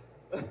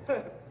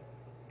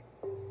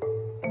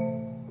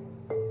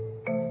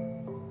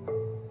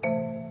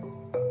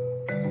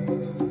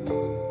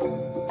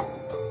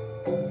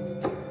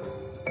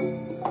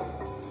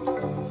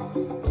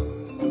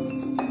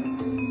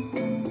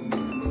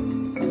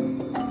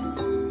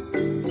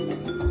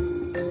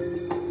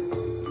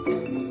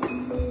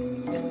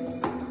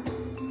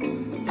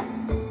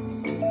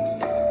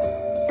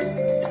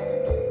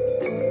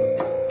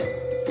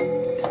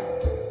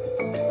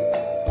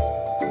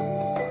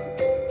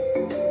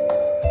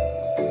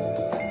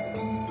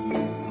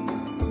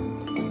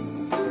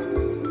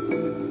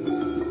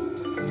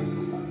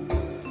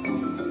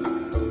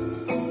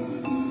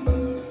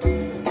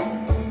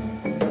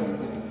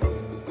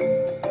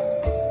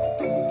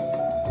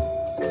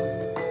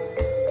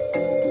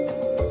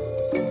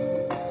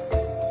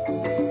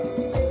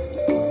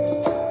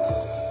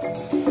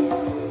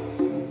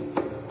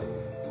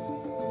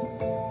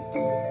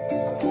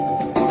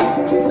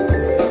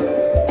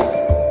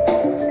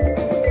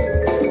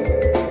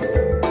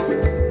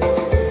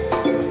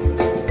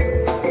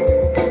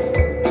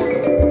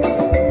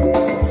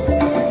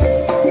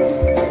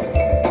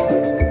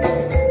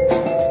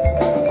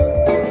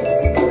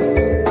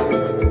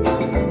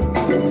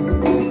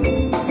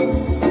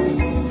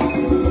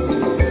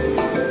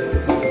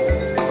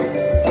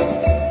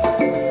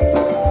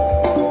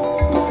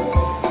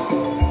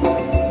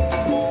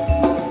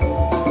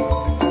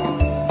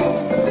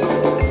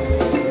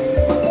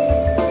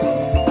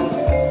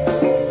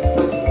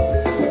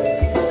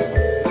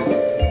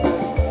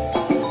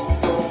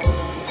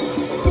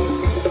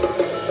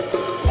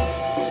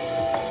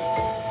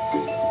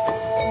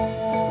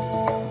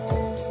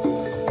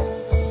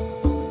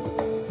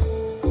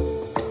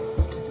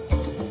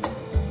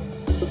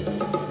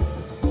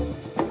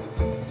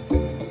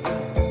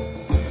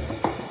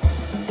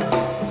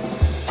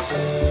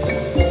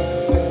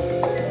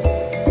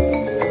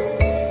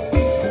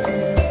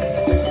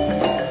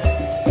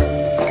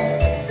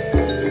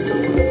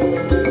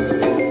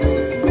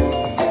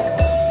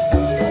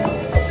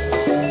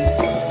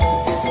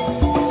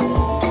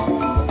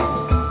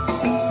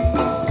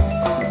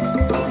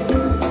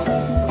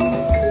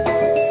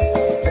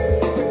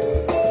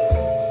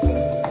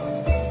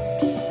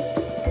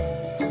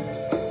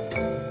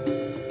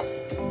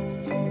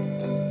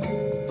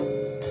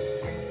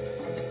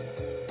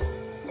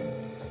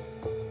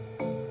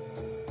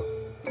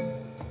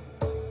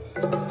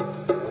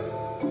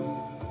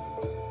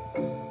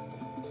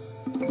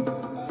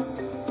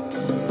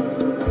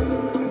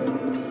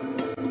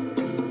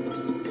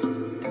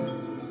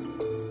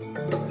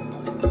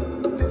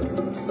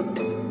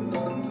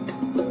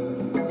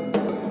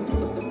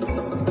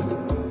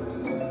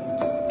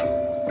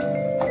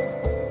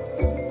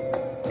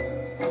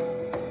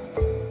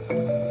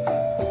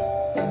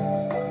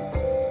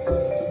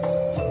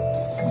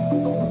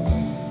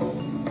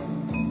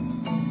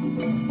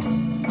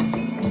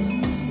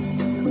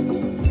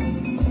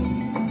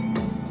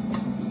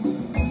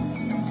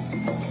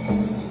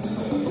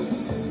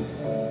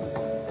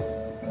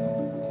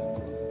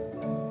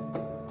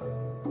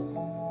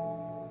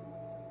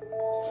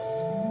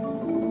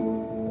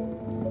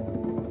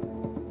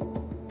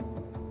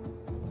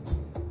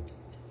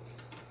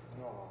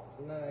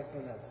 that's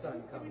when that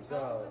sun comes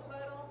out. The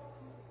title?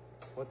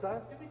 What's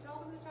that? Did we tell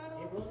them the title?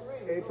 April in the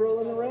Rain. April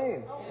in the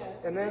Rain. Oh,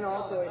 And then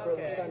also April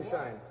in the Okay.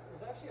 Sunshine.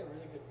 There's actually a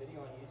really good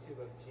video on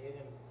YouTube of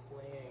Jaden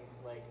playing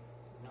like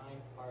 9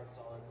 parts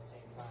all at the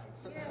same time.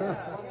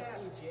 I want to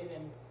see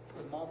Jaden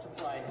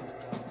multiply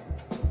himself.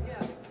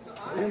 Yeah. So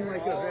In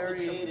like a all the very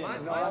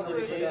Jaden.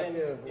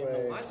 non-reductive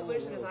way. my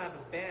solution is I have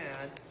a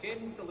band.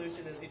 Jaden's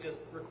solution is he just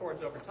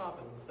records over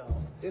top of himself.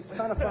 It's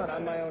kind of fun.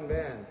 I'm my own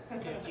band.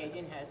 Because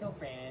Jaden has no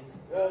friends.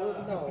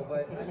 Well, no,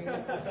 but I mean,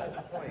 that's besides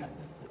the point.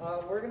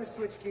 We're going to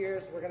switch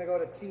gears. We're going to go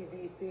to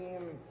TV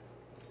theme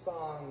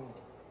song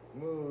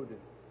mood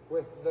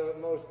with the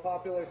most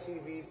popular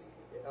TV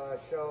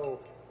show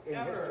in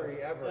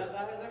history ever.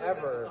 That has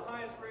ever. The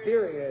highest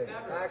ratings Period.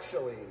 ever.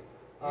 Actually.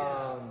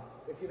 Yeah.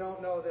 If you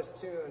don't know this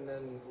tune,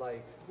 then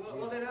like...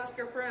 Well, then ask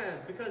your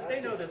friends, because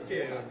they know this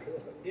tune.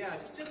 Yeah,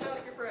 just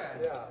ask your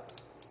friends. Yeah.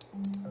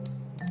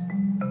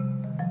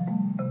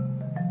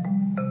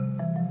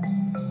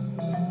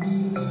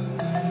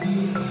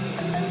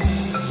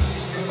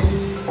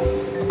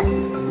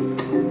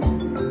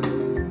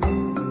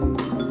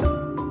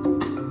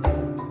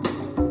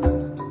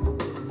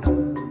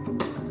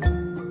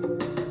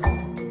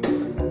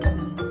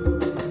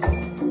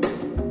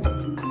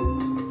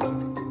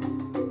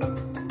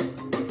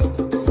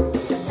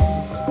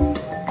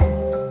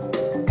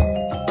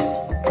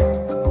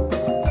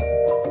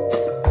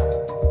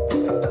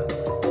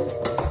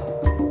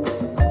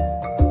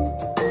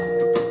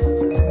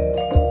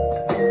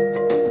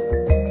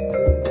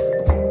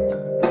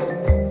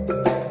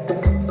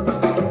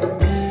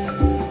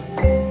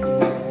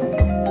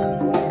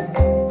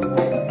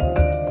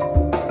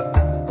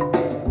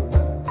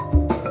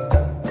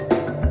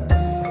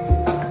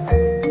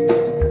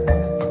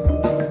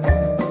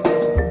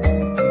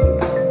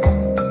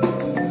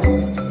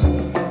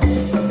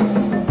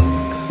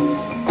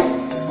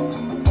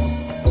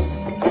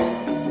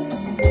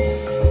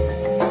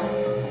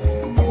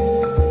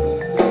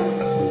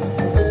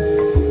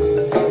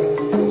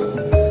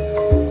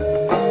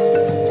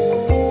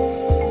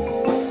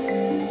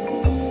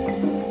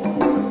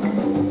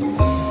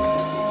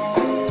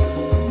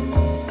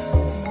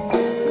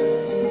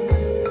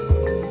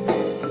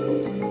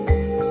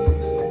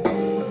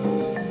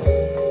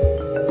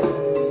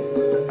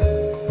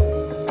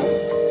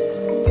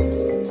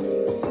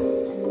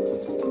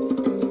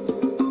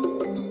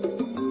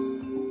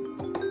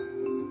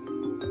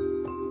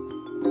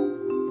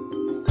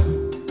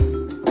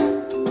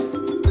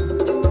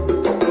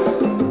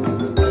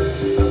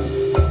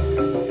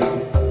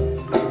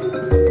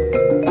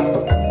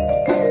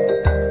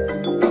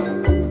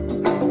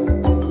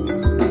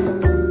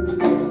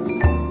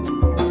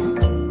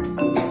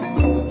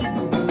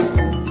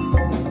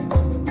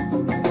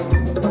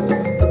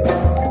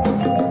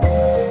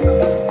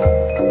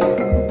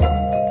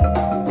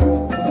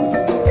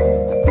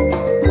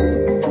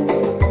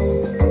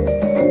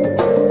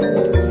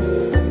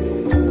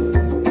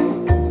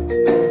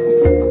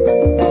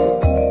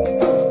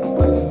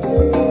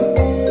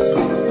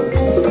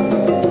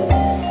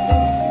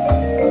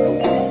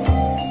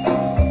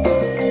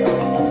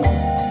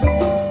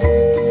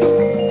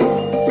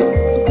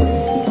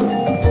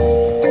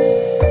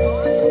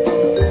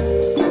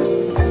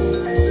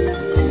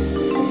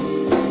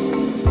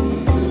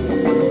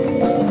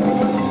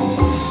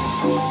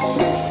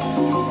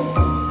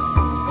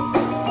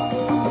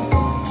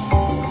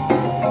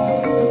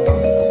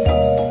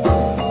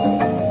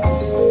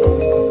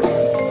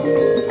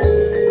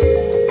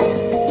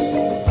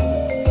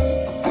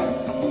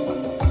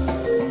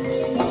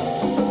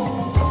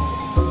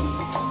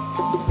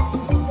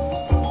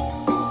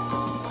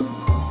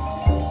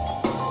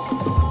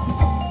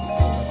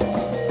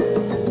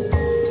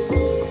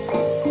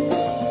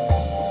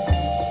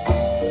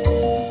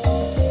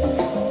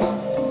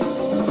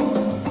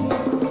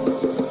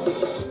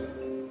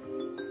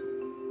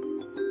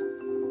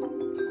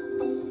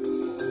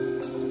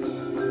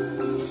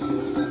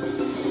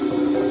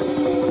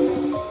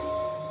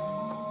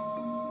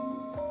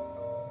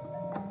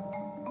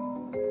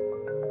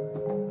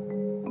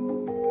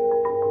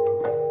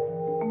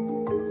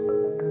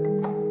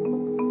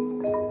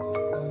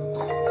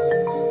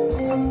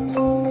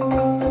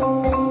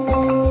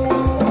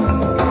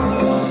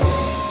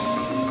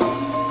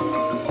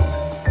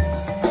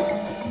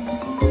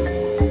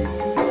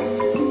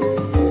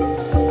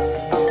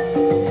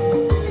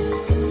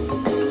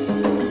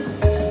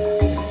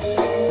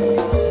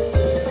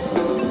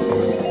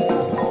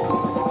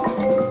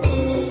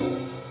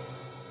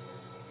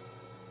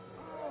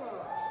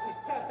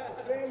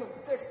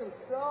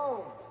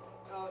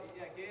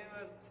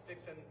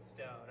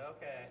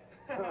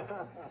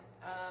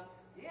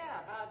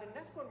 The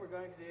next one we're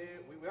going to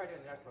do, we are doing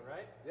the next one,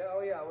 right? Yeah,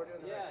 oh yeah, we're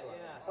doing the next one.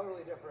 Yeah. It's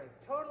totally different.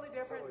 Totally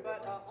different,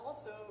 but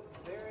also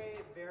very,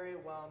 very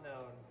well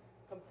known.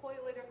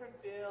 Completely different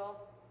feel.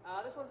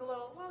 This one's a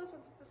little, well, this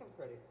one's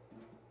pretty.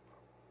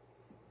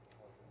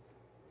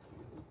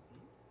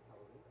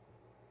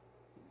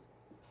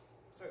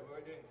 Sorry,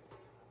 what we're doing?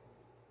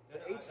 The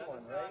H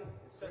one, right?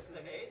 It starts with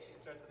an H.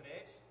 It starts with an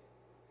H.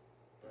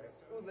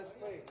 Well, let's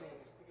play it.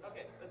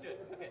 Okay, let's do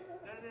it. Okay.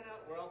 No.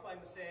 We're all playing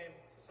the same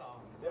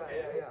song. Yeah,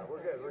 Okay. yeah.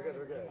 We're good.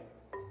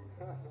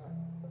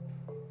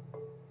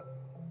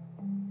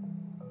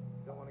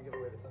 Don't want to give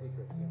away the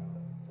secrets, you know.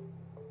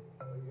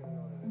 But you're gonna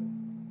know what it is.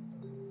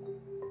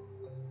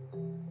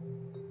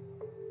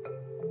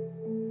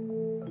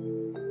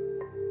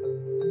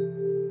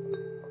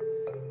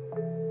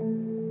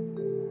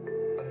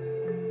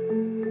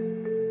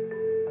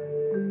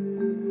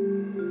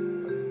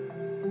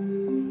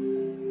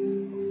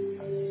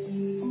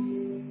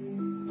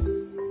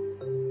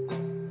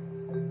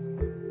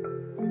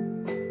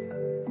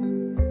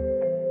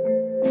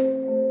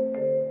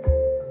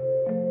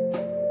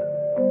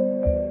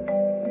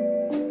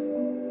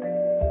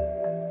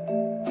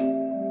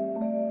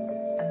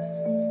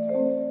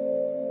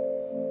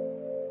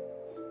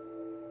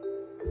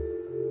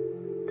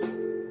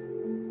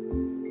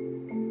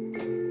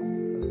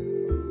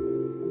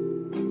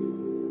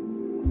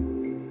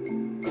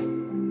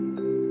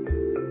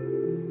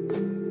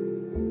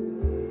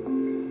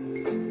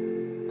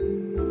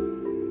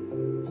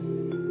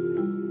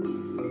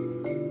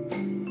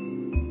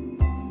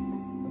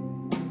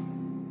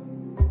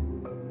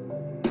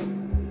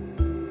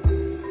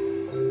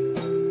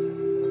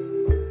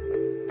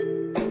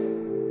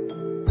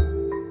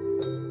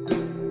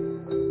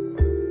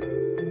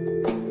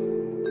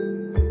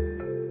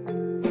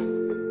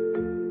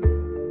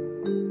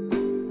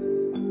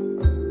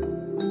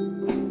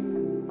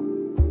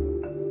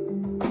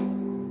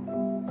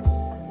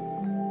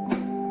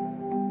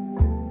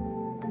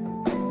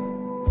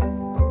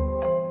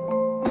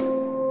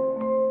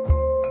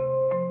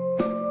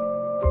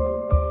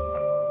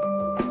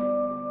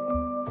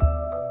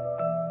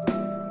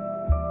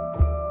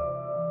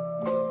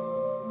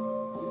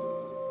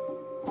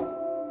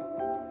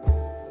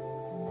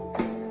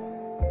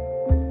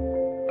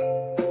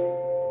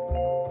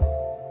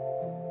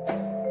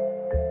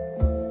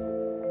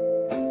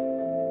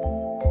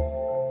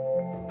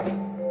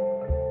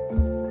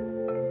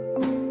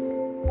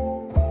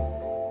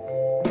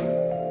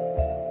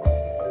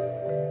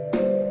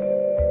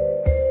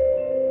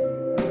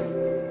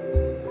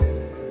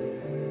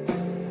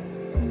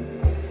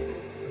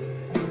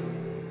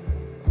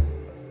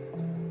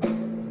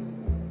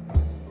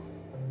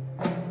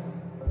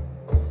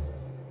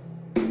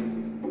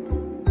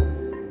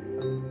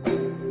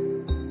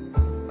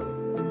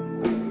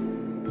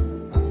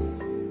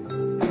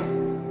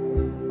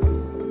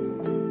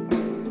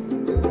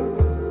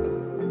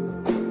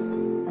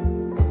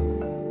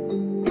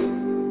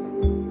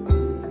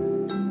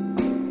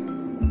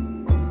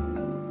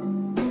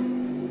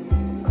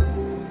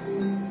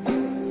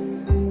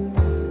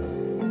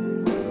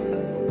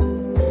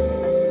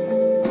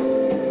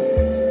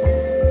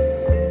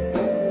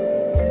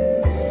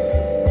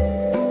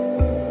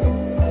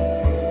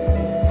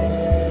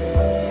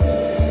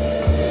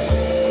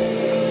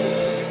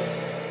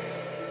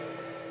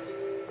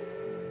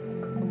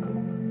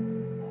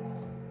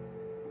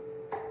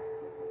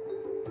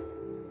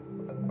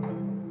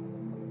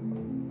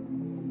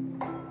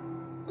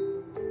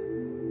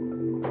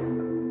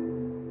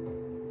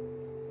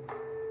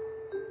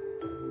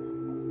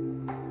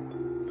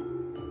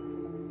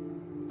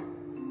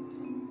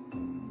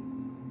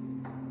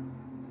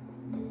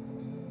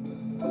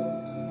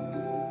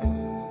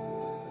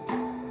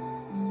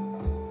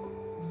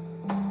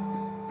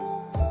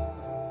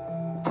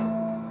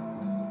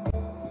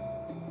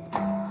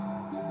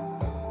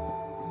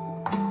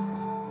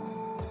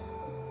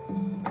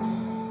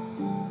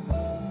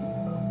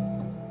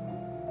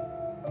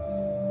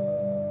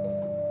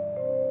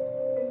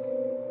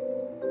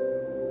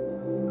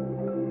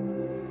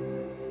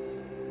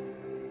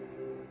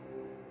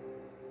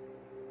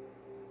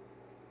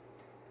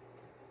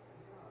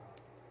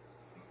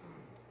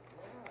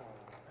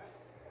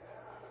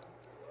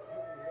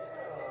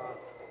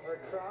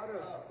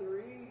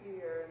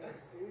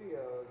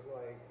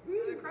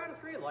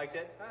 Liked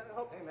it. I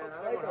hope, hey man, hope I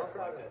like everyone our else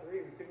crowd liked of it.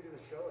 three. We couldn't do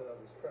the show without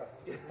this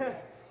crowd.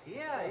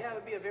 Yeah, it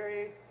would be a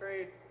very,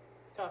 very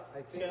tough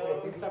I think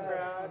show, like, tough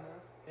crowd.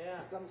 Yeah.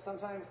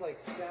 Sometimes like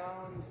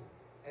sound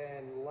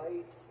and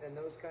lights and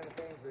those kind of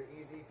things, they're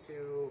easy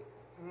to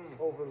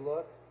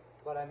overlook.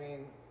 But I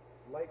mean,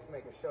 lights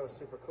make a show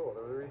super cool.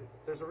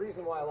 There's a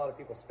reason why a lot of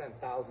people spend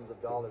thousands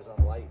of dollars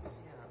on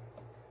lights.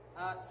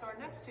 Yeah. So our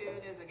next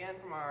tune is again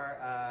from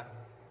our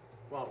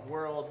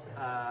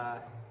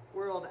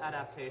world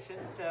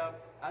adaptation. So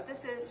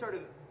this is sort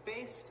of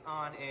based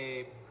on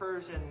a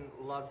Persian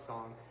love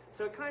song.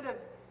 So it kind of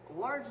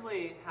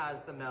largely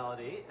has the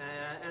melody,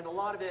 and a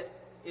lot of it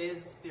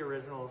is the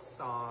original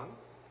song,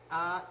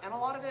 and a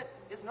lot of it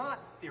is not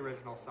the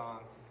original song.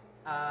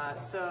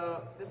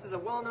 So this is a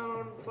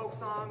well-known folk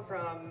song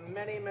from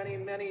many, many,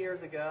 many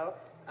years ago,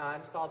 and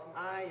it's called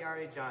Ay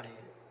Yari Jani,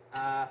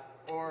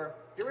 or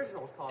the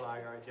original is called Ay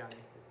Yari Jani.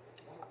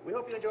 We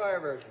hope you enjoy our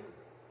version.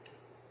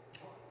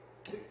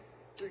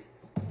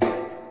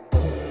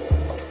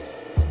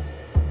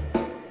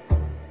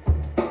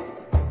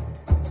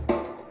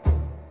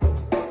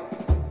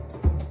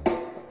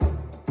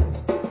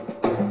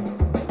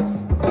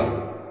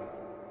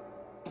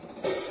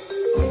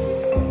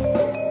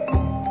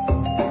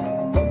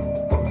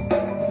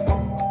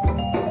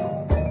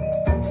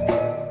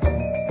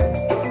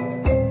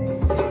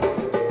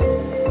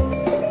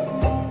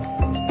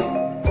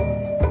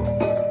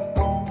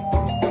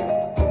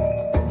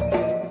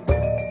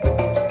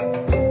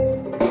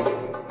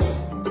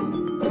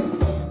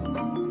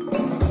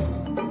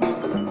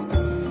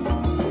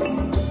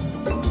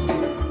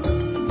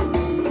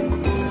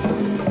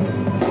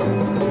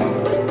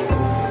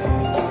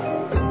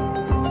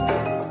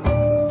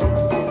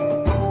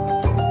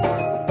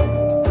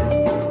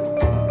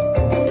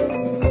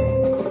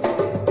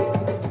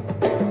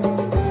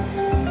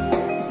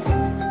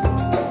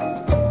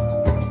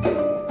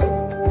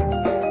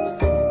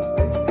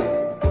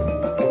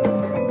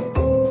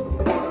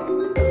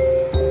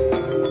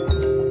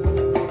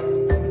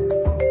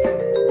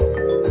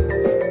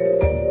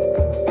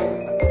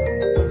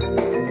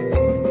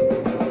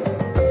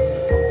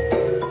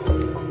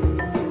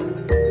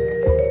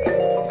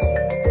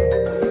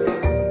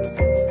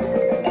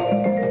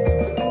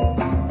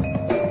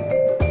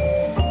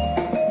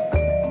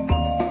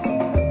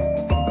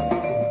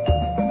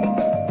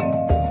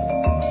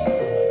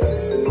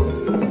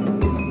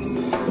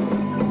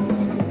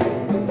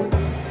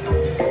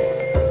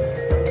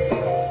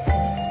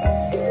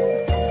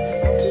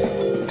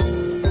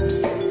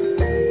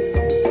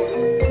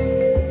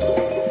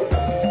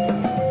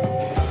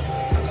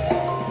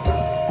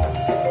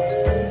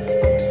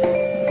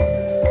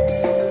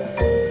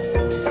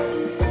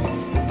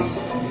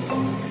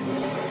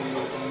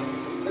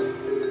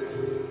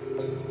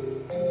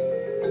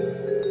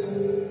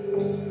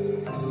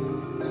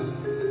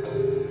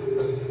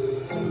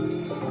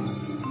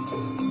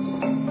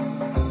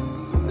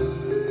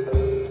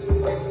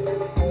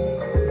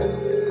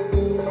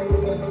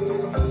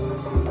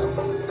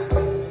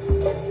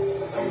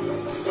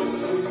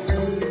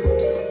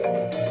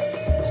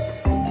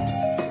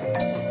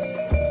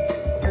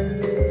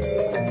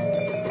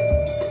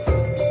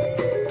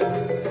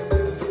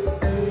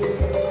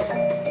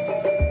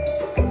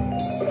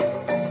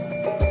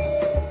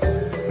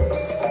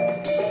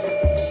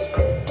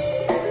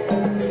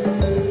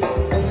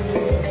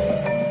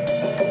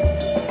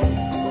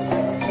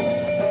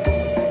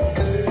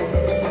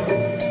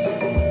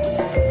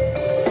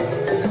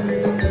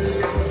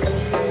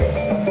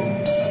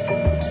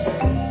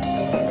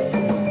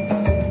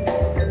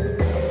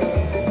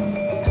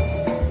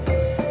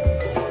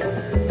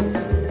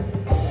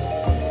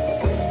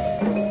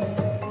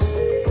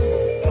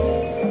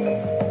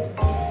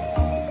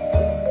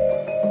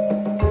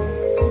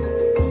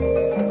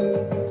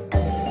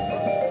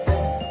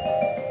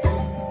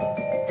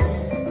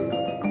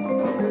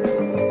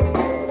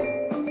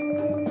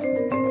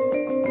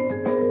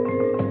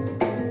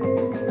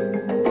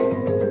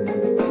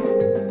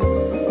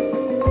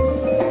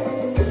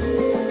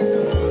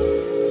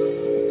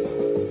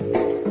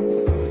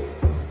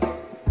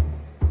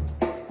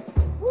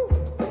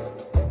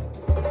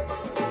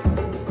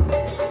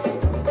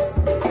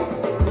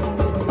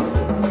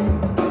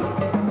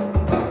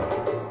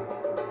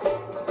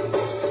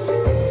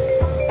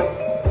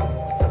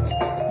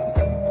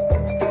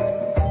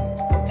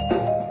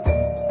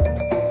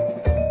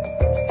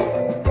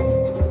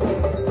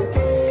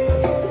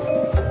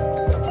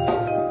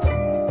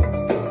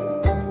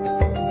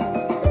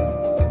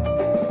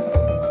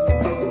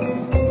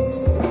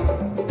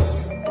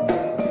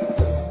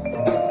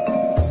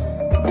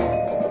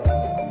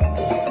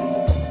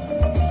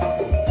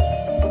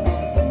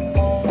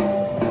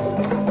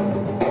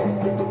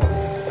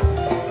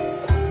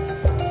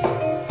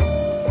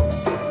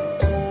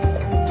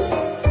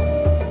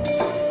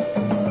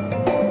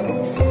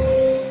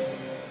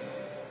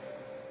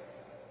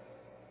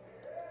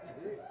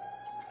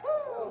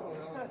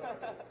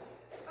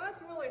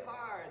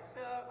 right,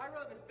 so I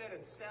wrote this bit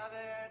in 7,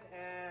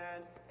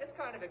 and it's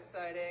kind of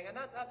exciting, and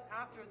that's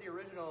after the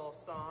original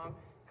song.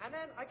 And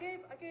then I gave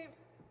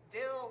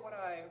Dale what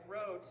I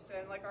wrote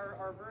and like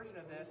our version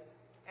of this,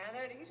 and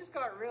then he just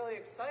got really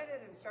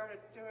excited and started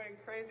doing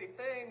crazy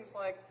things,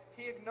 like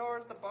he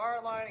ignores the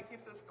bar line and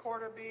keeps this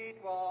quarter beat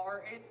while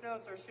our eighth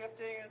notes are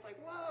shifting, and it's like,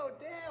 whoa,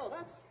 Dale,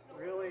 that's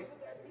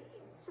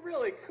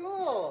really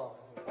cool.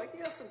 Like,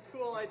 you have some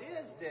cool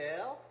ideas,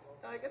 Dale.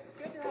 Like, it's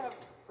good to have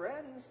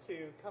friends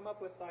to come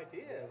up with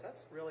ideas.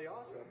 That's really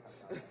awesome.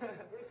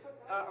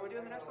 Are we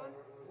doing the next one?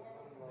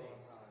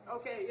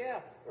 Okay, yeah,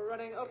 we're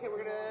running. Okay, we're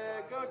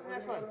gonna go to the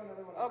next one.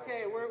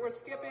 Okay, we're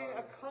skipping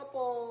a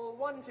couple,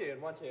 one tune,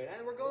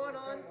 and we're going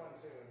on.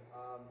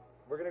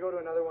 We're gonna go to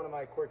another one of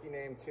my quirky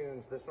name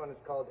tunes. This one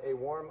is called A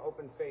Warm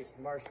Open-Faced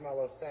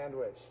Marshmallow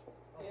Sandwich.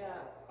 Yeah.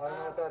 I don't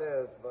know what that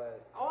is,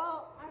 but...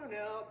 Well, I don't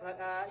know, but,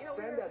 you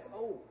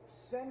know,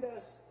 send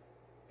us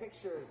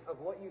pictures of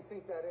what you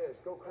think that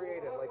is. Go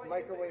create it, like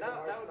microwave a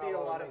marshmallow. That would be a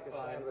lot of make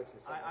fun. A sandwich or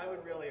something. I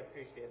would really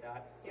appreciate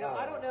that. You know,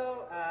 I don't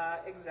know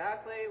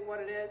exactly what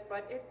it is,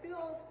 but it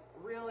feels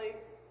really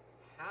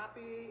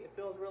happy. It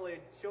feels really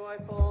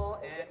joyful,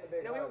 and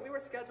you know, we were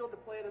scheduled to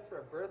play this for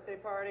a birthday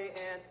party,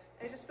 and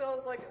it just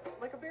feels like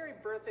a very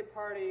birthday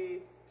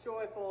party,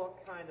 joyful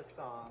kind of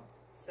song.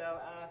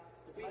 So,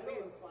 the title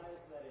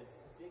implies that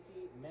it's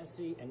sticky,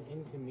 messy, and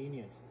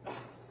inconvenient.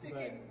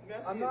 Sticky,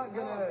 messy. I'm not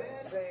gonna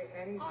say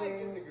anything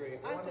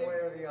one way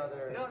or the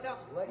other. No.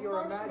 Let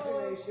your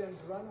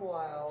imaginations run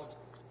wild.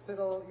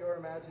 Tickle your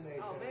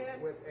imaginations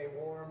with a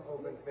warm,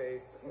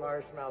 open-faced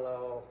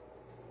marshmallow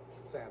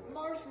sandwich.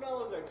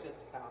 Marshmallows are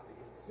just happy.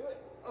 Let's do it.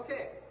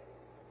 Okay.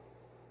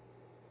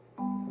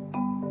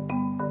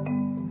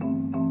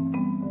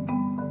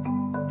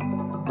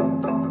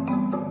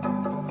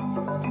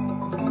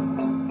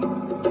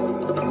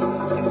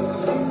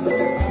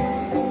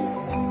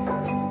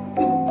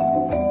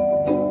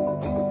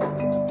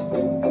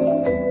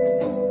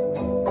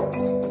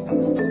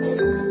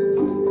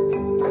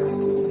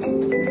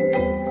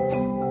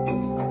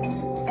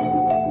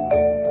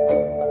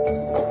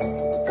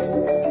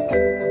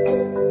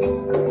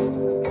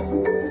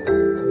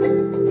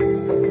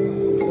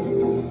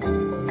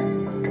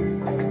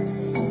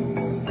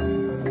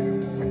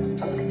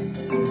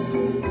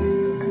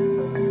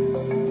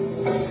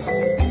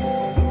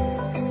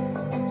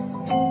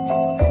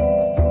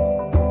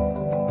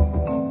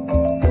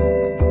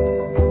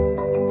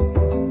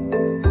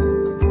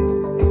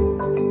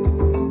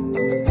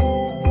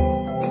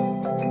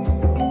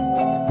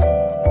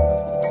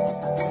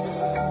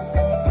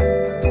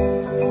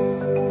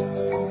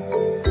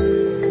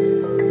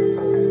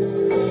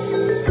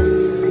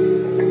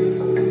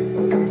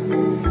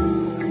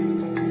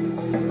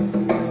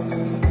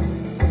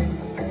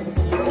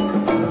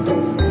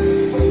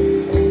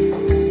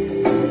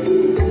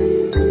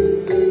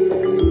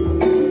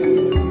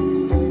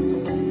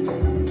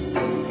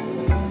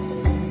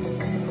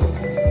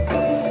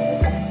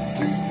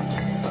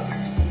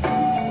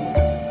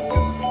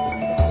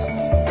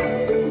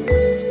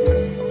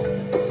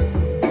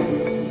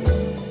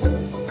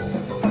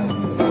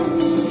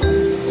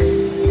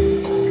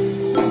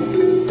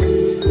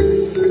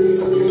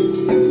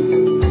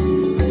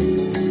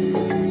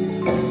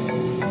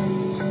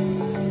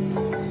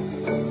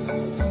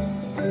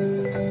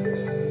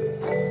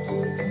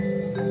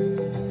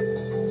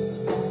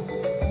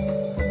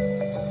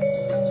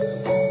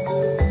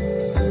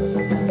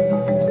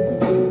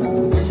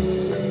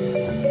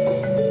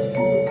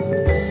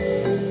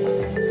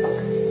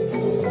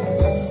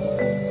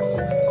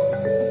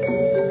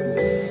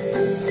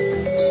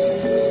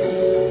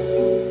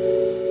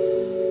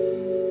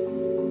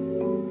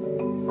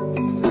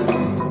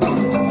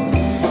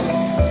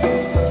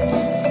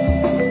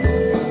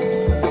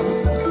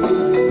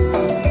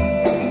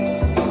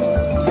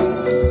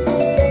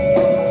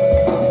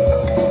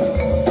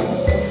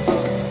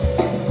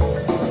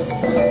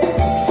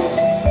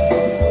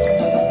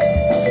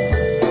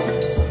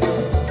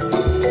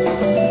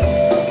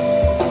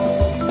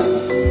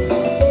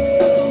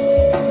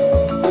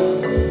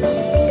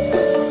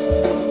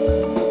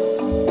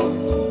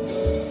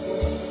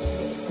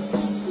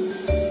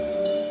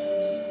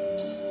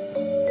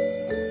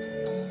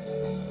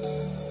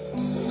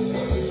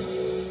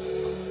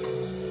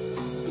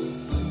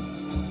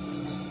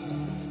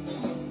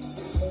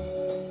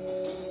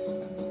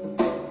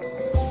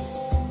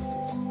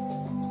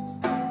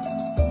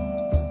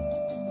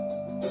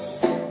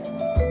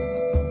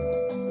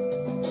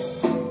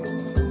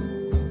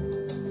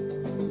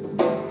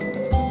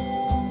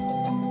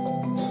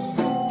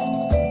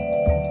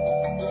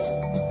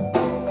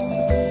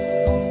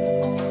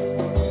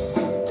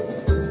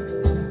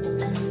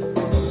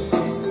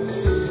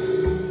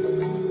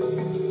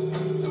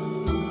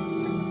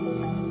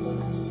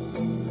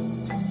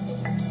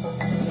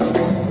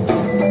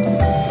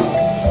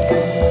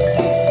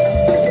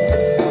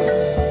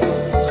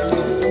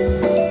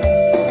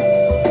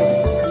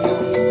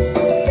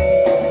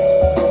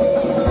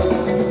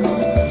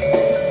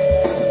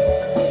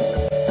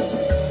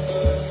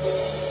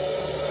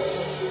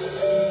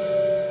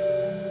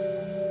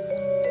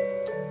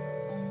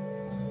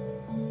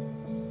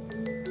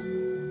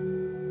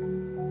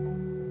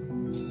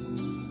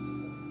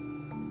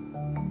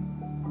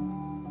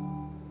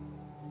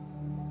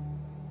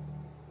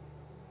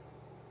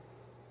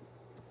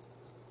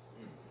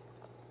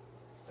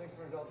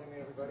 indulging me,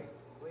 everybody.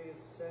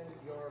 Please send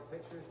your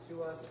pictures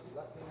to us.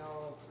 Let me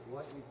know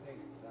what you think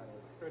that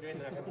is. So we're doing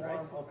the next one, Warm,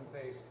 right?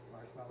 open-faced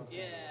marshmallow.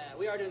 Yeah,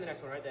 we are doing the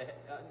next one, right? It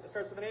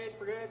starts with an H,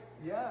 we're good?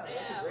 Yeah,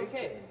 that's a great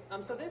okay.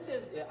 tune. So this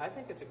is, I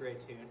think it's a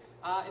great tune.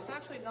 It's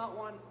actually not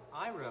one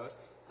I wrote,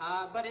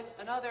 but it's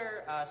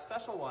another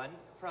special one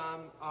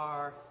from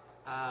our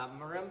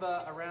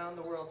Marimba Around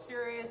the World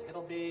series.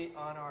 It'll be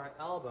on our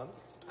album.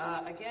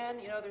 Again,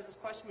 you know, there's this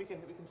question we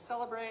can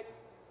celebrate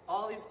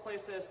all these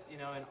places, you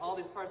know, in all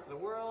these parts of the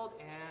world,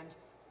 and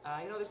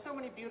you know, there's so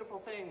many beautiful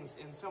things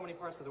in so many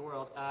parts of the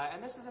world,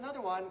 and this is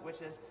another one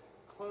which is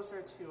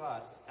closer to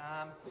us.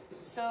 I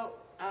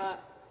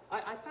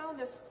found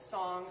this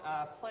song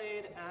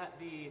played at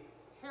the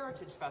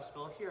Heritage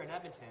Festival here in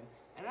Edmonton,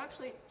 and it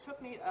actually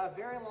took me a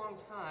very long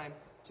time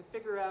to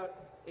figure out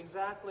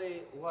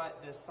exactly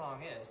what this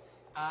song is.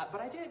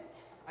 But I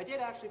did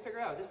actually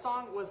figure out. This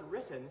song was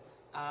written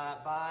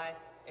by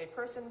a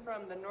person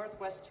from the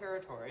Northwest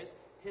Territories.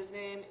 His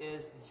name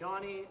is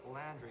Johnny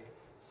Landry.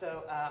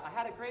 So I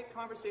had a great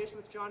conversation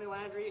with Johnny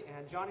Landry,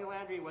 and Johnny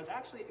Landry was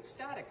actually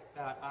ecstatic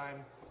that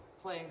I'm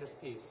playing this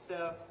piece,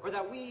 or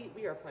that we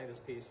are playing this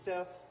piece.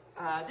 So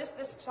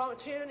this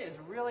tune is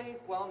really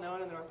well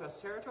known in the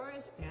Northwest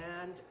Territories,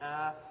 and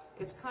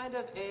it's kind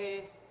of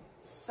a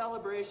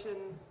celebration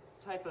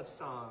type of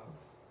song.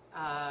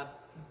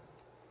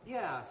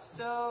 Yeah,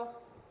 so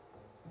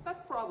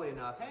that's probably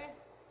enough, hey?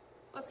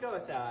 Let's go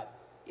with that.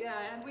 Yeah,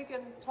 and we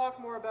can talk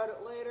more about it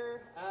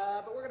later,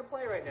 but we're going to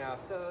play right now.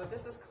 So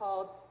this is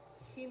called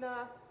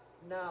Hina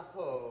Na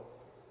Ho,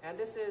 and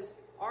this is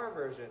our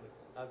version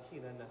of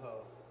Hina Na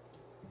Ho.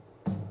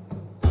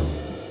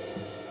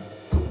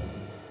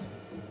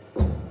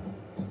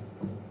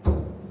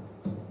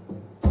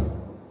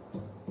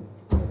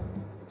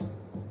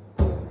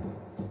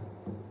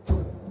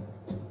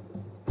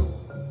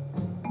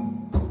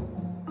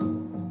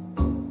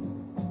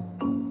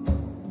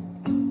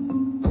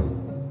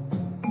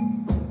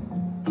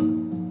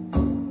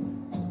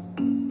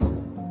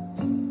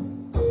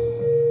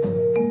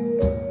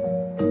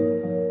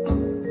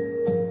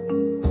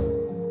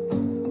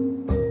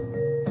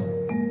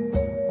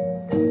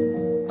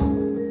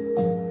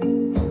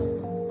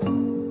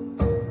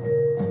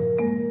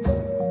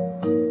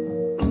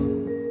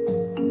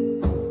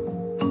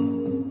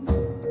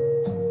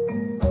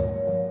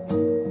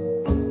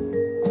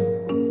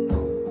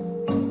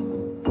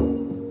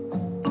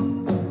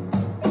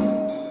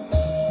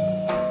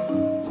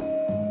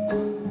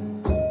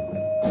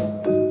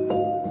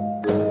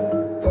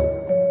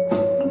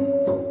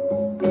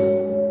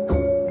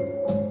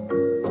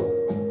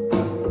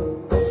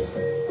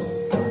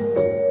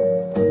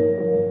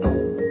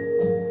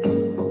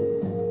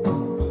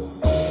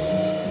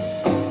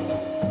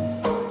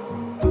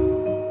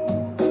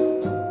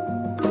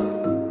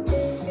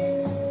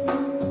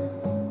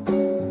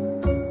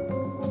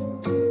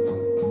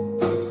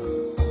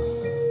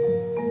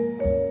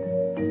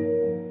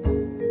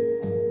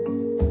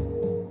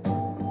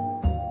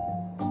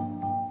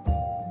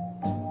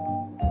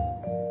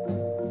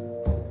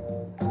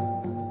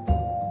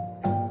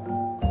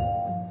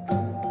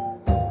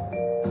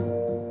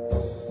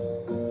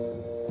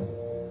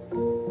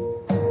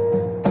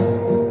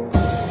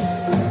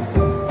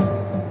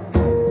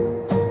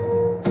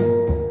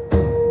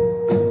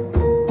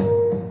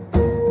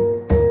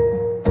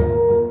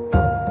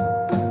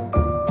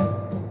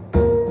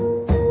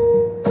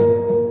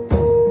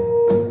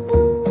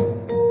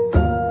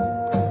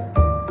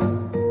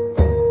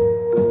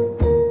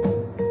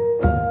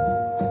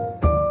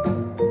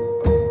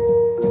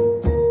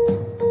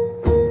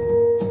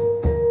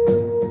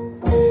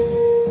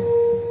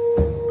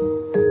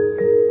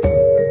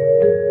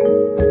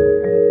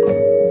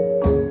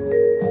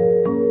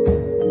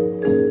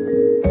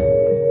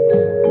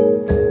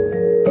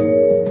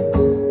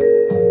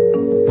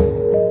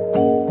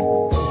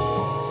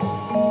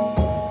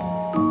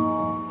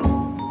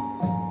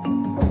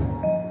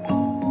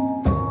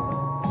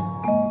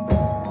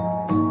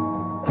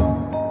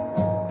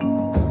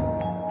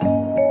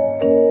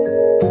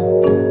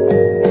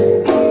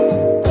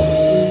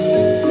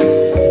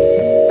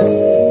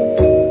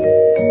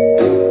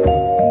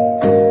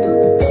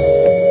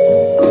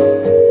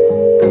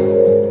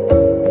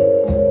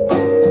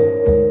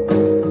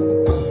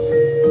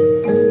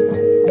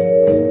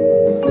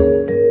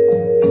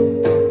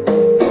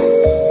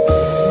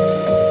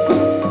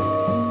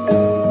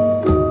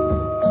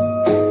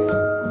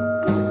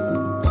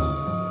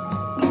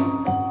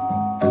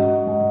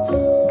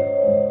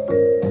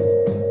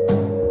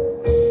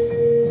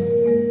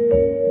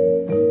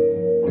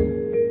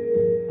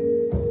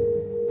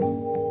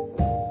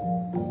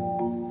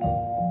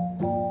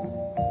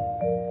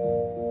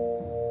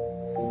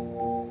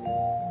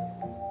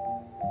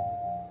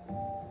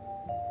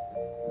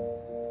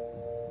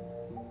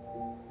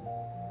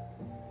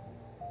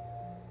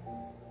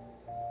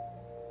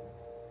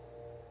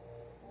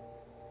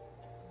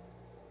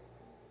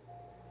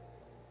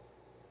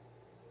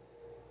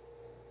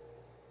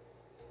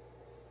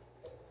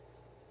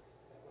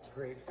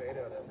 great fade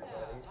out, everybody.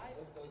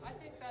 Yeah, I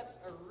think that's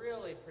a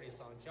really pretty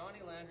song. Johnny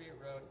Landry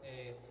wrote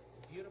a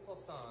beautiful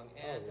song,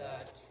 and to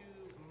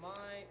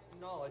my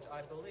knowledge,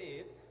 I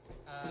believe,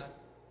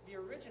 the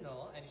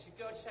original, and you should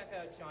go check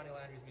out Johnny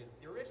Landry's music.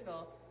 The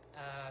original,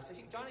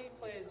 Johnny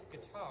plays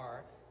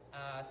guitar,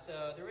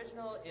 so the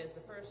original is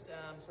the first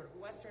sort of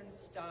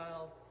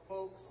Western-style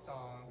folk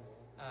song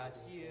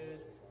to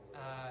use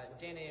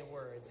Dene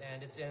words,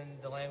 and it's in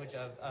the language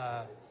of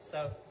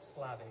South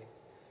Slavic.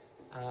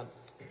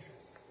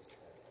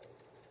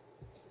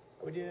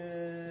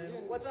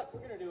 What's up? We're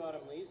going to do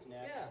Autumn Leaves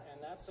next, Yeah.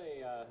 and that's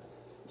a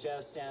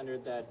jazz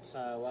standard that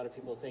a lot of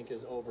people think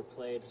is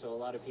overplayed, so a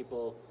lot of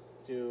people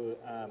do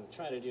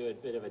try to do a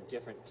bit of a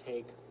different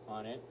take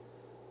on it.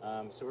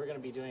 So we're going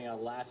to be doing a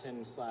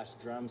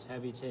Latin/drums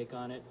heavy take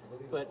on it. I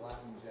believe but it's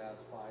Latin jazz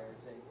fire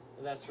take.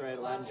 That's right,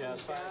 Latin jazz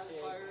fire take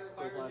fire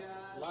with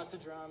jazz. lots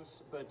of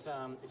drums. But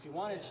if you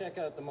want to check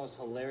out the most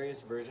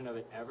hilarious version of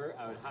it ever,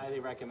 I would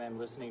highly recommend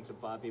listening to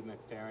Bobby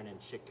McFerrin and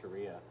Chick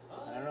Corea.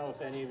 I don't know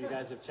if any of you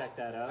guys have checked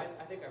that out.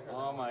 I think I've heard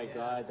Oh that my one, yeah.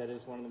 God, that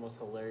is one of the most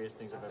hilarious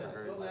things I've ever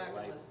heard Go in my back and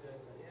life. listen to it.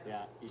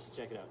 Yeah, you should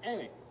check it out.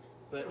 Anyway,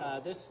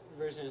 but this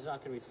version is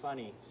not going to be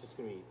funny. It's just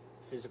going to be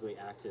physically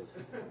active.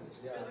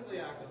 Yeah. Physically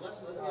active.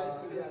 Let's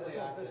get physically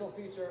active. This will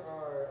feature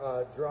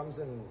our drums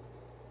and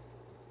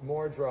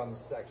more drums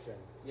section.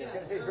 Yeah, I was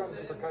going to say drums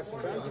and percussion.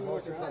 Drums and more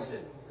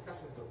drums.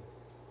 Percussion.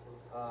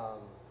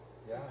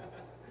 Yeah.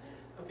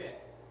 Okay.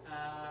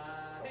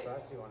 How Hey.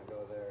 fast do you want to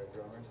go there,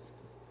 drummers?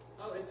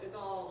 Oh, it's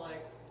all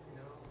like,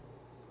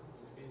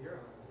 the speed of your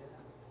arms, yeah.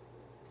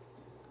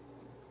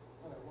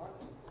 1,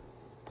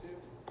 2,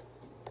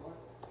 1,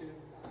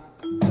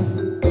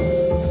 2.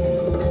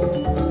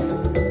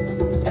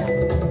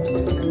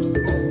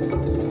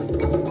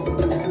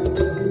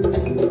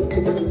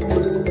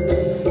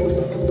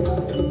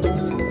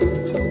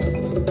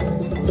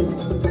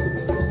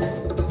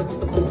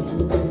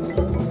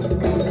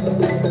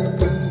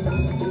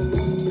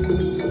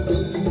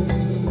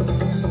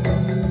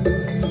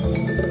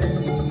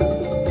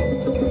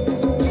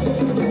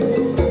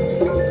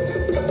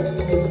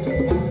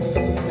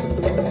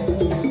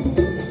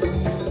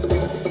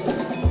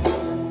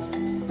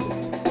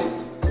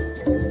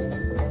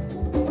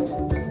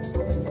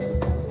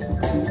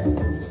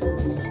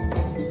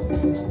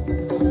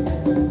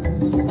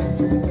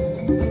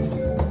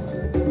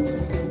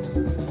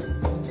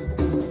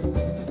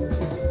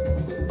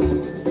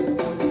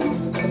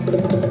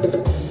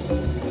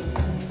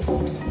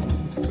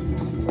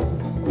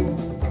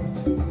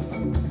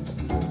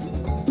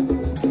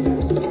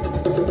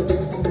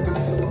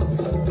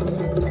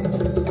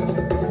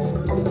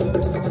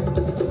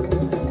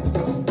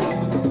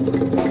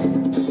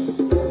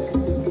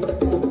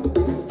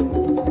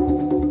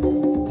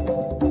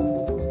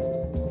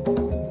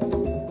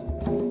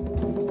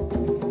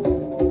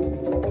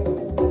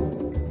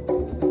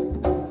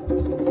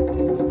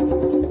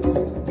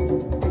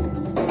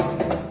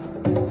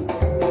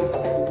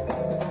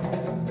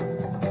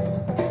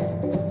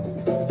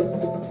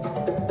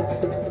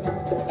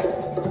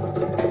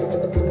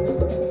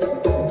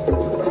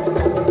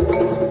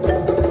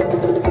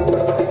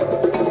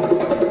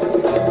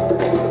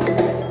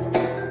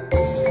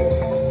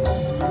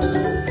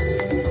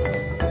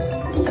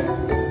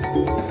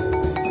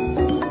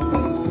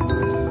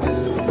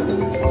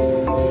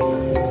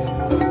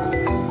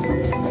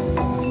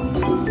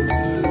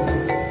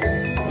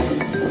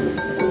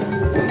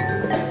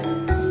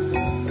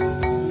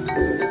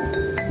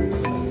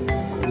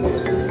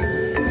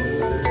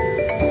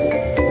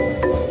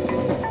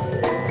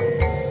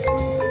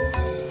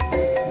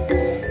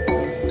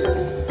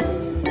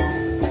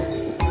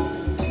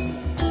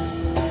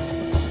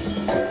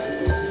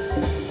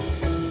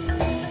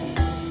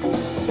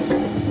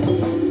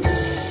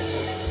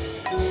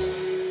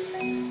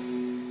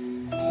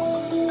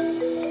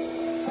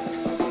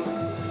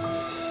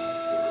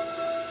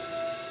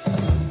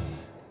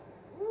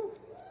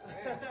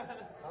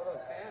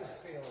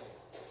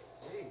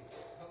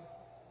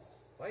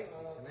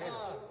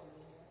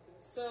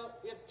 So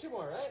we have two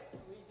more, right?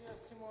 We do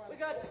have two more. We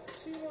got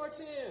two more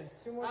tunes.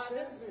 Two more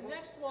This tunes.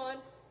 next one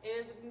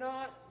is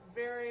not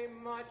very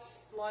much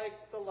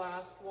like the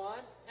last one,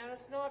 and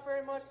it's not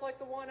very much like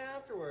the one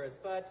afterwards.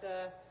 But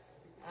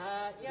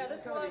yeah, This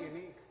is kind of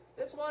unique.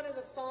 This one is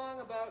a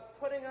song about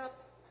putting up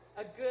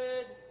a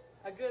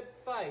good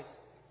fight.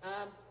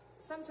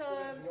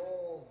 Sometimes The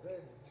old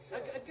good show.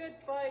 a good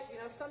fight. You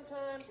know,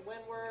 sometimes when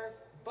we're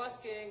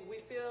busking, we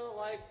feel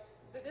like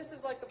this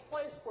is like the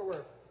place where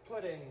we're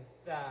putting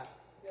that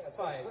Yeah, it's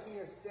fight. like putting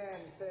your stand and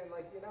saying,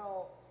 like, you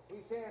know, we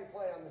can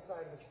play on the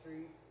side of the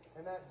street,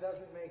 and that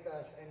doesn't make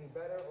us any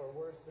better or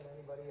worse than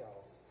anybody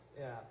else.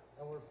 Yeah,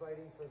 And we're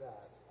fighting for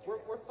that.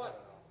 we're fun.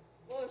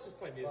 Well, let's just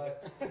play music.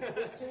 But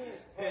this tune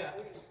is Yeah.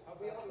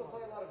 we also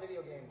play a lot of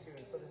video game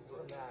tunes, so this is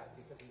from that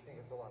because we think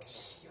it's a lot of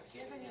fun.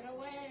 You're giving it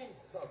away.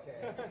 It's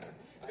okay.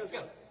 Let's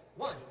go.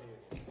 1,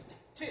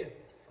 2.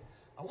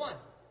 1,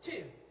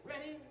 2.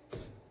 Ready?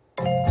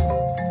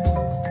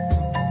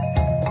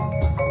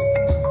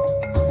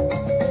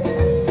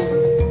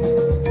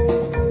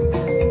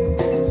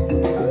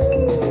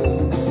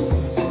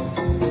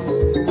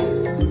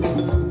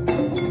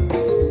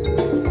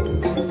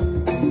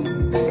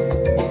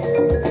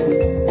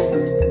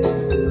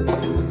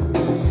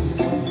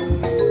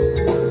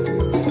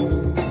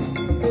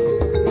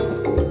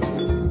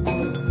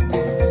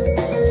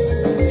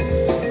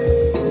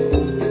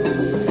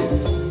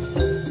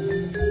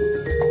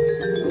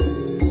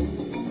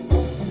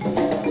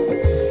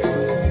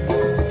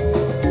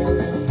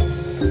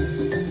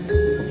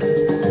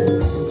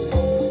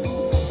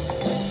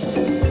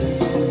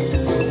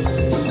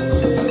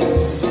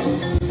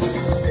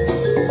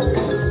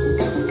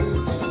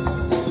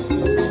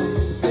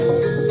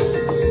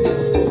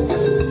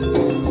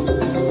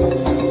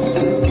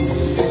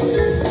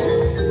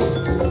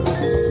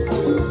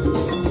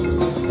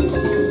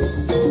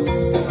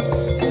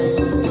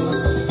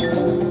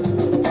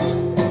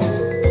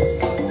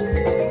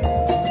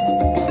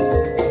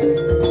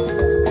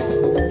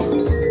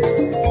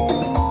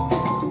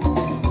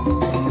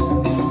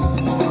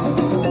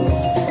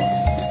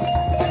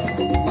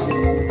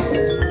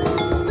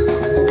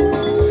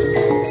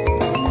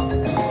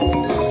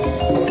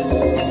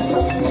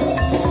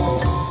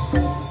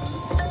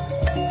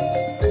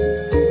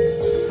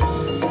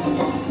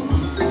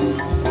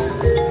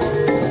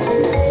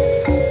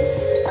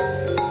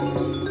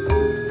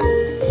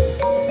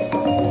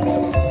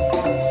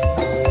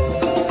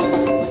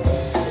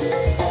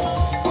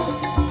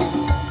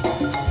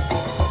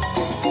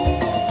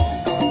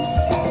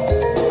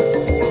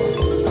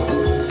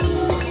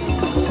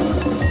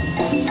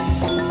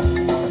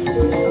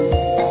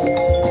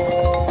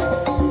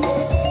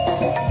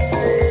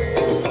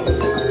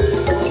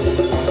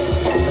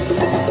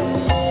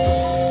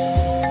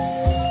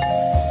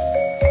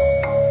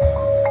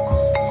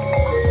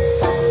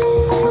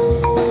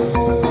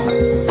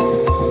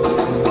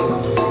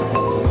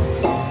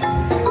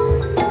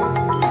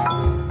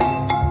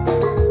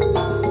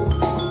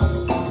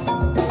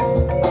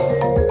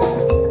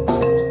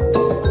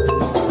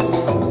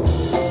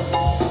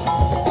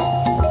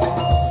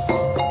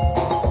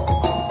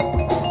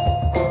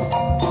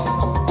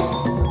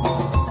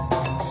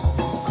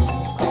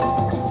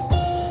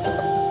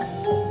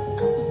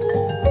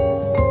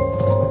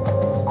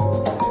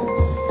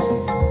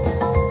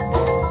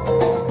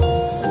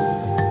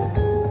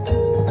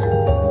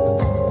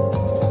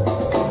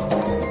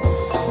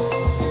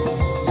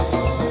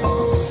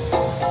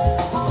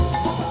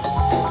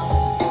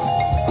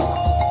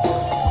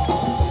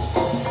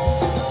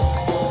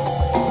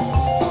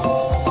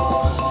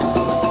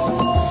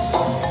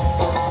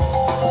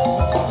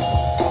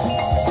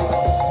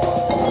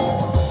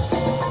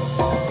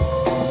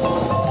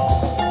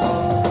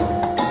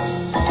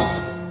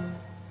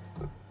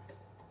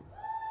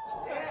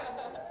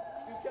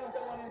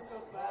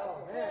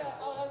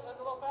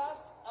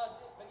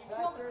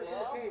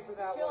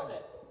 that killed one.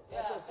 it.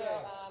 Yeah, That's so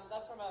okay.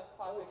 That's from a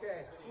classic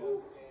Okay. video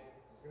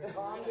game. Gonna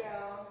calm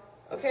down.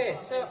 Okay,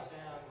 so Down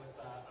with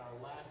our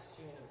last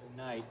tune of the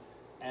night,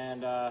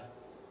 and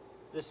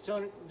this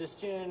tune,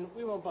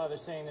 we won't bother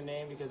saying the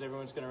name because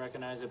everyone's going to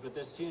recognize it. But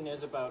this tune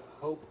is about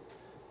hope,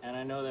 and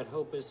I know that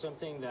hope is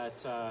something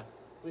that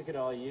we could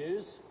all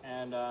use.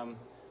 And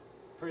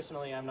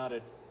personally, I'm not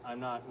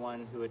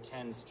one who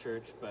attends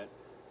church, but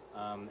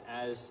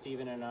as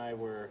Stephen and I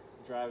were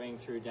driving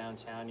through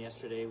downtown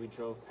yesterday, we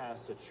drove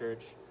past a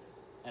church,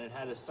 and it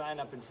had a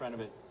sign up in front of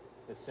it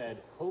that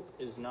said, "Hope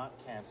is not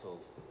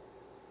canceled."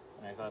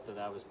 And I thought that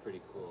that was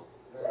pretty cool.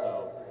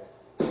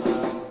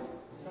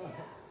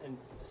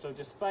 So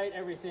despite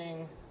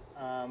everything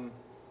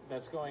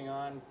that's going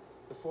on,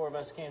 the four of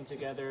us came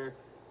together,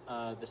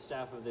 the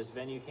staff of this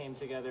venue came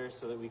together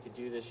so that we could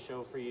do this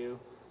show for you.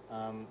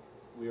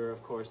 We were,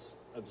 of course,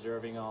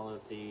 observing all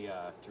of the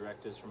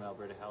directives from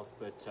Alberta Health,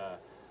 but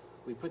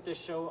we put this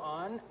show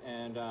on,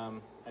 and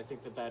I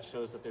think that that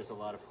shows that there's a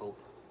lot of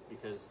hope,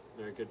 because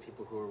there are good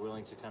people who are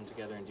willing to come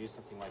together and do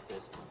something like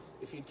this.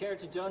 If you'd care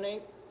to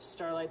donate,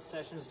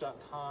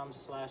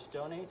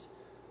 starlightsessions.com/donate.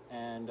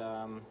 And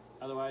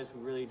otherwise,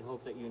 we really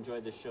hope that you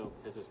enjoyed this show,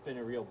 because it's been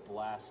a real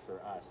blast for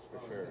us, for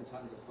sure. It's been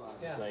tons of fun.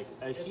 Yeah. Like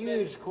a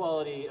huge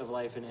quality of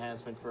life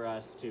enhancement for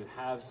us to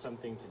have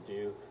something to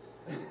do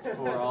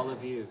for all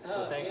of you.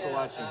 So thanks for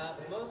watching.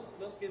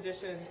 Most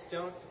musicians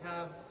don't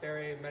have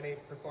very many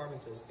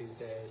performances these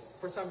days,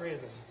 for some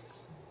reason.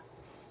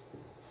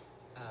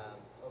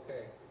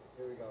 Okay,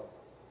 here we go.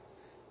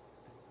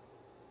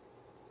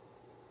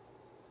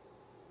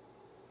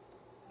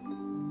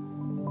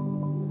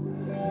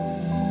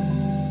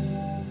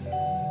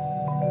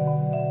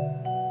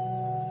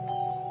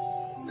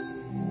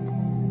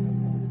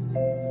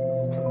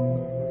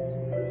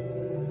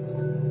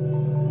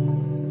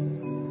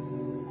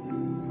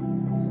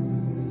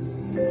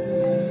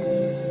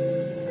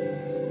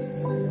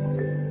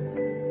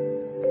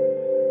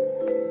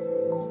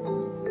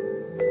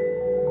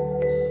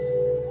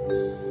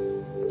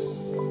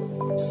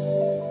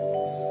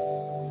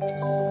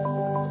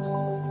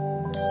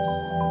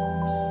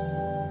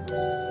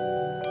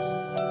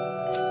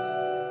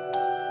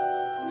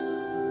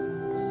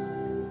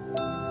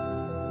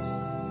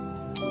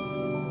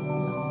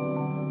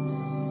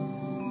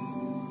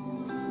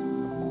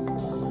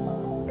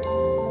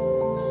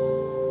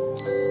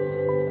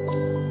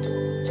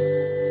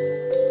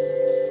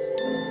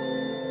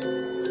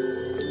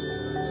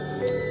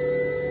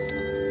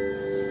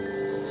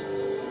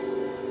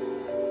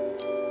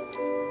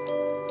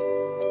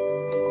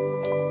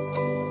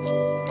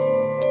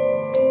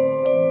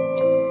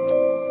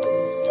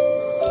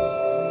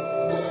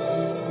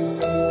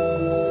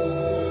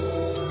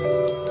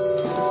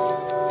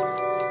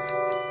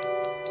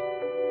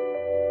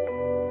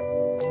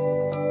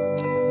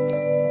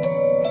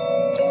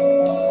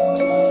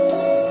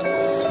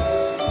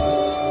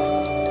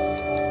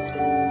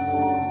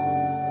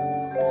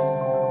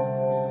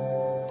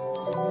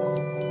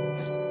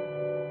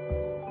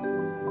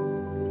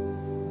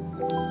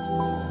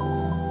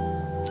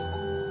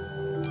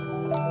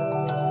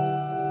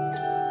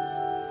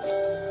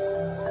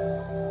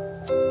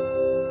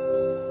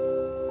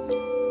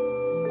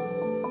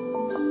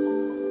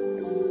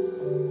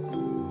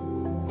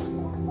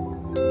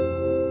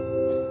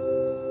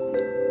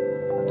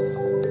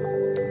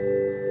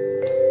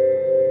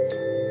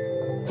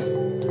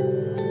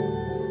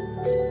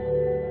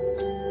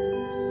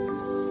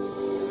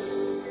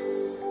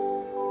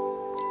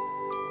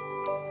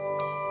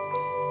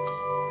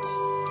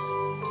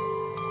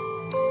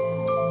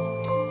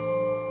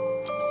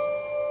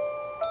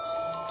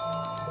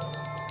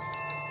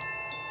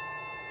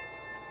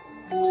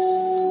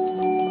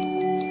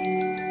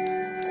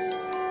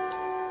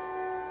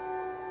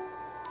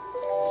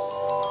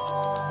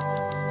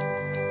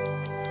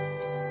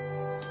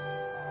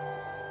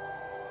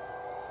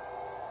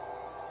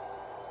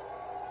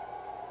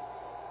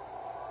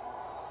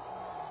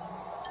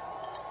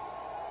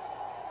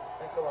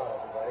 Thanks a lot,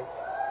 everybody.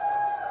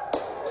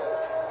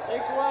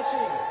 Thanks for watching.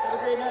 Have a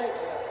great night.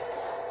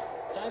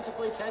 Time to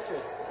play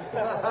Tetris.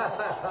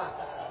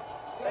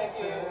 Thank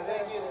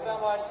you so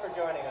much for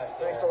joining us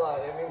here. Thanks a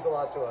lot. It means a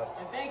lot to us.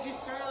 And thank you,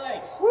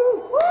 Starlight.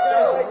 Woo! Woo!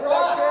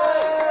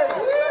 Starlight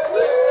Room!